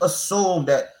you just assume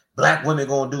that black women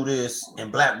gonna do this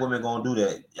and black women gonna do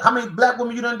that? How many black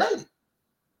women you done dated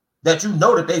that you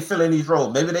know that they fill in these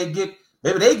roles? Maybe they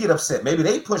get upset. Maybe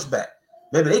they push back.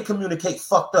 Maybe they communicate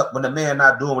fucked up when the man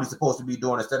not doing what he's supposed to be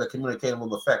doing instead of communicating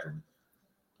with him effectively.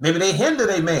 Maybe they hinder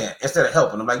their man instead of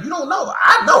helping them. Like, you don't know.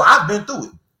 I know. I've been through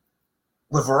it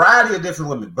with a variety of different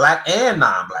women, black and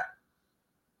non-black.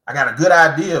 I got a good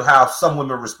idea of how some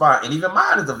women respond. And even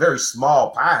mine is a very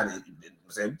small pie. We're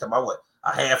talking about what?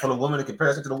 A handful of women in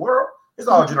comparison to the world? It's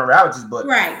all generalities, but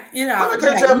right. You know, women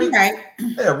can't tell me.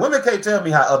 Yeah, women can't tell me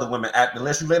how other women act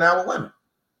unless you lay down with women.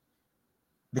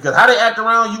 Because how they act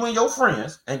around you and your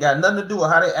friends ain't got nothing to do with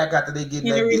how they act after they get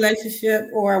in a relationship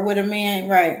or with a man,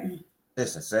 right?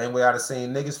 It's the same way I've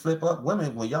seen niggas flip up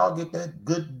women when y'all get that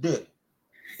good dick.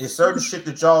 It's certain shit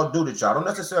that y'all do that y'all don't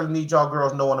necessarily need y'all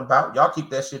girls knowing about. Y'all keep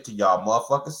that shit to y'all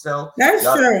motherfucking self. That's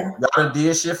true. Y'all done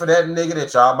did shit for that nigga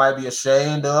that y'all might be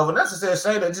ashamed of. And that's just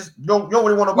saying that just you don't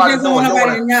really want nobody to know.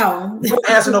 You don't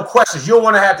answer no questions. You don't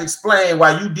want to have to explain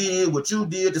why you did what you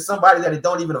did to somebody that it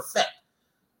don't even affect.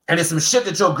 And it's some shit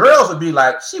that your girls would be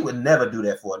like, she would never do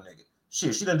that for a nigga.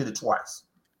 Shit, she done did it twice.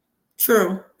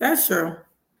 True. That's true.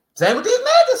 Same with these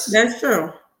niggas. That's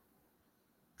true.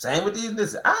 Same with these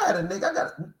niggas. I had a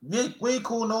nigga, we ain't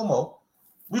cool no more.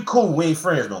 We cool, we ain't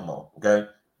friends no more, okay?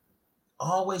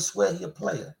 Always swear he a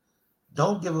player.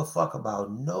 Don't give a fuck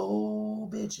about no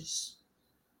bitches.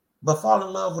 But fall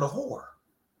in love with a whore.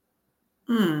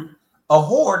 A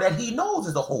whore that he knows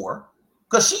is a whore.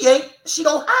 Because she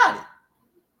don't hide it.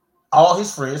 All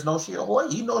his friends know she a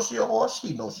whore. He knows she a whore.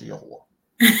 She knows she a whore.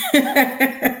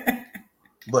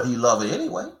 But he love it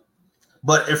anyway.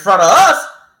 But in front of us,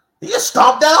 he a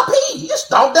stomp down P. He a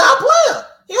stomp down player.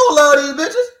 He don't love these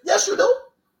bitches. Yes, you do.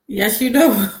 Yes, you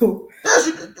do. Yes,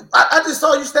 you do. I just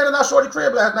saw you standing out Shorty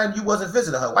crib last night and you wasn't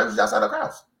visiting her. Why you was outside her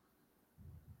house?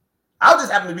 I was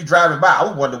just happened to be driving by. I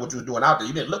was wondering what you was doing out there.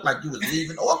 You didn't look like you was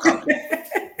leaving or coming.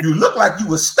 You looked like you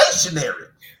was stationary.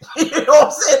 You know what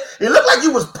I'm saying? It looked like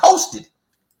you was posted.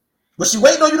 Was she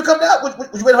waiting on you to come down? Was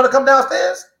you waiting on her to come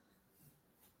downstairs?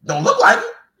 Don't look like it.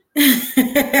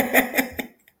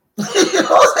 You know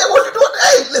what I'm saying? What you doing?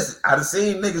 Hey, listen, I done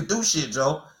seen niggas do shit,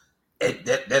 Joe.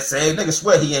 That same nigga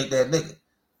swear he ain't that nigga.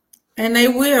 And they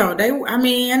will. They will.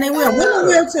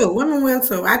 Women will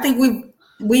too. I think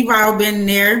we've all been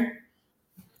there.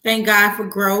 Thank God for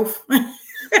growth.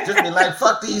 Just be like,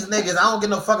 fuck these niggas. I don't give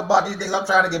no fuck about these niggas. I'm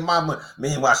trying to get my money.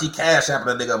 Meanwhile, she cash apping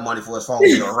a nigga money for his phone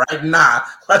bill right now.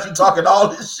 Like you talking all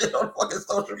this shit on fucking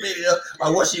social media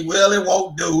about what she will and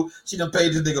won't do. She done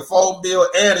paid this nigga phone bill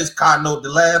and his car note the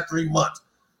last 3 months.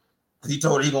 Because he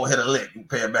told her he gonna hit a lick and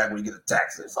pay it back when he get a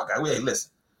tax. Fuck out. Hey,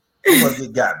 listen. You must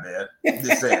get got, man.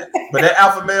 Just saying. But that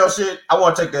alpha male shit, I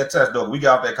want to take that test, though. We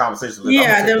got off that conversation.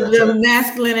 Yeah, the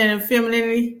masculine and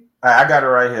femininity. All right, I got it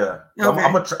right here. Okay.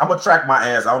 I'm gonna track my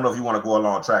answer. I don't know if you want to go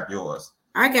along and track yours.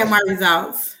 I got my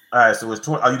results. All right, so it's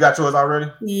 20. Oh, you got yours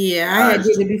already? Yeah, I had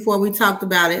did it before we talked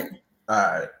about it. All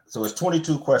right, so it's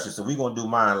 22 questions. So we're gonna do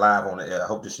mine live on the air. I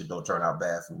hope this shit don't turn out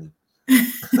bad for me.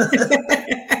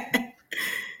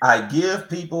 I give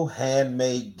people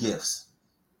handmade gifts.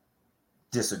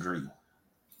 Disagree.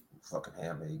 Fucking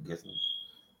handmade gifts.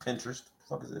 Pinterest. The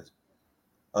fuck is this?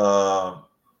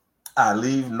 I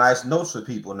leave nice notes for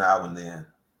people now and then.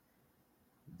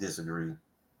 Disagree.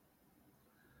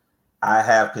 I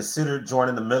have considered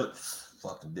joining the military.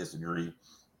 Fucking disagree.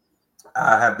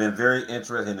 I have been very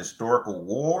interested in historical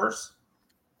wars.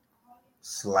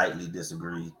 Slightly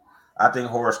disagree. I think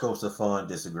horoscopes are fun.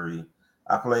 Disagree.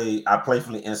 I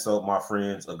playfully insult my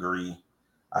friends. Agree.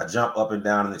 I jump up and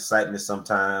down in excitement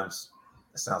sometimes.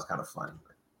 It sounds kind of funny.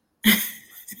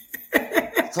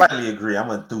 Slightly agree. I'm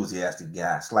an enthusiastic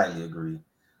guy. Slightly agree.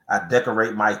 I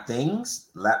decorate my things.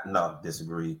 No,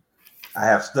 disagree. I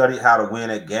have studied how to win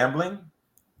at gambling.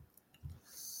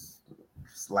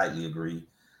 Slightly agree.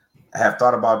 I have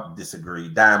thought about disagree.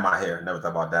 Dyeing my hair. Never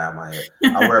thought about dyeing my hair.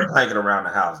 I wear a blanket around the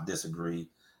house. Disagree.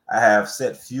 I have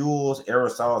set fuels,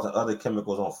 aerosols, and other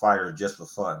chemicals on fire just for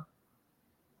fun.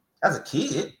 As a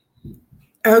kid.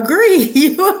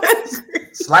 Agree.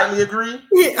 Slightly agree?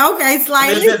 Yeah, okay,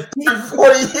 slightly. I mean,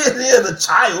 40 years as a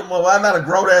child. Well, I'm not a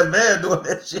grown-ass man doing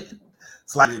that shit.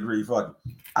 Slightly agree. Fuck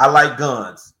it. I like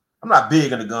guns. I'm not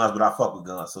big into guns, but I fuck with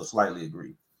guns, so slightly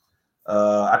agree.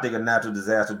 I think a natural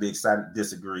disaster would be exciting.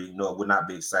 Disagree. No, it would not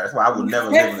be exciting. That's why I would never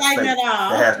live in a state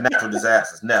that has natural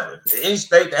disasters. Never. Any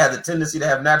state that has a tendency to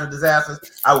have natural disasters,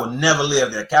 I would never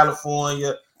live there.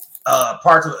 California,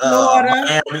 parts of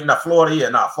Florida. Miami, no, Florida. Yeah,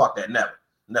 no, fuck that. Never.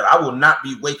 Never. I will not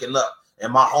be waking up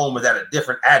and my home is at a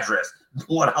different address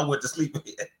when I went to sleep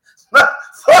in.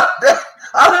 Fuck that.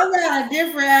 I got a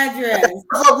different address.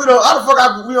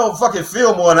 We don't fucking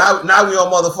feel more now. Now we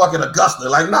on motherfucking Augusta.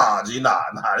 Like, nah, this ain't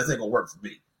gonna work for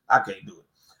me. I can't do it.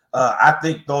 I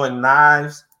think throwing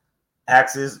knives,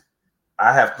 axes.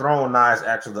 I have thrown knives,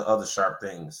 axes, the other sharp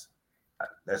things.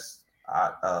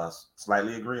 I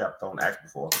slightly agree. I've thrown axe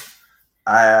before.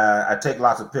 I take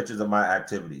lots of pictures of my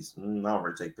activities. I don't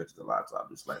really take pictures a lot, so I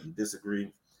do slightly disagree.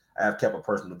 I have kept a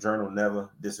personal journal. Never.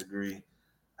 Disagree.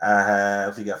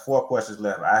 You got 4 questions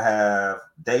left. I have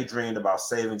daydreamed about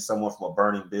saving someone from a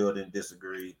burning building.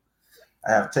 Disagree.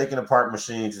 I have taken apart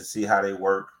machines to see how they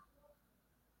work.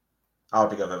 I don't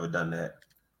think I've ever done that.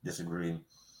 Disagree.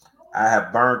 I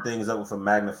have burned things up with a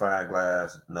magnifying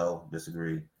glass. No.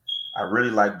 Disagree. I really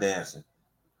like dancing.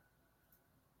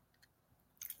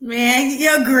 Man,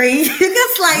 you agree. You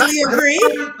can slightly agree.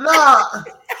 Nah.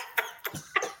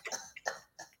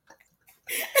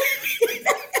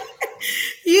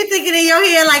 You thinking in your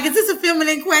head like, is this a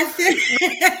feminine question?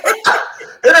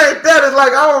 It ain't that. It's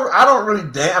like I don't really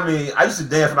dance. I mean, I used to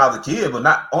dance when I was a kid, but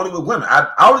not only with women.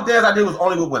 Only dance I did was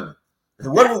only with women. If it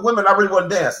wasn't with women, I really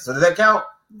wasn't dancing. So does that count?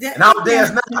 And I'll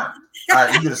dance now. All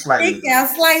right, you get a slightly. It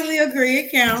counts. Slightly agree.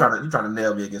 It counts. You trying to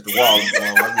nail me against the wall?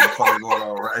 What's going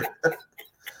on, right?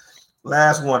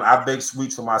 Last one. I bake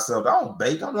sweets for myself. I don't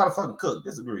bake. I'm not a fucking cook.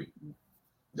 Disagree.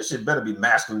 This shit better be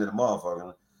masculine than a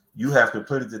motherfucker. You have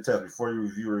completed the test. Before you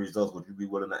review your results, would you be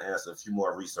willing to answer a few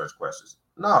more research questions?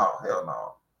 No, hell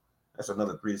no. That's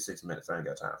another 3 to 6 minutes. I ain't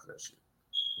got time for that shit.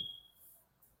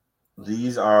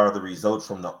 These are the results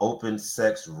from the open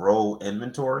sex role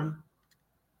inventory.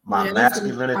 My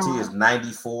masculinity is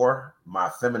 94. My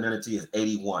femininity is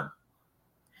 81.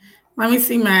 Let me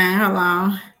see mine. Hold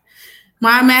on.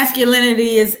 My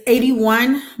masculinity is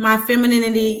 81. My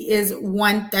femininity is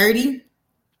 130.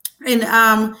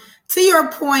 And to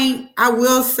your point, I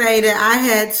will say that I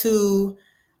had to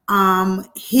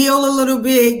heal a little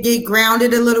bit, get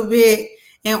grounded a little bit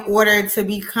in order to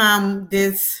become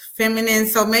this feminine.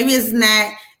 So maybe it's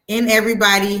not in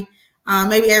everybody.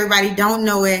 Maybe everybody don't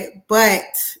know it, but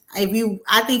I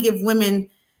think if women,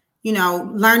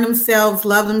 learn themselves,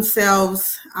 love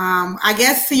themselves, I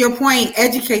guess to your point,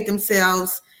 educate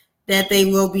themselves, that they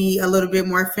will be a little bit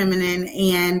more feminine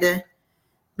and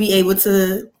be able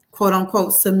to, quote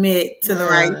unquote, submit to the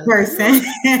right person.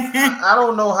 I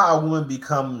don't know how a woman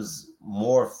becomes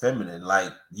more feminine.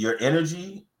 Like, your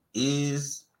energy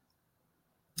is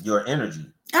your energy.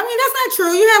 I mean, that's not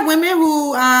true. You have women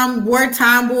who were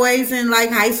tomboys in like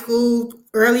high school,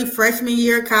 early freshman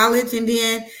year, college, and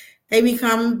then they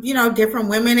become, different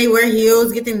women. They wear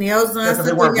heels, get their nails done. Yeah,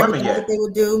 they weren't women yet. They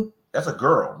would do. That's a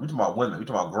girl. We talking about women. We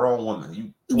talking about grown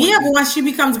women. Yeah, but once she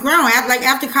becomes grown, like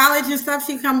after college and stuff,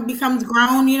 she becomes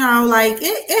grown. You know, like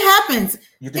it happens.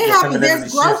 You think it happens?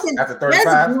 There's growth after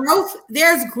 35.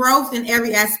 There's growth in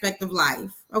every aspect of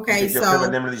life. Okay, so your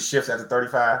femininity shifts after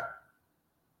 35.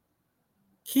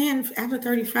 After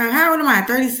 35? How old am I?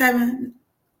 37.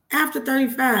 After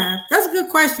 35, that's a good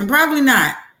question. Probably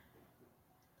not.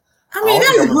 I mean,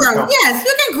 there's grow. Yes,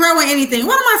 you can grow in anything.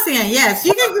 What am I saying? Yes,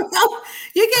 you can grow.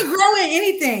 You can grow in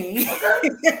anything.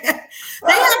 Okay.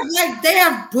 they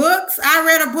have books. I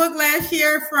read a book last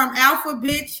year, From Alpha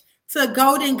Bitch to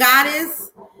Golden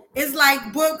Goddess. It's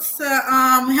like books to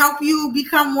help you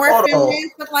become more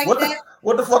feminine, stuff like that.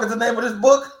 What the fuck is the name of this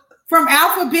book? From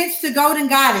Alpha Bitch to Golden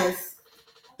Goddess.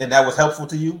 And that was helpful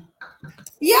to you?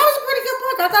 Yeah, it was a pretty good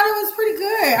book. I thought it was pretty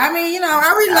good. I mean, you know, I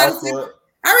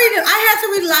had to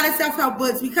read a lot of self-help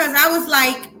books because I was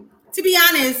like, to be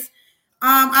honest,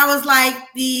 I was like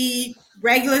the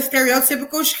regular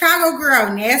stereotypical Chicago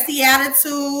girl, nasty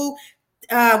attitude,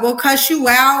 will cuss you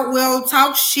out, will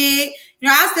talk shit. You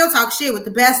know, I still talk shit with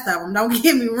the best of them. Don't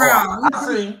get me wrong.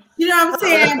 You know what I'm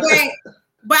saying?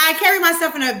 But I carry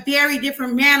myself in a very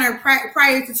different manner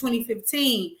prior to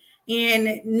 2015.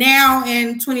 And now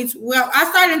in I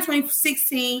started in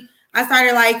 2016. I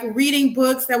started like reading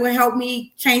books that would help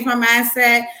me change my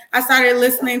mindset. I started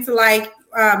listening to like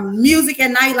music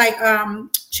at night, like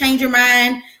Change Your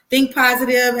Mind, Think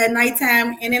Positive at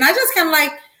nighttime. And then I just kind of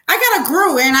like, I kind of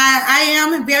grew, and I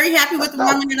am very happy with the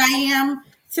woman that I am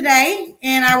today.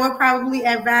 And I would probably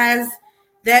advise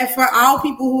that for all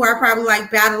people who are probably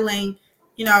like battling,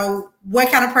 you know,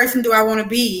 what kind of person do I want to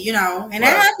be, you know? And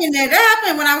that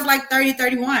happened when I was like 30,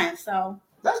 31. So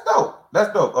that's dope.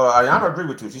 Ayana agree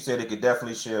with you. She said it could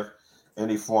definitely shift.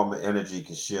 Any form of energy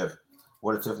can shift.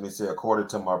 What did Tiffany say? According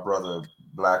to my brother,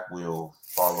 Black will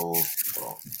follow.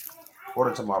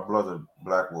 According to my brother,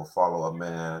 Black will follow a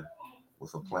man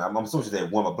with a plan. I'm assuming she said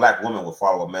a black woman will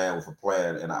follow a man with a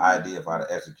plan and an idea of how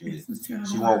to execute it.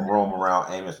 She won't roam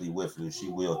around aimlessly with you. She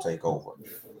will take over.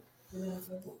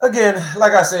 Again,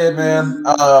 like I said, man,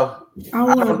 I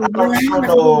don't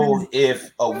know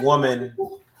if a woman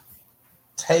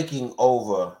taking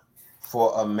over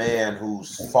for a man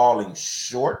who's falling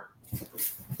short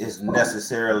is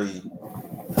necessarily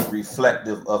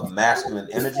reflective of masculine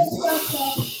energy.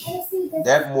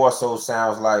 That more so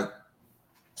sounds like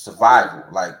survival.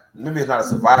 Like maybe it's not a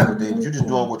survival thing, but you're just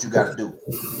doing what you got to do.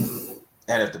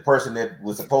 And if the person that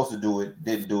was supposed to do it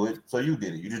didn't do it, so you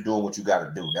did it. You're just doing what you got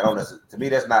to do. To me,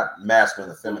 that's not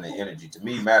masculine or feminine energy. To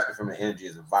me, masculine feminine energy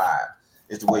is a vibe.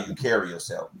 It's the way you carry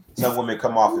yourself. Some women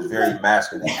come off as very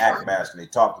masculine. They act masculine. They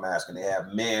talk masculine. They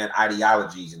have man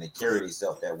ideologies and they carry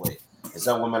themselves that way. And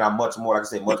some women are much more, like I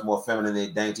say, much more feminine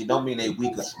than dainty. Don't mean they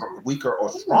weaker or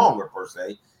stronger per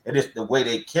se. It is the way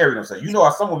they carry themselves. You know,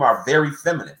 some women are very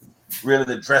feminine. Really,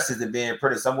 the dresses and being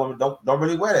pretty. Some women don't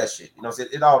really wear that shit. You know,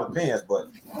 it all depends. But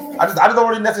I just don't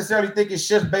really necessarily think it's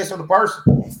shifts based on the person.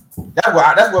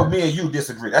 That's what me and you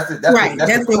disagree. That's the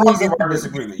cause of our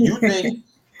disagreement. You think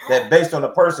that based on the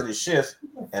person it shifts,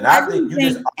 and I think you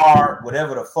just are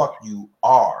whatever the fuck you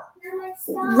are.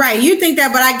 Right. You think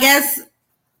that, but I guess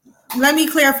let me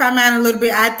clarify mine a little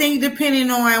bit. I think depending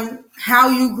on how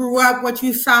you grew up, what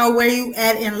you saw, where you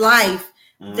at in life,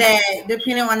 that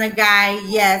depending on the guy,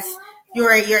 yes,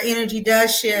 your energy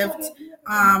does shift.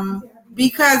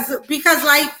 Because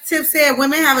like Tiff said,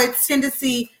 women have a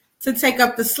tendency to take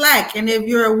up the slack. And if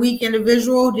you're a weak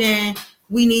individual, then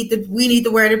we need to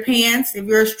wear the pants. If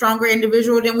you're a stronger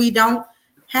individual, then we don't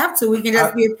have to. We can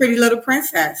just be a pretty little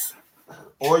princess.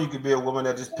 Or you could be a woman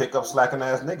that just pick up slacking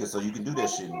ass niggas, so you can do that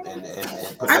shit and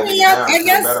put that down and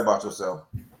feel better about yourself.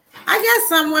 I guess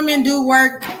some women do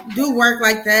work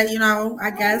like that, you know,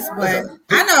 I guess, but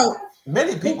I know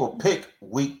many people pick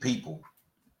weak people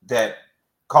that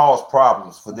cause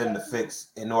problems for them to fix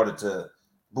in order to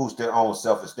boost their own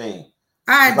self-esteem.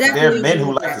 There are men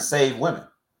who like to save women.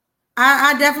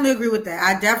 I definitely agree with that.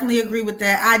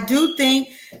 I do think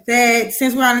that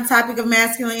since we're on the topic of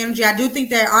masculine energy, I do think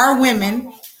there are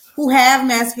women who have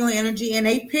masculine energy and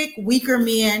they pick weaker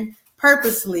men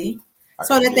purposely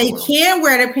so that they can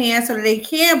wear the pants, so that they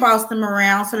can boss them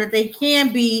around, so that they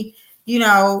can be, you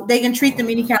know, they can treat them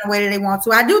any kind of way that they want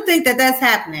to. I do think that that's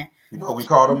happening. You know what we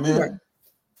call them men?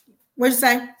 What'd you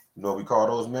say? You know what we call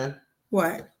those men?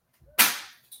 What?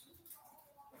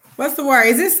 What's the word?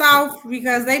 Is it soft?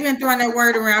 Because they've been throwing that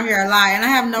word around here a lot, and I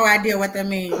have no idea what that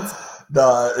means.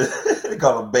 Nah, they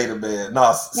call them beta man.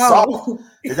 No, soft.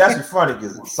 It's actually funny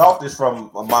because soft is from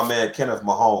my man Kenneth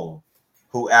Mahone,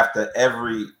 who after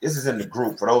this is in the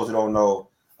group. For those who don't know,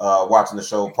 watching the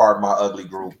show, Pardon My Ugly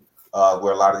group,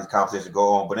 where a lot of these conversations go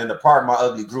on. But in the Pardon My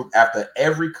Ugly group, after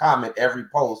every comment, every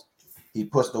post, he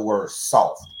puts the word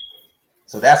soft.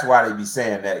 So that's why they be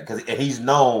saying that, because he's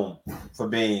known for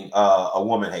being a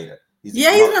woman hater. He's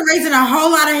been raising a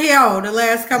whole lot of hell the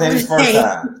last couple of days.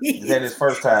 Is that his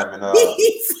first time? And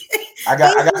I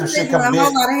got some shit coming in. A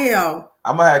whole lot of hell.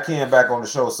 I'm gonna have Ken back on the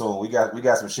show soon. We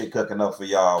got some shit cooking up for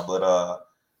y'all. But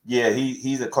yeah,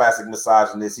 he's a classic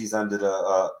misogynist. He's under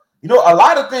the a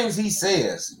lot of things he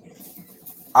says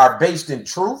are based in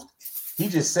truth. He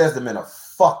just says them in a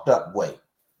fucked up way.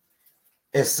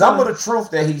 And some of the truth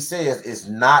that he says is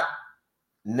not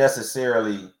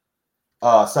necessarily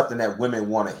something that women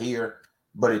want to hear,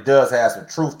 but it does have some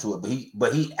truth to it.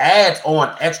 But he adds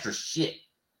on extra shit,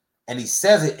 and he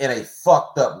says it in a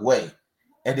fucked up way.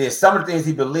 And then some of the things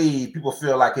he believes, people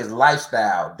feel like his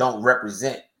lifestyle don't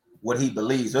represent what he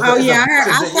believes. I saw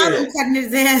him cutting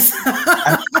his ass.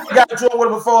 I got to with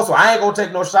him before, so I ain't gonna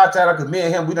take no shots at him, because me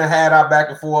and him, we done had our back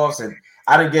and forths, and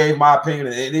I done gave my opinion,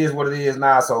 and it is what it is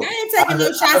now. So I ain't taking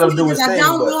no shots because I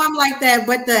don't know I'm like that.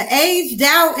 But the aged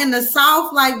out and the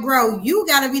soft, like, bro, you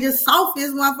gotta be the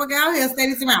softest motherfucker out here. Stay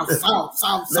this amount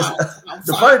soft.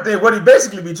 The funny thing, what he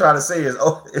basically be trying to say is,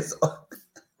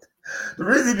 the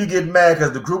reason he be getting mad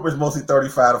because the group is mostly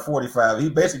 35 to 45. He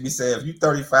basically be saying, if you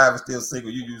 35 and still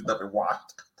single, you used up and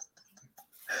washed.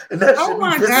 And that shit be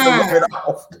pissing a little bit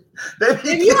off.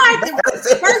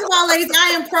 First of all, ladies,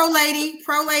 I am pro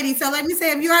lady. So let me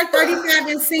say, if you are 35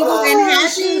 and single and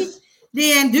happy,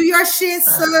 then do your shit,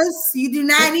 sis. You do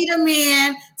not need a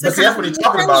man. But see, that's what he's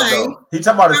talking about, though. He's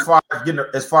talking about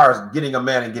as far as getting a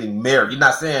man and getting married. You're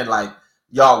not saying like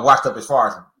y'all washed up as far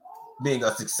as being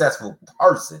a successful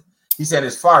person. He said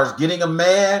as far as getting a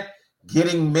man,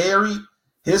 getting married.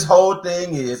 His whole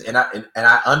thing is, and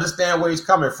I understand where he's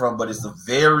coming from, but it's a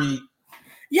very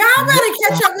y'all better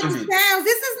catch up with the times.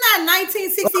 This is not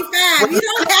 1965. You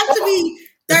don't have to be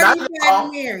 35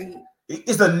 and married.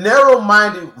 It's a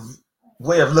narrow-minded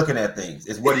way of looking at things.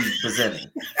 Is what he's presenting.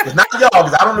 It's not y'all,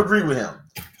 because I don't agree with him,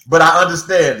 but I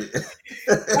understand it.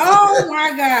 Oh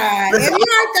my God! If you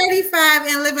are 35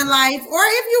 and living life, or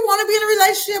if you want to be in a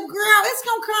relationship, girl, it's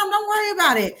gonna come. Don't worry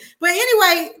about it. But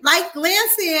anyway, like Glenn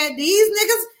said, these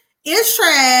niggas is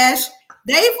trash.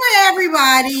 They for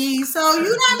everybody, so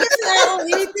you not missing out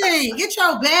on anything. Get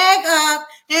your bag up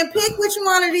and pick which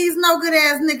one of these no good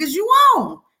ass niggas you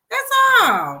want. That's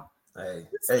all.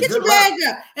 Get your bag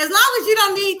up. As long as you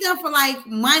don't need them for like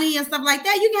money and stuff like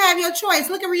that, you can have your choice.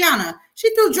 Look at Rihanna.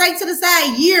 She threw Drake to the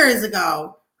side years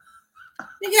ago.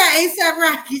 You got A$AP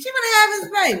Rocky. She gonna have his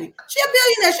baby. She a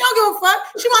billionaire. She don't give a fuck.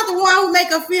 She want the one who make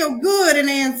her feel good in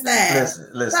the inside.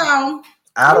 Listen. So,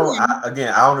 I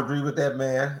don't agree with that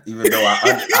man, even though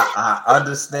I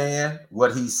understand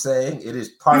what he's saying. It is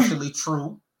partially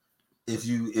true. If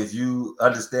you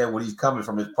understand where he's coming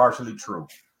from, it's partially true.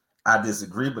 I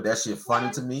disagree, but that shit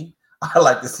funny to me. I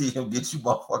like to see him get you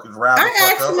motherfuckers round. I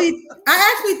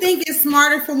actually think it's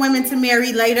smarter for women to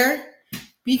marry later,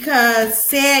 because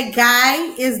said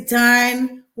guy is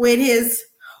done with his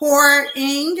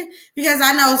whoring. Because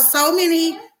I know so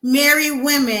many married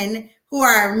women who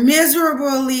are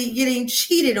miserably getting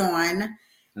cheated on,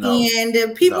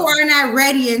 and people are not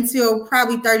ready until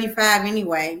probably 35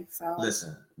 anyway. So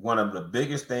listen, one of the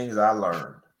biggest things I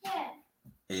learned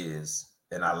is,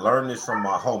 and I learned this from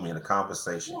my homie in a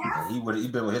conversation, and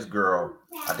he'd been with his girl,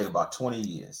 I think about 20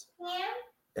 years.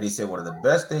 And he said one of the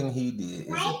best things he did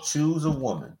is to choose a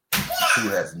woman who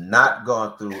has not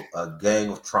gone through a gang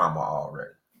of trauma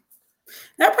already.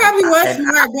 That probably was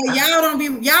smart,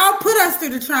 but y'all put us through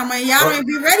the trauma and y'all ain't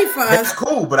be ready for us. That's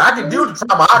cool, but I can deal with the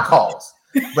trauma I caused.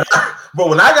 But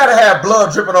when I gotta have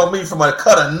blood dripping on me from a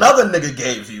cut another nigga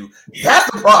gave you, that's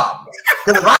the problem.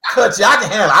 Because if I cut you, I can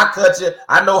handle it. I cut you.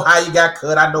 I know how you got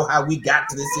cut. I know how we got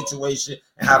to this situation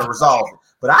and how to resolve it.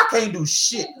 But I can't do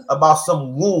shit about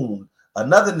some wound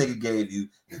another nigga gave you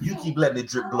if you keep letting it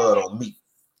drip blood on me.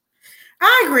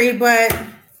 I agree, but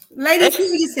ladies,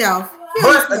 heal yourself.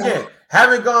 But again,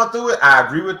 having gone through it, I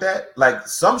agree with that. Like,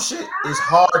 some shit is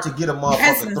hard to get a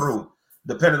motherfucker through,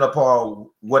 depending upon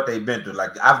what they've been through.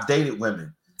 Like, I've dated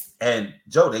women, and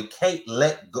Joe, they can't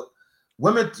let go.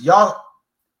 Women, y'all,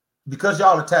 because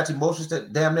y'all attach emotions to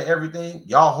damn near everything,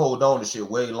 y'all hold on to shit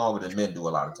way longer than men do a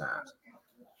lot of times.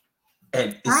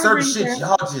 And it's certain shit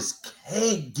y'all just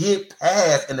can't get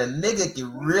past, and a nigga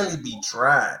can really be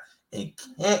trying and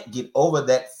can't get over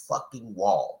that fucking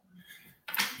wall.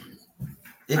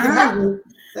 I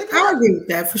agree with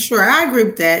that for sure. I agree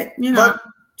with that. You know,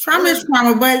 trauma is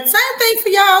trauma, but same thing for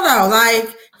y'all though.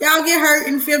 Like, y'all get hurt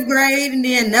in 5th grade and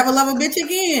then never love a bitch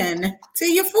again till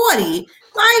you're 40.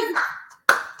 Like,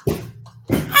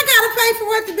 I gotta pay for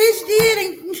what the bitch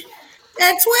did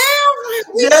at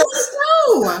 12? We Yes.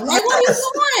 too. Like, what are you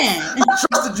doing? I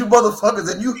trusted you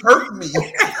motherfuckers and you hurt me.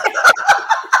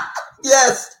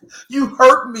 Yes, you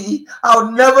hurt me.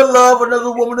 I'll never love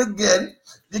another woman again.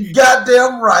 You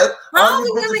goddamn right. All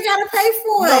the women gotta pay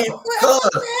for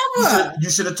it. You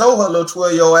should have told her little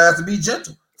 12-year-old ass to be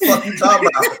gentle. Fuck you talking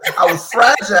about? I was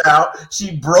fragile.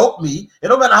 She broke me. It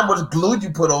don't matter how much glue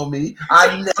you put on me.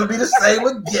 I'd never be the same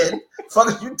again. Fuck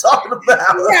are you talking about?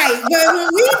 Right, but when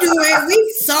we do it,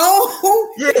 we so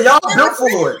yeah, y'all built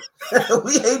for it.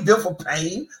 We ain't built for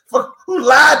pain. Fuck, who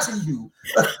lied to you?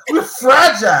 We're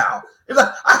fragile. It's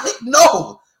like,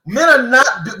 no. Men are not.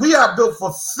 We are built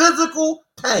for physical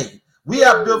pain. We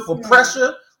are built for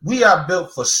pressure. We are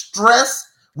built for stress.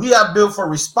 We are built for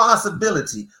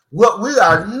responsibility. What we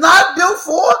are not built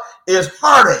for is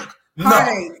heartache. No.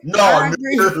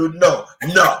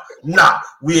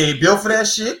 We ain't built for that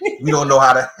shit. We don't know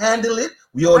how to handle it.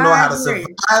 We don't know how to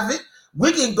survive it.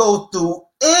 We can go through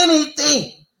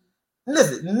anything.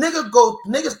 Listen,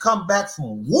 niggas come back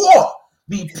from war,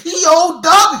 be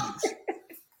POWs.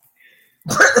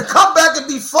 Come back and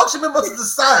be functioning members of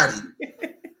society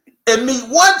and meet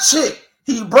one chick.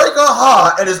 He break her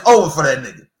heart and it's over for that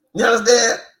nigga. You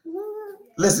understand?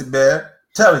 Listen, man,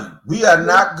 telling you, we are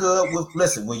not good with.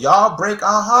 Listen, when y'all break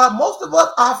our heart, most of us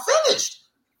are finished.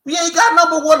 We ain't got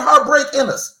number one heartbreak in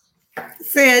us.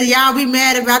 Said y'all be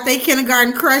mad about their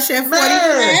kindergarten crush at 45.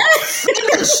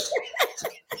 Finished.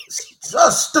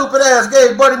 Stupid ass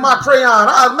gave Buddy my crayon.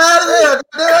 I was mad as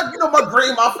hell. You know my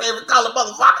green, my favorite color,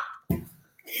 motherfucker.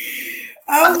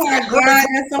 Oh my God,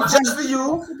 that's so funny. Just for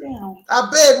you. I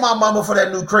begged my mama for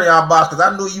that new crayon box because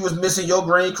I knew you was missing your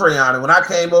green crayon. And when I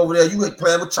came over there, you was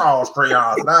playing with Charles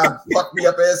crayons. And I fucked me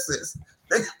up as sis.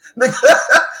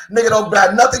 Nigga don't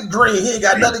got nothing green. He ain't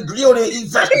got nothing green. He don't even eat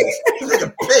vegetables.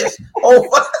 Nigga pissed.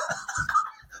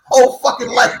 Whole fucking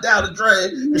life down the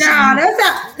drain. Nah,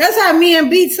 that's how me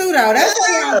and B too though. That's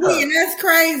how y'all be, and that's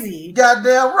crazy.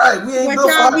 Goddamn right. We ain't. But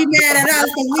y'all be mad at us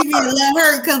because we be a little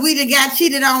hurt because we done got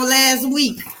cheated on last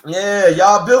week. Yeah,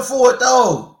 y'all built for it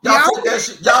though. Y'all take that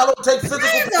shit. Y'all don't take physical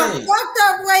pain. That's a fucked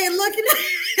up way of looking at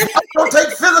it. Y'all don't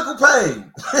take physical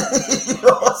pain. You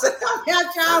know what I'm saying?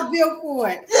 Y'all built for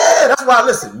it. Yeah, that's why.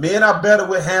 Listen, men are better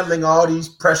with handling all these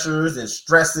pressures and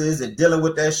stresses and dealing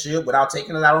with that shit without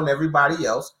taking it out on everybody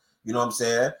else. You know what I'm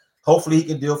saying? Hopefully he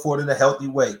can deal for it in a healthy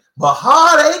way. But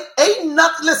heartache ain't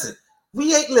nothing. Listen,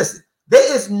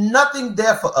 there is nothing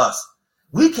there for us.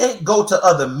 We can't go to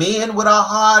other men with our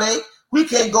heartache. We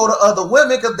can't go to other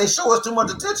women because they show us too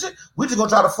much attention. We just gonna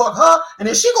try to fuck her, and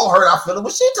then she gonna hurt our feelings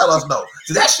when she tell us no.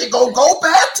 So that shit gonna go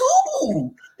bad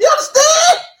too. You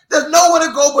understand? There's nowhere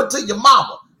to go but to your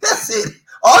mama. That's it.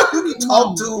 All you need to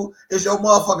talk to is your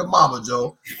motherfucking mama,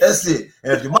 Joe. That's it.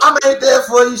 And if your mama ain't there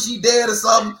for you, she dead or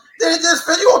something, then it just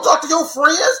you gonna talk to your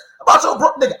friends about your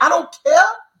broke nigga. I don't care.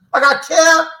 Like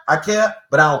I care,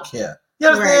 but I don't care. You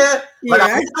understand? Right. Like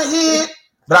I want to hear it,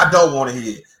 but I don't want to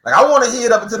hear it. Like I want to hear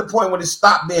it up until the point when it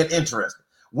stop being interesting.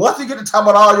 Once you get to talk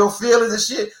about all your feelings and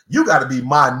shit, you got to be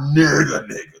my nigga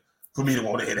for me to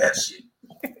want to hear that shit.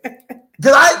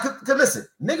 Cause listen,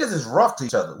 niggas is rough to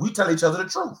each other. We tell each other the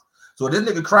truth. So this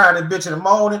nigga crying and bitching and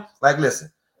moaning, like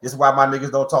listen, this is why my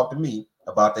niggas don't talk to me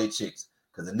about they chicks.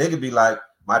 Cause the nigga be like,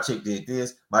 my chick did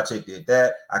this, my chick did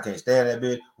that. I can't stand that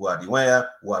bitch. What I be wearing.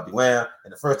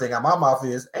 And the first thing out my mouth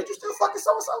is, ain't you still fucking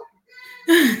so-and-so?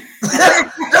 They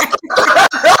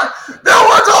don't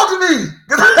want to talk to me.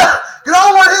 Cause I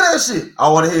don't want to hear that shit. I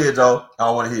don't want to hear it, Joe. I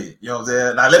don't want to hear it. You know what I'm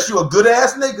saying? Now, unless you a good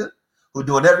ass nigga who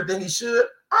doing everything he should,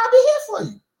 I'll be here for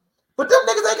you. But them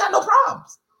niggas ain't got no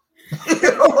problems.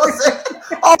 You know what I'm saying?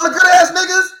 All the good ass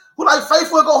niggas who like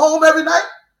faithful and go home every night,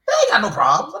 they ain't got no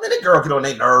problems. I mean, that girl get on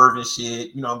their nerve and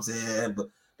shit. You know what I'm saying? But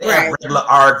they have regular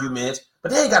arguments,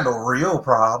 but they ain't got no real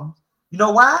problems. You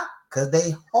know why? Because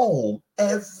they home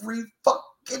every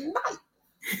fucking night.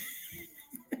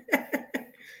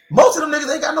 Most of them niggas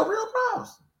ain't got no real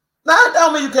problems. Now, that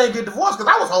don't mean you can't get divorced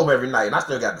because I was home every night and I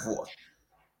still got divorced.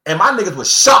 And my niggas was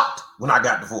shocked when I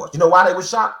got divorced. You know why they was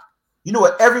shocked? You know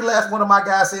what every last one of my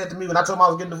guys said to me when I told them I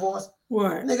was getting divorced?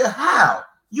 What? Nigga, how?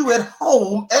 You at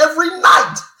home every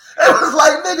night. It was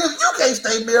like, nigga, if you can't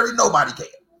stay married, nobody can.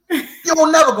 You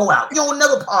don't never go out. You don't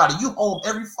never party. You home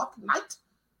every fucking night.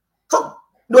 So,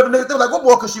 you know what the niggas, they were like, what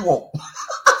more could she want?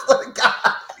 I swear to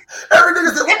God. Every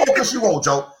nigga said, what more could she want,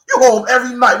 Joe? You home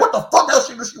every night. What the fuck else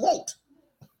does she want?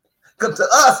 Because to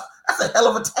us, that's a hell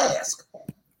of a task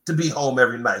to be home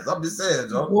every night. I'm just saying,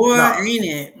 Joe. Boy, ain't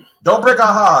it? Don't break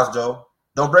our hearts, Joe.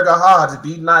 Don't break our hearts.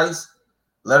 Be nice.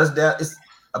 Let us down. It's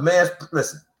a man's,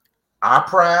 listen, our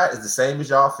pride is the same as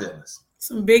y'all feelings.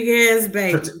 Some big ass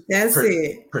baby. That's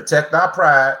it. Protect our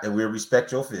pride, and we'll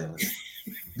respect your feelings.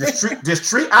 Just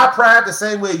treat our pride the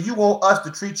same way you want us to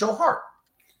treat your heart.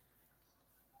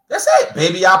 That's it.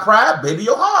 Baby our pride, baby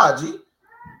your heart, G.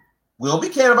 We don't be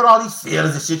caring about all these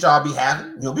feelings and shit y'all be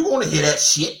having. We want to hear that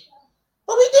shit.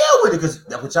 But we deal with it because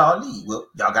that's what y'all need. Well,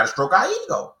 y'all got to stroke our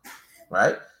ego,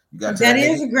 right? You got that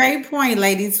is a great point,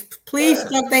 ladies. Please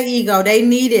stroke their ego. They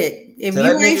need it. If you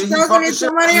ain't stroking it,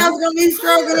 somebody else gonna be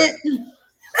stroking it.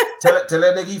 Tell that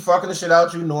nigga he fucking the shit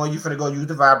out you, knowing you finna go use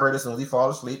the vibrator as soon as he fall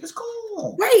asleep. It's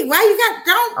cool. Wait, why you got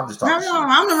don't? I'm just talking. No,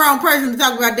 I'm the wrong person to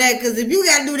talk about that because if you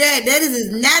gotta do that, that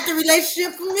is not the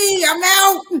relationship for me. I'm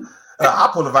out. I'll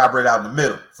pull the vibrator out in the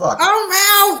middle. Fuck. I'm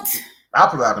out. I'll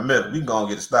pull it out in the middle. We can go and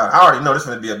get it started. I already know this is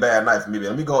gonna be a bad night for me.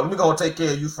 Let me go and take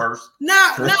care of you first.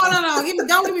 No. Don't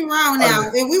get me wrong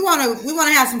now. If we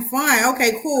wanna have some fun,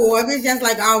 okay, cool. If it's just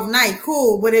like off night,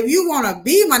 cool. But if you wanna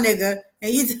be my nigga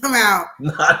and you come out,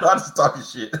 no, I'm just talking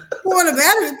shit. Pull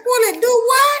it, do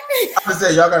what? I'm just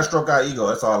saying y'all gotta stroke our ego.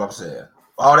 That's all I'm saying.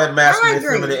 All that masculine and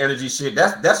feminine energy shit.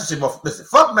 That's the shit. Listen,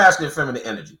 fuck masculine and feminine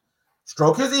energy.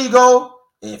 Stroke his ego,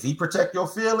 and if he protect your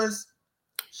feelings,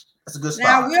 that's a good spot.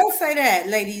 Now, I will say that,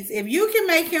 ladies, if you can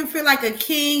make him feel like a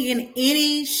king in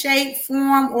any shape,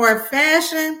 form, or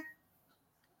fashion,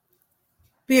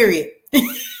 period.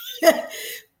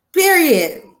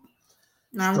 Period.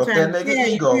 I'm Stroke that nigga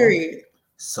ego, period.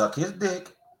 Suck his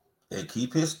dick, and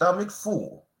keep his stomach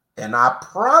full. And I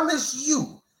promise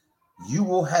you, you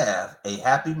will have a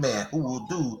happy man who will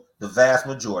do the vast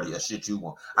majority of shit you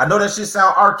want. I know that shit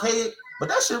sound archaic, but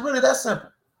that shit really that simple.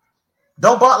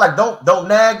 Don't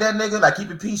nag that nigga. Like, keep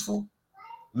it peaceful.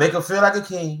 Make him feel like a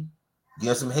king. Give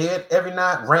him some head every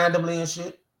night, randomly and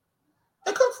shit.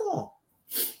 And come for him.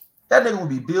 That nigga will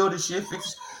be building shit,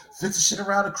 fixing shit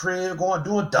around the crib,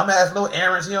 doing dumbass little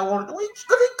errands he don't want to do. He's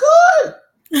good.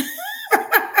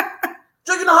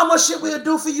 So you know how much shit we'll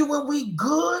do for you when we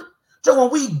good? So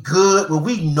when we good, when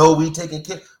we know we taking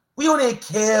care, we don't even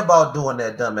care about doing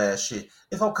that dumbass shit.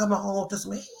 If I'm coming home to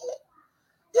some head,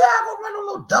 yeah, I'm gonna run a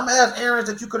little dumbass errands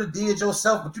that you could have did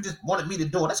yourself, but you just wanted me to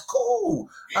do it. That's cool.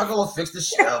 I'll go and fix the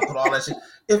shelf, put all that shit.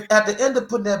 If at the end of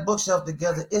putting that bookshelf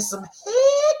together, it's some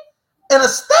head and a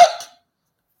steak.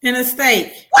 And a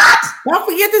steak. What? Don't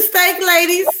forget the steak,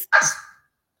 ladies.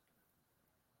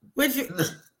 Which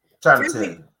trying to tell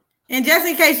you. And just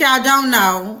in case y'all don't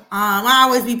know, I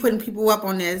always be putting people up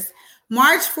on this.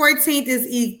 March 14th is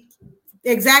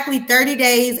exactly 30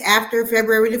 days after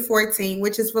February the 14th,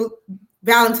 which is for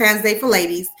Valentine's Day for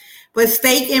ladies, but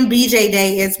Steak and BJ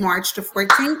Day is March the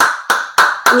 14th.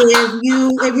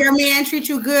 If your man treats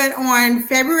you good on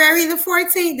February the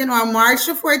 14th, then on March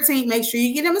the 14th, make sure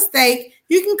you get him a steak.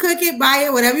 You can cook it, buy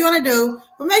it, whatever you want to do,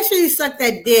 but make sure you suck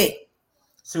that dick.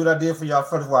 See what I did for y'all?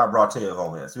 First of all, I brought Tev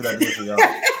on here. See what I did for y'all?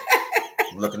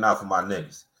 I'm looking out for my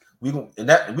niggas. We're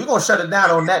gonna shut it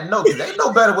down on that note. There ain't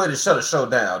no better way to shut a show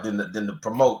down than to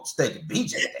promote Steak and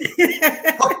BJ Day.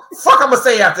 Fuck I'm gonna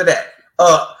say after that.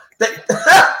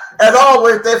 As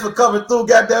always, thanks for coming through.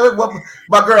 Goddamn it,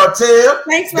 my girl Tev.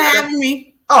 Thanks for having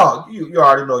me. Oh, you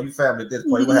already know you family at this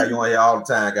point. We'll have you on here all the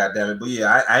time. Goddamn it, but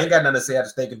yeah, I ain't got nothing to say after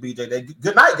Steak and BJ Day.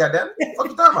 Good night, goddamn it. What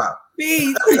you talking about?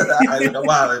 Peace. I ain't no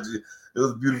wild. It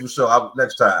was a beautiful show.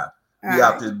 Next time, we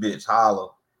out this bitch. Holla.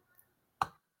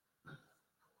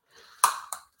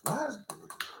 Why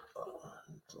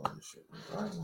is